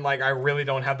and then like I really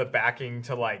don't have the backing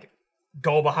to like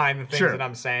go behind the things Sure. that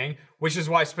I'm saying, which is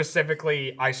why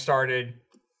specifically I started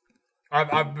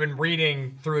I've been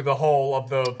reading through the whole of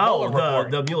the Mueller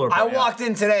report. the Mueller I report. walked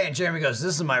in today and Jeremy goes,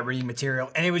 "This is my reading material,"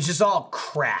 and it was just all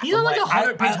crap. He's on like a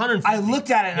 100-page, 150. I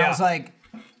looked at it and I Yeah. was like,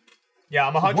 Yeah,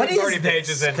 I'm "What 130 is pages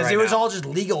this?" in Because right it was now. all just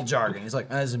legal jargon. He's like,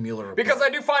 "This is a Mueller report." Because I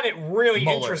do find it really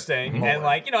Mueller. interesting, Mueller. and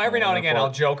like every now and again report.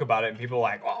 I'll joke about it, and people are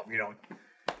like, "Well,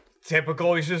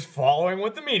 typical. He's just following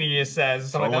what the media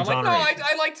says." So I'm like, Someone's "No,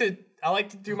 on I like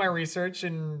to do my research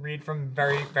and read from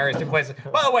various different places."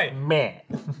 By the way, Man.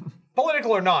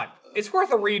 political or not, it's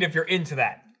worth a read if you're into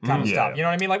that kind of stuff. You know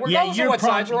what I mean? Like regardless of you're what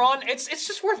side probably- you're on, it's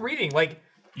just worth reading. Like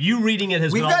You reading it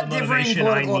has we've been all got the differing motivation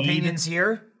political I need. opinions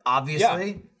here,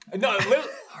 obviously. no,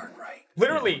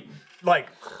 literally, like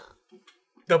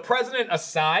the president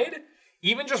aside.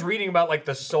 Even just reading about like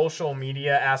the social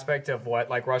media aspect of what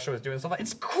like Russia was doing and stuff,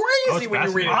 it's crazy when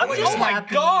you read it. fascinating. Like, I'm just oh my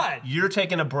happy god! You're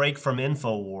taking a break from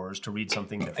InfoWars to read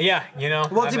something different. Yeah,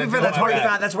 Well, I've to be been fair, doing that's my where he best.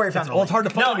 found. That's where he found the Well, it's hard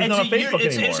to No, find. He's not on it's Facebook anymore.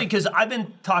 interesting because I've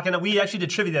been talking. We actually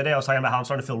did trivia the other day. I was talking about how I'm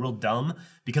starting to feel real dumb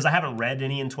because I haven't read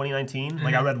any in 2019.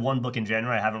 Like I read one book in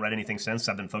January. I haven't read anything since.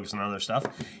 I've been focusing on other stuff.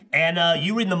 And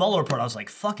you reading the Mueller report, I was like,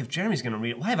 "Fuck! If Jeremy's gonna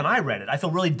read it, why haven't I read it? I feel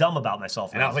really dumb about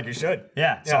myself." And now. I was like, you should.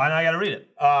 "Yeah." So I gotta read it.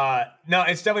 No,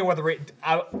 it's definitely worth the read.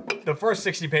 The first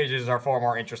 60 pages are far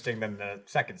more interesting than the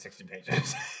second 60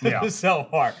 pages Yeah. so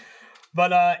far.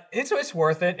 But it's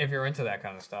worth it if you're into that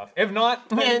kind of stuff. If not,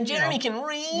 then, can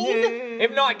read.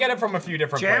 If not, get it from a few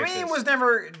different Jeremy places. was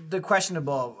never the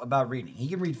questionable about reading. He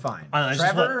can read fine. I know, it's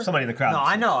just what somebody in the crowd No, said.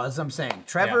 I know. As I'm saying,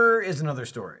 Trevor is another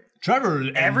story. Trevor.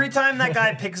 Every time that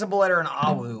guy picks up a letter in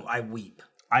Awu, I weep.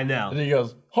 I know. And he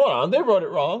goes, hold on, they wrote it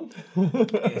wrong.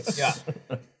 Yeah.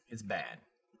 It's bad.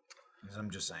 I'm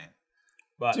just saying.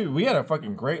 But Dude, we had a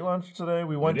fucking great lunch today.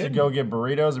 We went to go get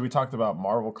burritos and we talked about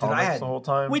Marvel comics had- the whole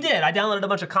time. We did. I downloaded a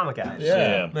bunch of comic apps.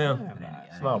 Yeah. Yeah.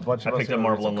 No, a bunch of I us picked up here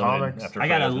Marvel read some Unlimited comics. after I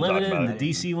got Fred has been talking Unlimited about and the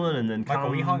it. DC one, and then Michael,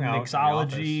 we hung out in the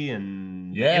Mixology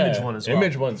and Yeah, Image one as well.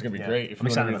 Image one's gonna be great if I'm you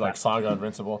want to excited read about like that. Saga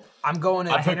Invincible. I'm going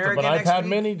to I picked dinner up an again next iPad week,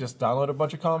 Mini, just download a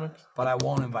bunch of comics. but I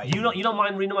won't invite you. You don't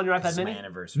mind reading them on your iPad It's my Mini?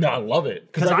 anniversary. No, I love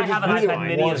it Because I can have just an read it iPad in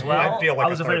Mini one as hand. well. I feel like I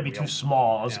was a afraid third it'd be wheel. too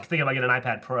small. I was thinking about getting an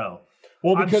iPad Pro.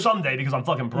 Well, I'm because someday because I'm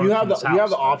fucking broke. you have from the this you have house,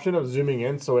 the but- option of zooming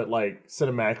in, so it like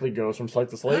cinematically goes from slate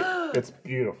to slate. It's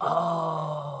beautiful.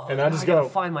 Oh. And I just gotta go.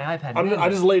 find my iPad Mini. I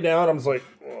just lay down. I'm just like,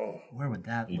 oh. Where would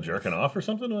that? You live? jerking off or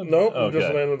something? Nope. I'm Okay.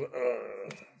 just laying with.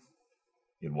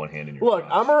 You had one hand in your Look,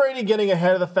 crotch. I'm already getting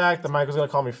ahead of the fact that Michael's gonna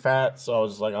call me fat, so I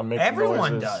was just like, I'm making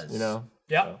Everyone noises, does. you know.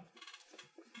 yeah.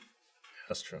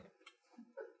 That's true.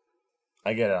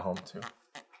 I get it at home too.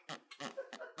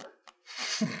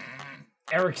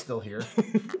 Eric's still here.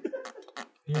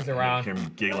 He's around. Hear me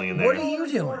giggling in there. What are you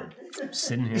doing? I'm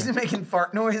sitting here. Is it making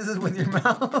fart noises with your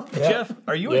mouth? Jeff,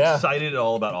 are you Yeah. excited at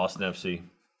all about Austin FC?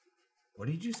 What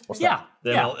did you say? Yeah.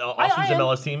 The yeah. Austin's I am.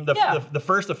 MLS team? The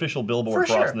first official billboard For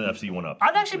for sure. Austin FC went up.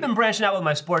 I've actually been branching out with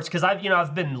my sports because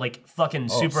I've been like fucking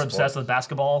super sports. obsessed with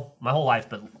basketball my whole life,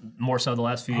 but more so the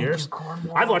last few years.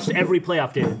 I've watched every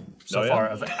playoff game so Oh,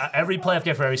 yeah? far, every playoff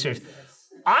game for every series.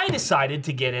 I decided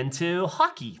to get into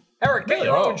hockey. Eric, get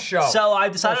your own show. So I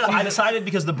decided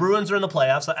because the Bruins are in the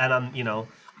playoffs, and I'm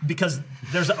because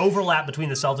there's an overlap between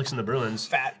the Celtics and the Bruins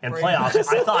Fat and brain. playoffs.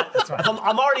 I thought if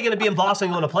I'm already going to be in Boston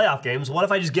going to playoff games. What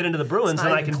if I just get into the Bruins not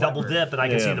and I even can clever. double dip and I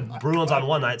can see Yeah. the Bruins on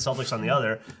one night, Celtics on the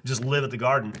other, just live at the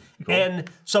Garden. And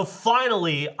so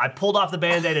finally, I pulled off the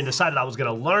Band-Aid and decided I was going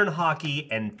to learn hockey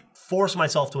and force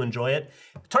myself to enjoy it.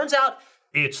 Turns out.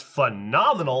 It's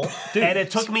phenomenal, and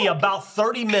it took me about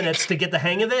 30 minutes to get the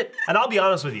hang of it. And I'll be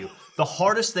honest with you, the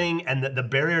hardest thing and the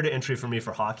barrier to entry for me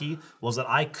for hockey was that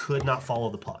I could not follow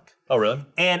the puck. Oh, really?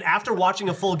 And after watching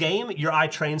a full game, your eye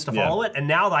trains to follow it. And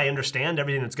now that I understand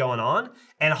everything that's going on,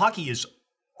 and hockey is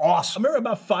I awesome. remember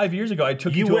about 5 years ago, I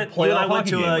took you, You to went- a you and I playoff went hockey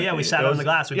to game a- with yeah, we you. sat That on was- the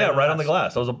glass. We Yeah, did on right the on the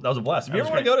glass. That was a blast. If you was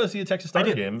ever want to great. go to see a Texas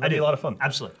Stars game, that'd be a lot of fun.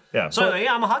 Absolutely. Yeah. So anyway,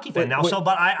 yeah, I'm a hockey fan now. wait, So,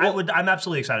 but I'm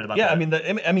absolutely excited about Yeah,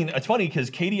 that. I mean, it's funny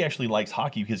because Katie actually likes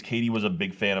hockey because Katie was a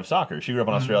big fan of soccer. She grew up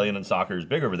in Australia, and soccer is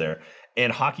big over there.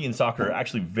 And hockey and soccer are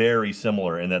actually very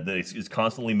similar in that it's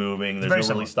constantly moving. There's Very no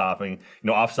similar. really stopping.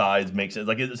 Offsides makes it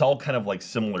like it's all kind of like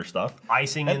similar stuff.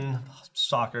 Icing in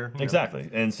soccer. you know. Exactly.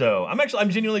 And so I'm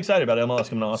genuinely excited about MLS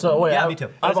coming to Austin. So wait, Yeah, I- me too.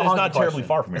 I have it's a hockey not terribly question.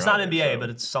 far from here. It's not either, NBA, so. but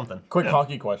it's something. Quick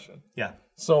hockey question. Yeah.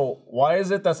 So why is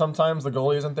it that sometimes the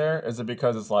goalie isn't there? Is it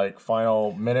because it's like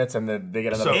final minutes and then they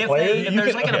get another If, player? if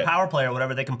there's like a power play or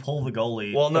whatever, they can pull the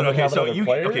goalie. Well, no, And okay. have So another you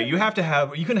player?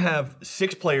 you can have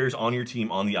 6 players on your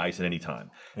team on the ice at any time.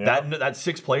 Yeah. That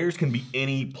 6 players can be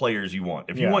any players you want.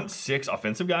 If you Yeah. want 6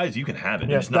 offensive guys, you can have it.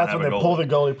 Yes, just not that's have when a they pull the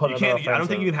goalie, put you another can't. I don't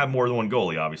think offensive. you can have more than one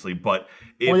goalie, obviously. But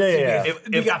if, Well, yeah.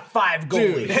 You got 5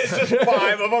 goalies. It's just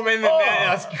 5 of them in the net.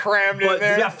 That's crammed in You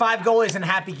there. got 5 goalies and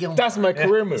Happy Gilmore. That's my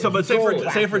career move. So, but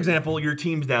Goal. say for example, your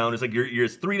team's down. It's like you're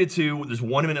 3-2. There's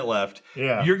 1 minute left.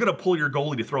 Yeah. You're gonna pull your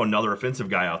goalie to throw another offensive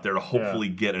guy out there to hopefully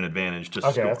get an advantage to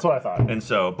Okay, score. that's what I thought. And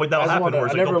so, but that'll I happen where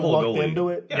it's I like never they'll pull a looked goalie. into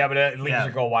it. Yeah, but it leaves Yeah.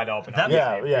 your goal wide open. That-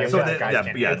 Yeah. So Guys then,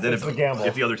 can't yeah, do it. then It's a gamble.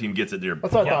 if the other team gets it, they're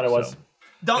That's what I thought it was. so-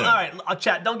 Don't, Yeah. all right,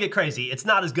 chat, don't get crazy. It's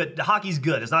not as good. Hockey's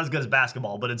good. It's not as good as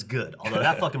basketball, but it's good. Although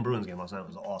that fucking Bruins game last night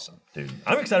was awesome. Dude,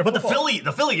 I'm excited. But for football.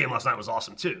 the Philly game last night was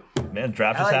awesome too. Man,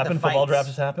 draft I just like the happened. Football fights. draft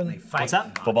just They happened. fight. What's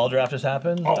that? Football draft just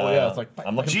happened. Oh, yeah, it's like-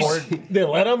 I'm looking Jeez. forward. They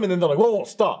let him, and then they're like, "Whoa,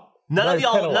 stop!" None Now of he's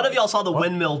y'all penalized. saw the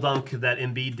windmill dunk that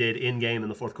Embiid did in game in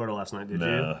the fourth quarter last night, did you?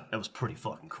 No. That was pretty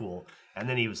fucking cool. And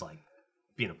then he was like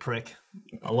being a prick.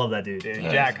 I love that dude.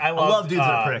 Jack, I love dudes that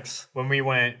are pricks. When we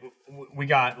went, we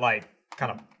got like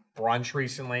kind of brunch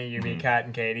recently. You, me, Kat,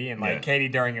 and Katie, and like Yeah. Katie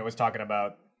during it was talking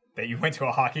about that you went to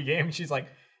a hockey game. And she's like,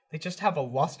 they just have a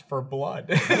lust for blood.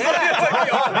 People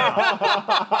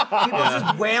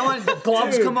just wailing, the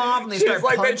gloves come off, and they start She's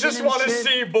like, they punching just and want to shit.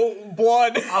 see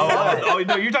blood. Oh,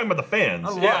 no, you're talking about the fans.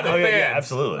 Yeah, the Oh, fans. yeah,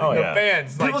 absolutely. The yeah.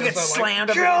 fans. People like, get just are like, slammed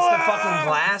up against the fucking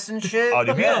glass and shit. Oh,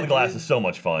 dude, being on the glass is so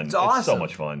much fun. It's so awesome.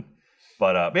 much fun.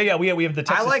 But yeah, we have the I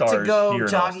Texas like Stars to go here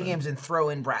to in hockey Austin. games and throw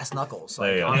in brass knuckles.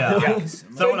 There you Like, go. on the Yeah. ice.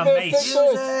 Throwing a mace. Use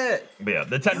it. But yeah,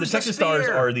 the Use Texas the Stars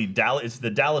spear. are the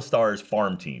Dallas Stars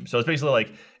farm team. So it's basically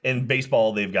like in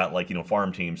baseball they've got like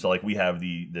farm teams. So like we have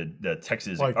the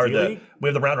Texas Like or D-League? we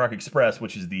have the Round Rock Express,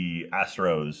 which is the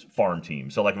Astros farm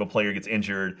team. So like if a player gets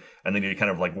injured and they need to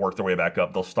kind of like work their way back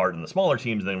up, they'll start in the smaller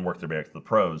teams and then work their way back to the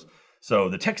pros. So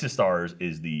the Texas Stars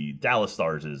is the Dallas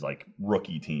Stars is like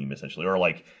rookie team essentially, or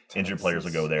like injured players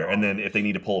will go there, and then if they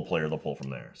need to pull a player, they'll pull from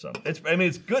there. So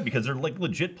it's good because they're like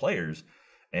legit players,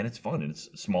 and it's fun and it's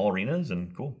small arenas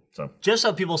and cool. So Just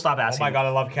so people stop oh asking. my god, I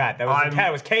love Kat. That was I'm- Kat.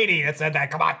 It was Katie that said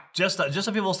that. Come on. Just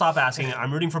so people stop asking.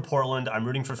 I'm rooting for Portland. I'm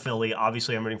rooting for Philly.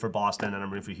 Obviously, I'm rooting for Boston, and I'm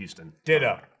rooting for Houston.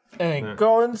 Ditto. And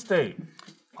Golden State.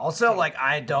 Also, like,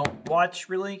 I don't watch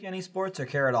really any sports or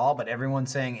care at all, but everyone's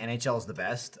saying NHL is the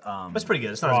best. That's pretty good.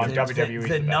 It's not Wrong. as good. WWE is the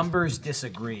the best. numbers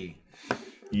disagree.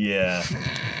 yeah,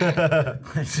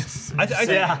 It's just I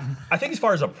insane. think as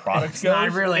far as a product It's goes,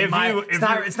 not really if my. you- It's if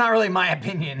not. you- It's not really my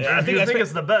opinion. I think that's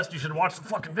it's the best, you should watch the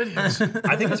fucking videos.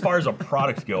 I think as far as a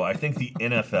product go, I think the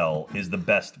NFL is the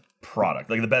best product,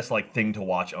 like the best like thing to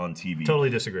watch on TV. Totally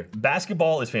disagree.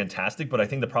 Basketball is fantastic, but I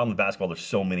think the problem with basketball, there's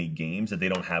so many games that they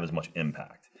don't have as much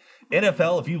impact.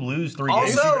 NFL, if you lose 3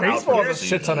 games, Also, you're out for baseball the is a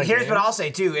shit season. ton of Here's what games. I'll say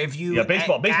too: if you Yeah,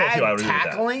 baseball too, I would agree with that.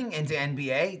 tackling into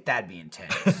NBA, that'd be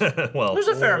intense. Well, There's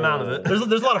a fair amount of it. there's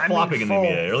a lot of flopping in the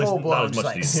NBA, or at least full-blown, not as just much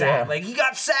like these. sack. Yeah. Like he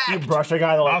got sacked. You brush a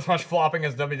guy Not like as much flopping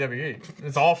as WWE.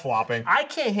 It's all flopping. I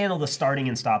can't handle the starting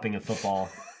and stopping of football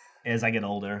as I get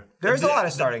older. There's a lot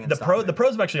of starting and The stopping.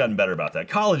 pros have actually gotten better about that.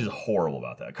 College is horrible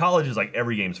about that. College is like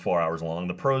every game's 4 hours long.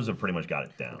 The pros have pretty much got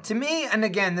it down. To me, and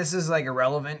again, this is like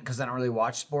irrelevant because I don't really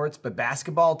watch sports, but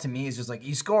basketball to me is just like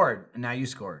you scored, and now you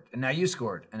scored, and now you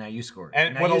scored, and now you scored,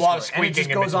 And now with a you lot of scored. And it just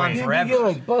squeaking in goes on between. forever. you get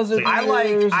like buzzer I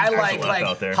beaters. left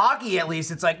out there. hockey at least.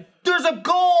 It's like there's a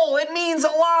goal. It means a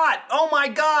lot. Oh my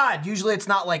god. Usually it's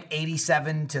not like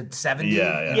 87 to 70.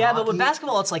 Yeah, in Yeah, but with hockey.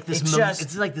 basketball, it's like this. It's just-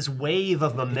 it's like this wave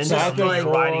of momentum Exactly. like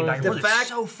riding back and The forth. It's fact-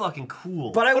 so fucking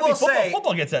cool. But I will say,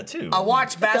 Football gets that too. I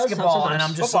watch basketball and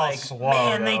I'm just like, Football's slow,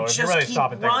 man, though. they If you just really keep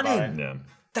stop and think about running. Yeah.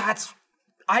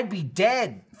 I'd be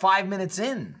dead 5 minutes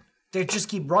in. They just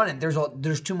keep running.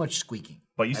 There's too much squeaking.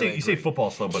 But you say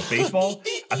football's slow, but baseball,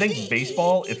 I think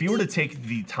baseball, if you were to take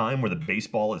the time where the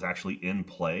baseball is actually in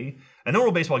play, a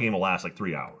normal baseball game will last like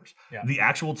 3 hours. Yeah. The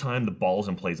actual time the ball's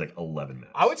in play is like 11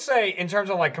 minutes. I would say, in terms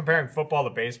of like comparing football to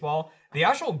baseball, the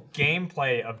actual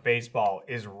gameplay of baseball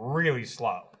is really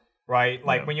slow, right?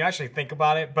 Like Yeah. when you actually think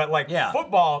about it. But like Yeah.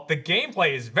 football, the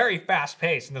gameplay is very fast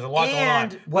paced and there's a lot going on.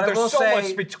 And what But I there's will so say-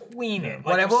 much between it.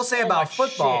 What I Like, will there's say so about much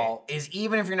football is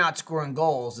even if you're not scoring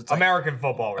goals, it's shit. like American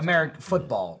football. American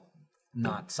football,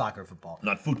 not soccer football.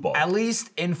 Not football. At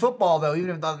least in football, though, even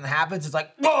if nothing happens, it's like,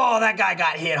 oh, that guy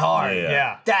got hit hard. Yeah,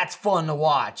 Yeah. That's fun to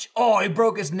watch. Oh, he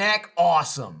broke his neck.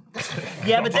 Awesome.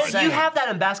 yeah, but then saying. you have that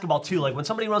in basketball too. Like when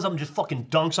somebody runs up and just fucking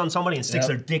dunks on somebody and sticks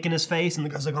their dick in his face, and the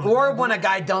guy's like, on the Or when a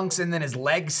guy dunks and then his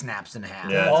leg snaps in half.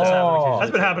 Yeah, Oh,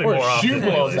 that's been happening or more often. shoe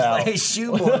blows It's out. like his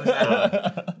shoe blows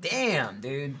out. Damn,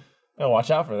 dude. Oh,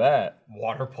 watch out for that.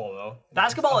 Water polo.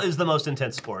 Basketball is the most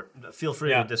intense sport. Feel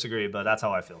free to disagree, but that's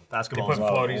how I feel. Basketball They is put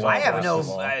floaties I on have no.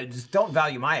 basketball. I just don't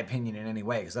value my opinion in any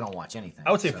way because I don't watch anything.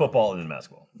 I would say football and then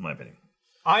basketball, in my opinion.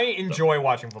 I enjoy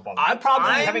watching football. I probably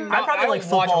like don't watch a lot of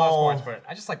football. sports, but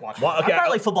I just like watching. Well, I probably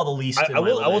like football the least. I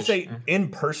will say in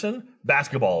person,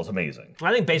 basketball is amazing.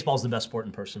 I think baseball's the best sport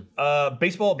in person.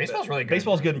 Baseball's really good.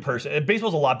 Baseball's good in person.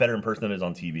 Baseball's a lot better in person than it is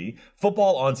on TV.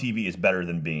 Football on TV is better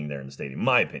than being there in the stadium, in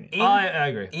my opinion. I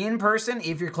agree. In person,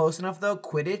 if you're close enough though,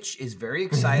 Quidditch is very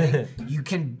exciting. you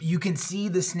can see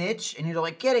the snitch, and you're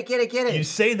like, get it. You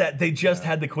say that they just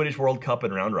had the Quidditch World Cup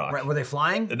in Round Rock. Right, were they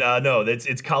flying? No,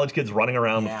 it's college kids running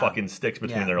around with fucking sticks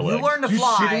between their legs. You learn to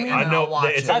fly, and I then know I'll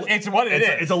watch it's it. It's what it is.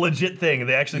 It's a legit thing.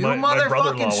 They actually, You my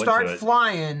brother-in-law motherfucking went start to it.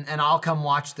 flying, and I'll come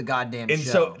watch the goddamn And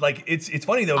show. so, like, it's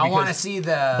funny though. I because want to see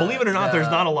the. Believe it or not, there's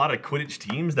not a lot of Quidditch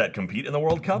teams that compete in the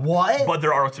World Cup. What? But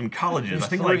there are some colleges. There's I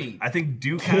think three. I think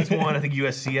Duke has one. I think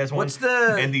USC has one. What's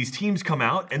the- And these teams come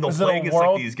out and they'll Is it play a against like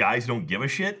world- these guys who don't give a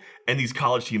shit, and these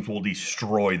college teams will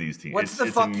destroy these teams. What's the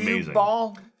it's fuck amazing. you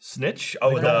ball? Snitch? Oh,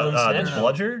 They call them the snitch?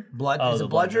 bludger. Is it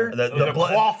bludger? The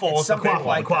quaffle It's is the something big one.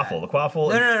 like the quaffle. The quaffle.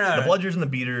 No. The bludgers and the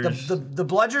beaters. The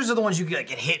bludgers are the ones you get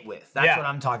hit with. That's Yeah, what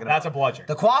I'm talking about. that's a bludger.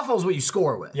 The quaffle is what you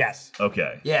score with. Yes.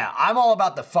 Okay. Yeah, I'm all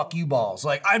about the fuck you balls.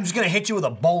 Like, I'm just gonna hit you with a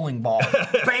bowling ball.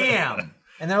 Bam!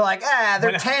 And they're like,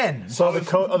 they're 10. So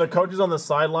are the coaches on the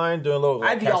sideline doing a little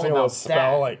I'd be all casting a little about that.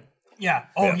 spell like Yeah.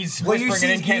 Oh, he's Well, you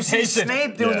whispering an see incantation.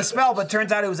 Snape doing the spell, but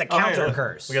turns out it was a counter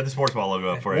curse. We got the sports ball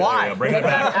logo up for you. Why? There you go. Bring Get it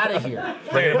back. that out of here.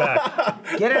 Bring it back.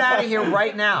 Get it out of here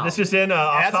right now. This just in.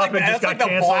 Off That's like, topic just that's got like the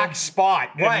canceled. black spot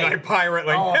in Right. my pirate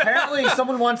link. Oh, apparently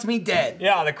someone wants me dead.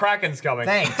 Yeah, the Kraken's coming.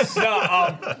 Thanks.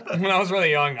 No, when I was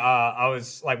really young, I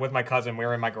was like with my cousin. We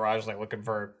were in my garage, like looking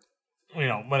for,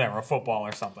 whatever, a football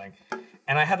or something.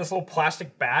 And I had this little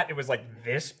plastic bat. It was like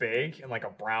this big and like a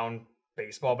brown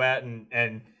baseball bat. And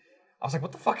I was like,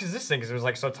 what the fuck is this thing? Because it was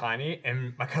like so tiny.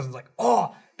 And my cousin's like,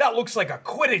 oh, that looks like a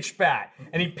Quidditch bat.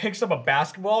 And he picks up a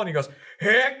basketball and he goes,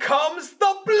 here comes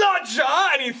the bludger.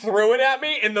 And he threw it at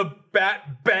me and the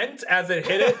bat bent as it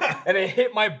hit it. And it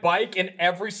hit my bike and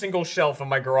every single shelf in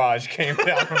my garage came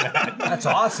down from that. That's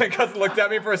awesome. My cousin looked at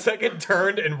me for a second,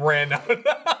 turned, and ran out of the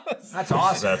house. That's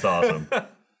awesome. That's awesome.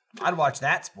 I'd watch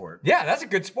that sport. Yeah, that's a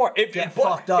good sport. Get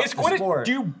fucked up Is for Quidditch, sport.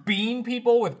 do you bean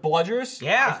people with bludgers?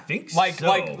 Yeah. I think Like so.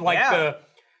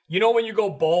 the when you go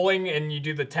bowling and you do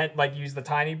use the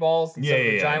tiny balls instead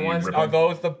of the giant you ones? rip Are them.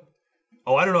 those the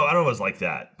Oh, I don't know. I don't know if it's like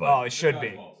that, but Oh, it should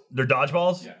be. they're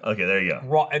dodgeballs. Okay, there you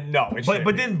go. No, it should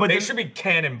But be. then they should be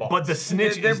cannonballs. But the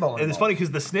snitch They're is, bowling and it's balls. funny because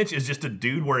the snitch is just a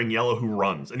dude wearing yellow who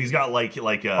runs, and he's got like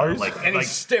and he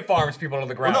stiff arms people to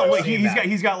the ground. no, I've wait, seen he's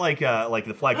that. got like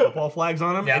the flag football flags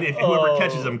on him, Yeah. and if whoever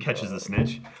catches him catches the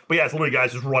snitch. But yeah, it's literally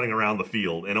guys just running around the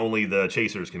field, and only the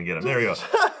chasers can get him. There you go.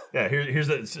 Yeah,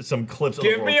 here's some clips of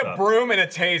Give the me World a Cup. broom and a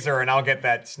taser, and I'll get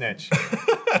that snitch.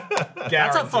 That's a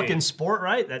Guaranteed. fucking sport,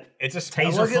 right? It's a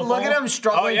taser Look football. at him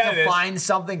struggling Oh, yeah, it to is. find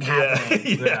something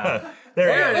happening. Yeah. There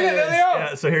Look at you go. there they are.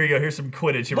 Yeah, so here you go. Here's some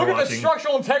Quidditch you Look were at the watching.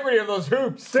 structural integrity of those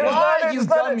hoops. Fly, you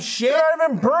dumb shit. They're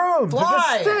not even brooms.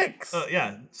 Fly. They're just sticks.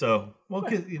 Yeah. So well, I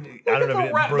don't at know. the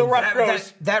if ref- it the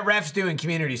ref- That ref's doing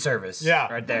community service.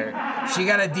 Yeah. Right there. She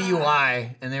got a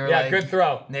DUI, and they were Yeah, like, good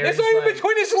throw. they were It's just not even like-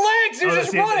 between his legs. He's Oh,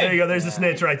 just see, running. there you go. There's the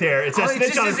snitch right there. It says Oh,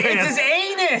 snitch on his it's pants. his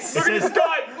anus. Look at his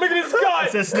gut. Look at his gut.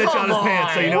 It says snitch on his Come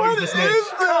pants, so you know on. he's the snitch.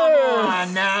 Come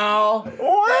on now.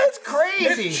 What? That's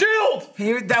crazy. It's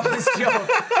chilled. That was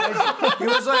joke. He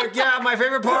was like, yeah, my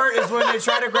favorite part is when they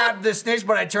try to grab the snitch,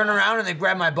 but I turn around and they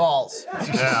grab my balls.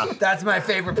 Yeah. That's my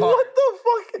favorite part. What the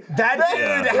fuck? That dude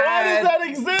Yeah. Why had. does that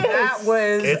exist? That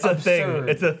was It's a absurd. thing.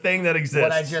 It's a thing that exists.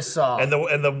 What I just saw. And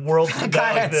the world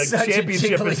guy had the such a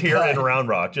championship jiggly is here gut. in Round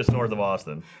Rock, just north of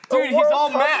Austin. Dude, he's World all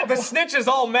Cup masked. The snitch is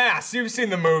all masked. You've seen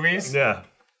the movies. Yeah.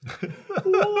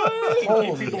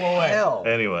 Holy people away. hell.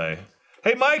 Anyway.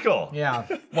 Hey, Michael. Yeah.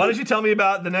 Why don't you tell me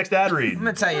about the next ad read? I'm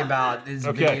gonna tell you about this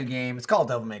Okay. video game. It's called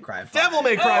Devil May Cry 5. Devil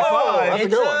May Cry Oh, 5. that's a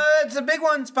It's good one. it's a big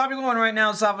one. It's a popular one right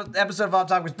now. This episode of Off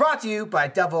Talk was brought to you by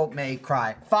Devil May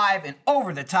Cry 5, an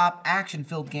over-the-top,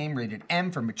 action-filled game rated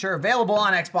M for mature, available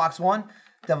on Xbox One.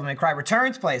 Devil May Cry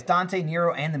returns, play as Dante,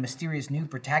 Nero, and the mysterious new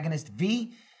protagonist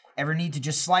V. Ever need to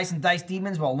just slice and dice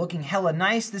demons while looking hella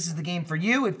nice? This is the game for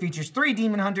you. It features 3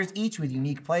 demon hunters, each with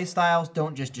unique play styles.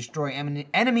 Don't just destroy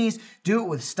enemies, do it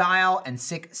with style and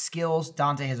sick skills.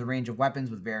 Dante has a range of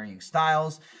weapons with varying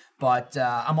styles. But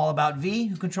I'm all about V,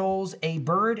 who controls a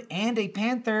bird and a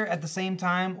panther at the same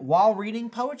time while reading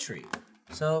poetry.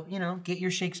 So, you know, get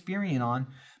your Shakespearean on.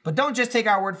 But don't just take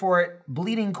our word for it.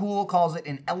 Bleeding Cool calls it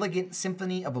an elegant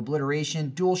symphony of obliteration.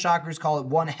 Dual Shockers call it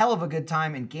one hell of a good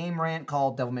time. And Game Rant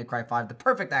called Devil May Cry 5 the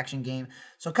perfect action game.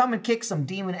 So come and kick some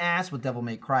demon ass with Devil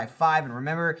May Cry 5. And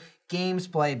remember, games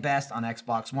play best on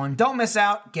Xbox One. Don't miss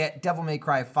out. Get Devil May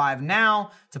Cry 5 now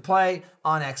to play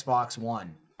on Xbox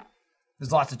One.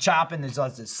 There's lots of chopping. There's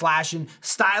lots of slashing.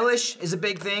 Stylish is a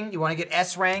big thing. You want to get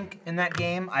S rank in that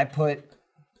game. I put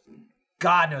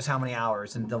God knows how many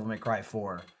hours in Devil May Cry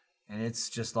 4. And it's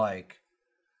just like,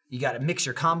 you got to mix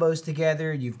your combos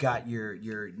together. You've got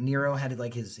your Nero had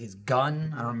like his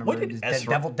gun. I don't remember his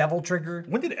devil trigger.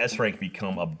 When did S rank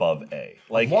become above A?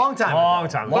 Like Long time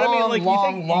ago. But I mean, like,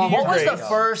 Long What was ago. the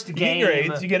first game? You get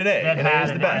grades, you get an A. that And A had is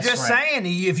the an best. I'm just saying,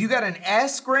 if you got an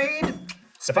S grade,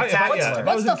 spectacular. If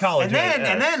I was in college,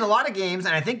 and then a lot of games,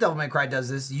 and I think Devil May Cry does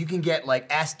this, you can get like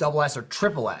S, double S, or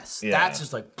triple S. Yeah. That's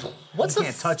just like, What's you the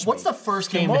can't touch What's me. the first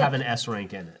game to have an S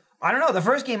rank in it? I don't know. The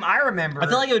first game I remember. I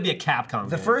feel like it would be a Capcom.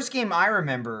 The game. first game I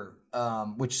remember,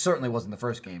 which certainly wasn't the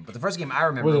first game, but the first game I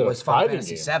remember Was it a was Final fighting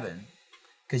Fantasy game? VII,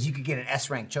 because you could get an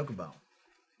S-rank Chocobo,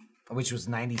 which was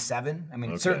 97. I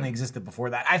mean, it certainly existed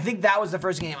before that. I think that was the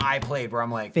first game I played where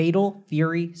I'm like, Fatal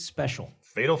Fury Special.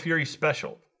 Fatal Fury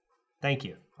Special. Thank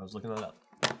you. I was looking that up.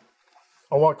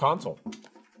 Oh, what console?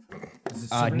 is it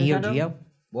Super Neo Nintendo? Geo.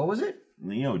 What was it?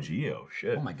 Neo Geo.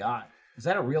 Shit. Oh my god, is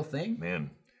that a real thing? Man.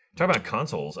 Talk about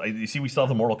consoles. You see, we still have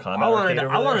the Mortal Kombat.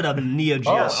 I wanted a Neo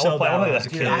Geo so I wanted bad. as a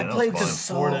kid. Dude, I That was played fun.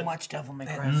 so much Devil May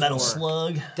Cry 4. Metal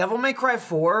Slug. Devil May Cry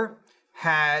 4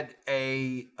 had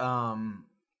a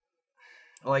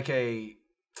like a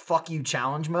fuck you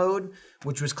challenge mode,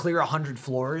 which was clear 100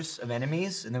 floors of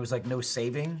enemies, and there was like no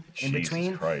saving in Jesus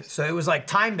between. Christ. So it was like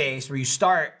time based, where you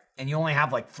start and you only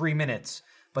have like 3 minutes,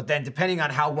 but then depending on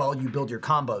how well you build your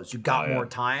combos, you got more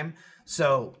time.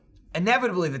 So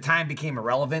inevitably the time became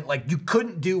irrelevant. Like you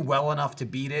couldn't do well enough to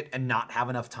beat it and not have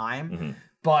enough time.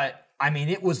 But I mean,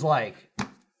 it was like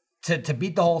to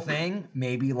beat the whole thing,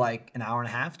 maybe like an hour and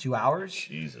a half, 2 hours.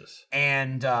 Jesus.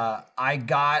 And I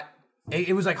got,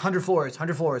 it was like 100 floors,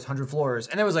 100 floors, 100 floors.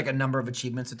 And there was like a number of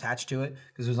achievements attached to it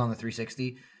because it was on the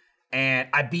 360. And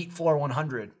I beat floor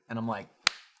 100 and I'm like,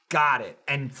 got it.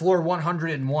 And floor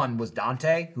 101 was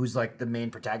Dante, who's like the main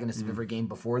protagonist of every game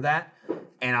before that.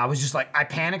 And I was just like, I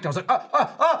panicked. I was like,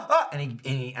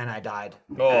 and I died.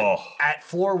 Oh. At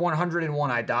floor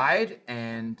 101, I died,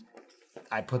 and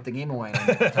I put the game away.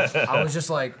 And I was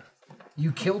just like,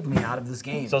 you killed me out of this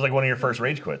game. Sounds like one of your first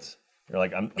rage quits. You're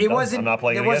like, I'm It done. wasn't. I'm not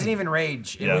playing it It wasn't again. even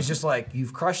rage. It Yeah. was just like,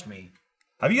 you've crushed me.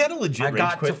 Have you had a legit I rage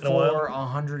got to quit in a while? floor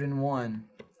 101.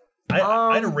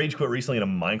 I had a rage quit recently in a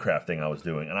Minecraft thing I was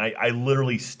doing, and I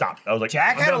literally stopped. I was like,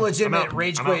 Jack I'm had a done. legitimate I'm out.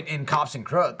 rage I'm quit out. in Cops and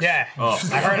Crooks. Yeah, Oh.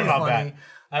 I heard about Funny. that.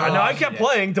 I kept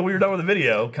playing till we were done with the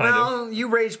video, kind of. Well, you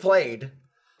rage played.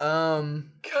 Oh,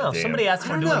 damn. somebody asked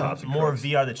if I we're don't doing know. Cops and more Crooks.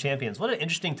 VR the Champions. What an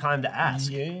interesting time to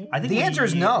ask. I think The answer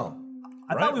is no.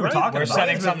 I thought we were Right, talking We're about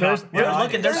setting it. something up. We're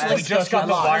looking. There's We just got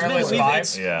the wireless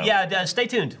vibe. Yeah. Stay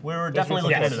tuned. We're definitely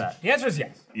looking into that. The answer is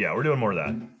yes. Yeah, we're doing more of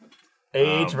that.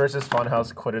 AH versus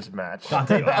Funhouse Quitters match.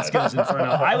 Dante Basket is Inferno.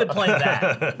 I would play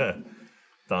that.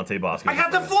 Dante Bosco. I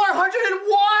got the floor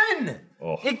 101.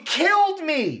 Oh. It killed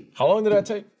me. How long did that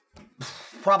take?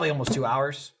 Probably almost 2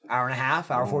 hours, hour and a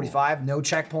half, hour 45. No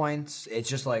checkpoints. It's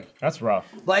just like, That's rough.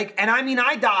 and I mean,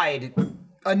 I died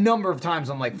a number of times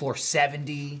on like floor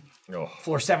 70, Oh.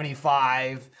 floor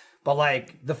 75, but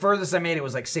like the furthest I made it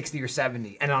was like 60 or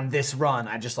 70. And on this run,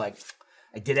 I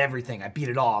did everything. I beat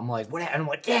it all. I'm like, what? And I'm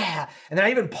like, yeah. And then I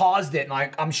even paused it and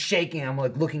like I'm shaking. I'm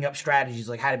like looking up strategies,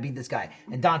 like how to beat this guy.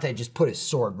 And Dante just put his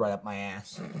sword right up my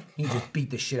ass. He just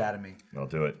beat the shit out of me. I'll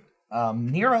do it.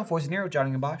 Nero, Voice of Nero, Johnny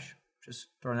and Bosch. Just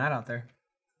throwing that out there.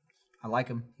 I like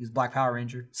him. He's Black Power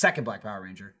Ranger. Second Black Power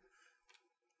Ranger.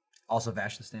 Also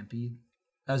Vash the Stampede.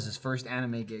 That was his first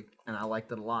anime gig, and I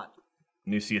liked it a lot.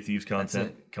 New Sea of Thieves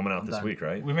content coming out this done. week,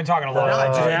 right? We've been talking a No, lot.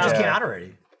 it just came out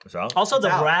already. It's out? Also, the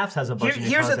out. raft has a bunch of new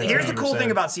Here's content, the like cool you were thing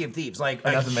saying. about Sea of Thieves. Like a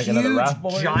have to make another huge, raft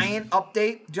board? giant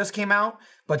update just came out,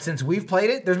 but since we've played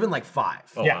it, there's been like 5.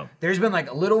 Oh, Yeah. wow. There's been like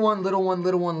a little one, little one,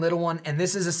 little one, little one, and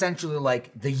this is essentially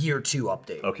like the year 2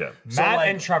 update. Okay. Matt like-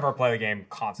 and Trevor play the game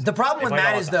constantly. The problem They with play it all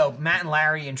Matt the is time. though, Matt and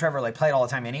Larry and Trevor like play it all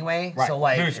the time anyway. Right, So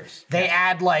like losers. they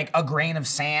add like a grain of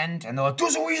sand and they're like,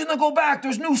 there's a reason to go back,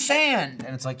 there's new sand.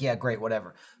 And it's like, yeah, great,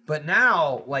 whatever. But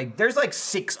now, like, there's like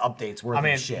 6 updates worth I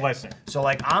mean, of shit. listen. So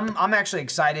like I'm actually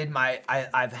excited.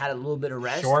 I've had a little bit of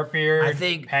rest. Short beard, I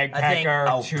think peg I think- pecker,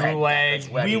 oh, two peg leg,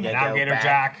 pecker's ready to go navigator back.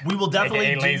 jack. We will definitely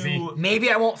AKA lazy. do.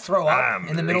 Maybe I won't throw up I'm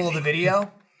in the middle of the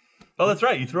video. Oh, that's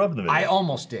right. You threw up in the video. I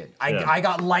almost did. Yeah. I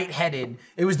got lightheaded.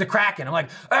 It was the Kraken. I'm like,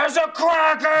 there's a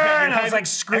Kraken! And I was like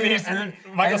screaming. And then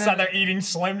Michael sat there eating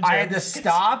Slim Jims. I had to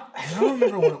stop. I don't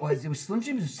remember what it was. It was Slim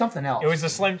Jims. It was something else. It was a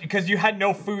Slim, because you had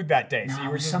no food that day, so No, you it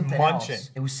were was just something munching. else.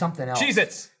 It was something else.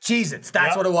 Cheez-Its. Cheez-Its. That's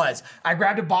Yep. what it was. I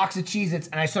grabbed a box of Cheez-Its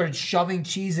and I started shoving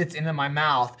Cheez-Its into my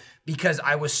mouth because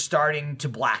I was starting to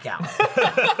black out.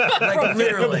 Like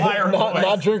literally.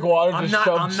 Not drink water, I'm just not.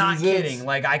 shove I'm not Cheez-Its. kidding.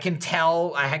 Like I can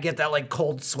tell. I get that like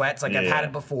cold sweats. Like I've Yeah. had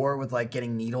it before with like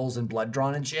getting needles and blood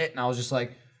drawn and shit. And I was just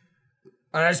like,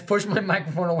 and I just pushed my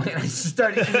microphone away and I just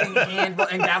started eating a handful.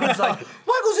 And Gavin's like,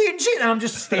 Michael's eating cheese, and I'm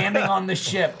just standing on the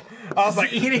ship. I was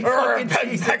like, eating fucking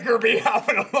cheese. Pecker be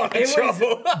having a lot of It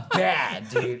trouble. was bad,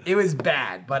 dude. It was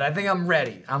bad, but I think I'm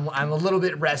ready. I'm a little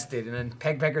bit rested, and then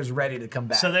Pecker's ready to come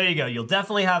back. So there you go. You'll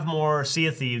definitely have more Sea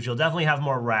of Thieves. You'll definitely have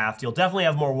more Raft. You'll definitely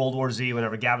have more World War Z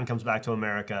whenever Gavin comes back to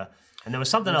America. And there was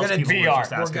something else gonna people do were just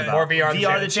VR. asking We're about. gonna- more VR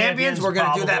VR the the Champions. We're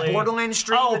gonna do that probably. Borderlands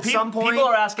stream at some point. People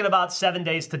are asking about 7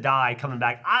 Days to Die coming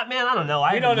back. Man, I don't know. I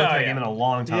haven't don't looked at know that yet. game in a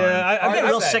long time. Yeah, I'm getting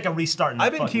real said- sick of restarting. I've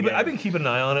the been fucking keeping game.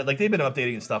 an eye on it. Like they've been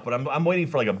updating and stuff, but I'm waiting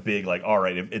for like a big like all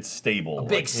right, it's stable.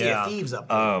 Big Like, Sea yeah. of Thieves up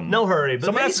there. No hurry,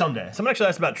 but maybe someday. Someone actually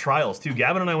asked about Trials too.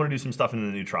 Gavin and I want to do some stuff in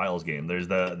the new Trials game. There's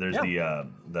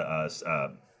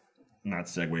not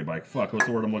Segway bike. Fuck, what's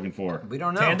the word I'm looking for? We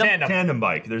don't know. Tandem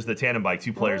bike. There's the tandem bike,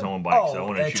 2 players on one bike. so I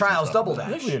want to shoot some Trials stuff Double with I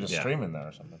that. think we Dash. need to Yeah. stream in that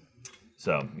or something.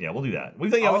 So yeah, we'll do that.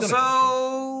 We've done, yeah, we've done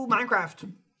Also,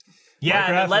 Minecraft. Yeah,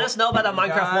 and Minecraft- let us know about that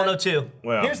Minecraft got- 102.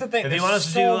 well, Here's the thing. If There's you want us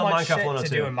to so do a much Minecraft shit 102.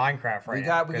 to do in Minecraft right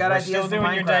now. we 'cause got we're ideas still for doing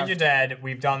You're Minecraft. Dead, You're Dead.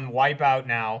 We've done Wipeout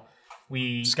now.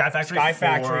 Sky Factory Sky 4.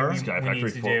 Factory. We Sky need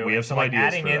Factory to 4. do. We have some like, ideas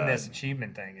adding for in that. this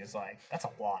achievement thing is like that's a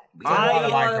lot. We That's a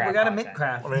lot of gotta Minecraft make content.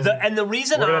 craft. The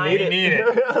reason We're gonna need I it. Need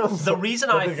it. the reason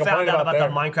Nothing I to found complain out about about the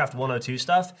there. Minecraft 102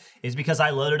 stuff is because I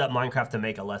loaded up Minecraft to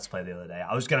make a Let's Play the other day.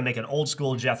 I was gonna make an old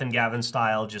school Jeff and Gavin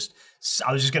style.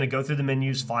 I was just gonna go through the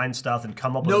menus, find stuff, and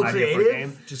come up with No an idea for a game.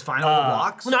 creative. Just find all the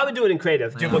blocks. Well, no, I would do it in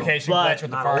creative. Duplication But- glitch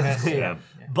with the not always. furnace. Yeah.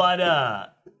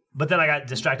 But then I got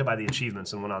distracted by the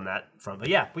achievements and went on that front. But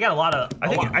yeah, we got a lot of.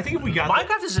 I think if we got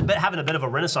Minecraft is having a bit of a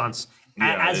renaissance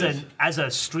Yeah, as it is.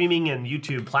 a streaming and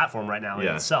YouTube platform right now in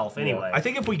Yeah. itself. Anyway, I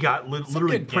think if we got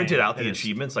literally good printed game. out the It is.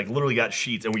 achievements, like literally got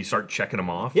sheets, and we start checking them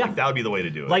off, Yeah. like, that would be the way to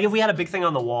do it. like if we had a big thing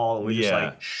on the wall and we just Yeah.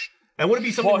 like. Shh. and would it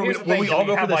be something Well, where here's we, the would thing, we do all we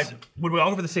go for have, the like- would we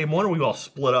all go for the same one, or would we all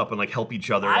split up and like help each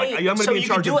other? Like, I'm going to so be in you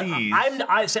charge could of do it.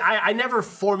 these. I never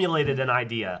formulated an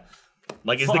idea.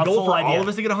 Like, is full- the a goal full for idea. all of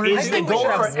us to get Is 100? the I think we goal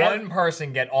should for have one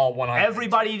person get all 100.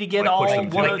 Everybody to get Like, all push them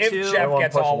to it. Like if 102, Jeff Everyone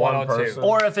gets push all one 102. person.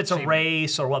 or if it's a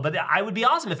race or what. But I would be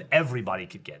awesome if everybody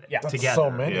could get it Yeah. That's together.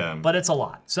 so many. Yeah. But it's a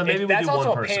lot. So maybe we That's do also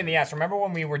one a pain person. in the ass. Remember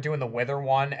when we were doing the Wither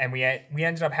one and we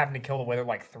ended up having to kill the Wither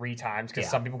like 3 times because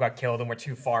Yeah. some people got killed and we're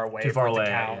too far away Too far for it away,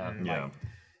 to count. yeah. And, Yeah. like,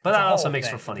 But it's a that also whole makes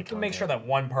thing. for funny You can make sure content. that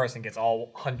one person gets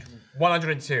all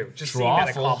 102. Just seeing that Drawful.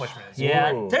 accomplishment.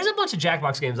 Yeah, Ooh. there's a bunch of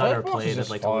Jackbox games I've never Jackbox played. is I'd just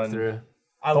like to look fun. through.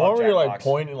 I The love one where you're like Jackbox.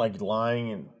 pointing, like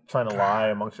lying and trying to lie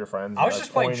amongst your friends. I was like,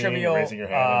 just playing pointing and Trivial raising your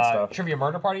hand and stuff. Trivia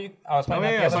Murder Party. I was playing Oh,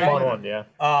 that yeah, the It's a other fun night. one,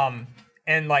 yeah.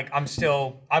 And like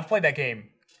I've played that game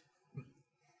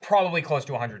probably close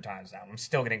to 100 times now. I'm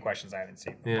still getting questions I haven't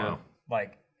seen. Yeah.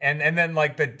 Like and then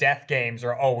like the death games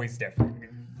are always different.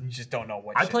 You just don't know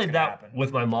what I shit's played gonna that happen.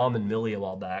 with my mom and Millie a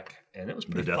while back, and it was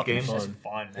pretty death fucking games? fun. It's just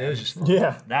fun, man. It was just fun.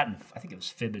 Yeah. That and I think it was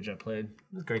Fibbage I played.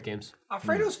 It was great games.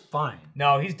 Alfredo's fine.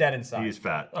 No, he's dead inside. He's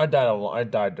fat. I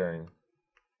died during.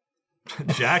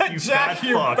 Jack, you Jack, fat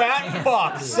you fuck. fat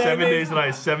fuck. 7 days that I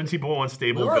had 17.1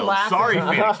 stable We were build. laughing. Sorry,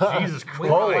 Phoenix. Jesus We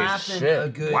were Christ. laughing shit. a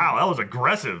good. Wow, that was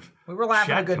aggressive. We were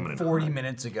laughing Chat a good coming in 40 hot.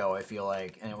 minutes ago. I feel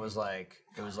like, and it was like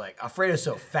Alfredo's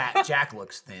so fat, Jack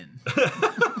looks thin.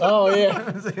 Oh yeah.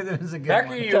 it was a good Back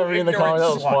one. to you, Tell me in the ignorant comments.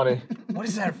 That was slut. funny. What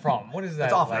is that from? What is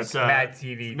that? Office. Like, That's,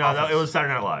 Mad TV. No, Office. it was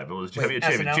Saturday Night Live. It was Chevy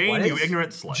SNL? Jane, What you is?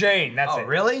 ignorant slut. Jane. That's Oh, it.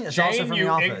 really? It's Jane, also from you The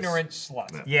Office. ignorant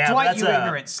slut. Yeah, but Dwight, that's you a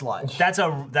ignorant slut.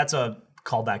 that's a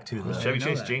callback to the Chevy know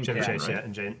Chase, that. Jane, Chevy Karen, Chase, right? yeah,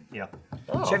 and Jane, yeah.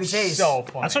 Chevy Chase. So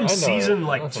funny. That's from know season it.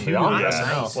 like That's from 2. The Office. Yeah.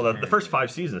 Nice. Well, the first 5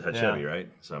 seasons had Yeah. Chevy, right?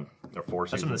 So, or 4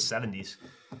 That's from the seasons. 70s.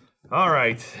 All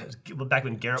right. Back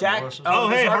when Garrett Jack. Morris. Oh,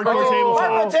 hey, this is Hardcore Tabletop.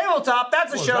 Hardcore Tabletop.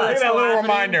 That's a show. Look at That's that still little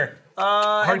happening. reminder.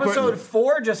 Episode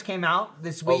 4 just came out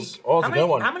this week. it's a good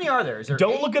one. How many are there? Is there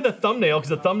Don't 8? look at the thumbnail because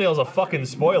the thumbnail is a fucking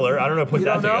spoiler. I don't know. Put You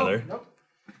that don't know? together.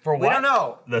 For what? We don't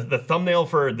know. The thumbnail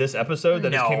for this episode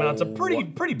that just came out. It's a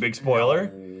pretty big spoiler.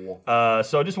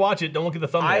 So just watch it. Don't look at the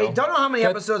thumbnail. I don't know how many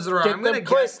episodes there are. get I'm gonna them guess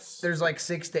clicks. there's like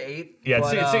 6 to 8. Yeah,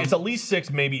 but, it's at least 6,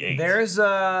 maybe 8. there's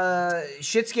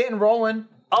shit's getting rolling.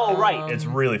 Oh, right. It's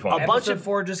really fun. A bunch Episode of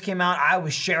 4 just came out. I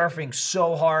was sheriffing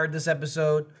so hard this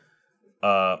episode.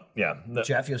 Yeah.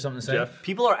 Jeff, you have something to say? Jeff?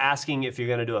 People are asking if you're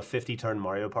going to do a 50-turn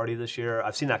Mario Party this year.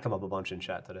 I've seen that come up a bunch in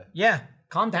chat today. Yeah,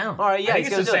 calm down. All right, yeah, I think he's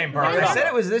it's gonna the do same it. person. I said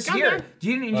it was this year.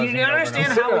 Do you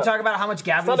understand how we talk about how much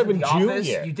Gavin's in the office?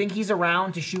 You think he's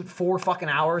around to shoot 4 fucking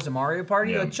hours of Mario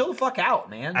Party? Yeah. Like, chill the fuck out,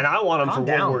 man. And I want him Calm for World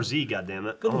down. War Z,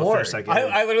 goddammit. Good I'm gonna Lord. finish that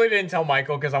game. I literally didn't tell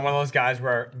Michael because I'm one of those guys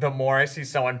where the more I see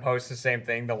someone post the same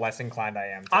thing, the less inclined I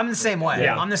am. I'm the same way.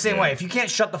 Yeah. I'm the same way. If you can't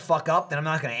shut the fuck up, then I'm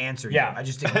not going to answer you. Yeah. I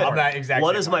just ignore I'm it. that exact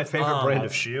What same is way. my favorite brand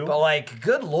of shoe? But like,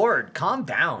 good Lord, calm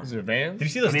down. Is it Vans? Did you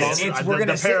see those? We're going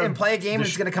to sit and play a game and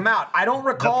it's going to come out. I don't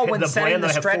recall when setting brand the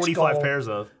that I have stretch 45 goal. pairs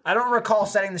of. I don't recall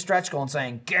setting the stretch goal and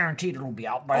saying, guaranteed it'll be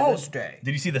out by this day.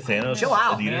 Did you see the Thanos? Chill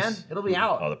out, Adidas? man. It'll be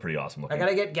out. Oh, they're pretty awesome looking. I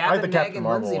gotta get I like Gavin, the Meg, Captain and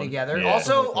Marvel Lindsay one. together. Yeah.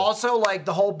 Also, like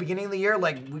the whole beginning of the year,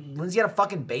 like Lindsay had a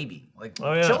fucking baby. Like,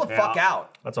 Oh, yeah. chill the fuck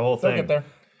out. That's a whole They'll thing. get there.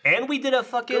 And we did a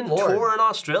fucking Good Lord. tour in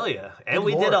Australia. And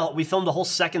Good we filmed a whole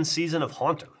second season of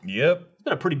Haunter. Yep. It's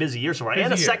been a pretty busy year so far. And a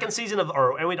Busy year. second season of,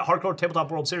 and we did Hardcore Tabletop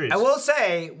World Series. I will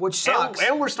say, which sucks.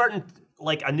 And we're starting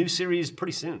like a new series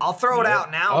pretty soon. I'll throw it out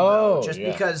now, Oh, though, just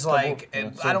yeah. because, like,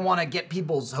 I don't want to get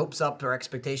people's hopes up or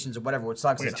expectations or whatever. What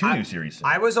sucks We is got 2 new series. Soon.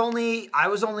 I was only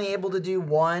able to do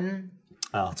one.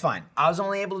 Oh. It's fine. I was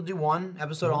only able to do one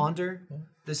episode of Haunter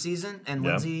this season, and Yeah.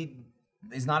 Lindsay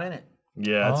is not in it.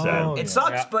 Yeah, that's sad. It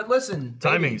sucks, but listen,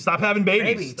 Timing. baby, Stop having babies.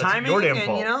 Baby, That's timing, your damn and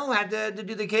fault. you know, had to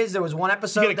do the kids. There was one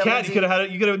episode. You get a cat.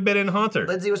 You could have been in Haunter.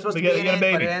 Lindsay was supposed to You be in got a it,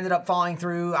 baby. but it ended up falling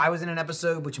through. I was in an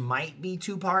episode which might be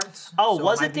 2 parts. Oh, so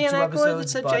was might it be Dan 2 Aykroyd that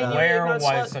episodes, said but, Jane Where Not was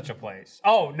slut? such a place?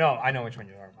 Oh no, I know which one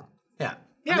you're talking about. Yeah.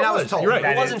 Yeah, I mean, it I was was. told. You're right.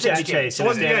 It wasn't Chevy Chase. It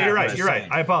was Dan Yeah, you're Aykroyd. right. You're right.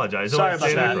 I apologize. It Sorry was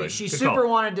about Dan that. Aykroyd. She Good super call.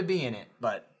 wanted to be in it,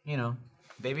 but you know,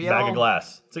 baby, Bag of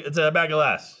glass. It's a bag of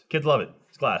glass. Kids love it.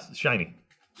 It's glass. It's shiny.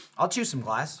 I'll choose some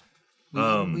glass. We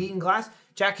eating glass.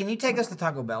 Jack, can you take us to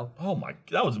Taco Bell? Oh my!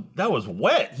 That was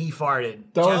wet. He farted.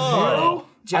 That was Oh. you?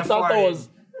 Jeff I thought farted. that was.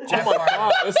 Oh my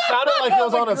god! It sounded like it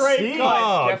was on a seat.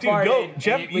 Oh, Jeff dude, farted, go, and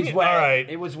Jeff. it was You, wet. all right,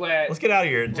 It was wet. let's get out of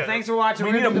here. Thanks for watching.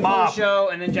 We We're need gonna a do the full mop. show,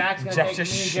 and then Jack's gonna Jeff take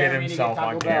just me and shit Jeremy to himself get Taco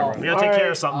on Bell. camera. We gotta take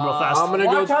care of something real fast. I'm gonna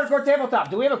Watch go. Hardcore Tabletop.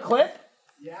 Do we have a clip?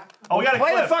 Oh, we got a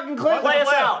Play clip. the fucking clip. Run the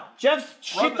clip. Jeff,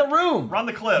 shit the room. Run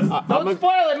the clip. Don't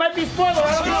spoil it. It might be spoiler.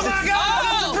 I don't know. Oh my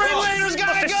God! The Ringleader's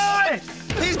got a gun!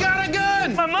 He's got a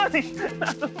gun! My money!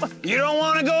 You don't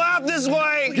want to go out this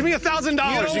way! Give me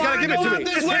 $1,000. You gotta give it to me.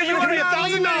 This way. You Give me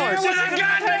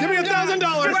 $1,000! Give me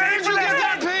 $1,000. Where did you get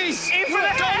that piece? Don't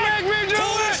make me do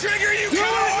it! Trigger, you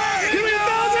coward! Give me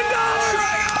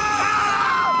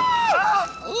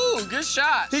 $1,000. Ooh, good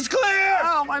shot. He's clear!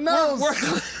 Oh, my nose. We're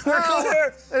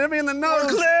clear! It hit me in the nose.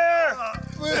 Clear!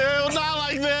 Ew, not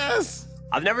like this!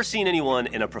 I've never seen anyone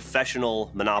in a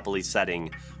professional Monopoly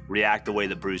setting react the way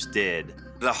that Bruce did.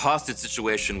 The hostage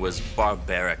situation was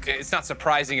barbaric. It's not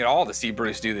surprising at all to see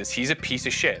Bruce do this. He's a piece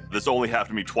of shit. This only happened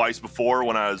to me twice before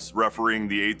when I was refereeing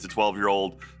the 8 to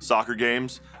 12-year-old soccer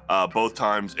games. Both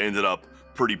times ended up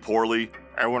pretty poorly.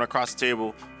 Everyone across the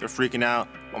table, they're freaking out.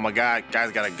 Oh my God,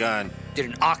 guy's got a gun. Did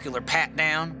an ocular pat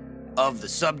down of the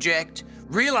subject,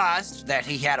 realized that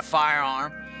he had a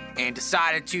firearm, and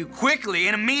decided to quickly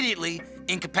and immediately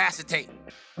incapacitate.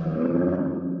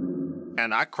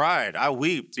 And I cried, I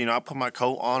wept. You know, I put my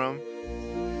coat on him.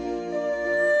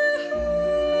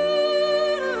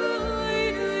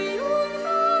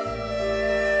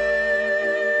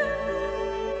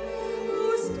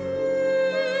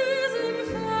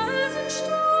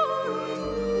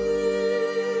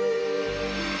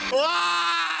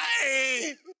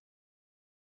 Why?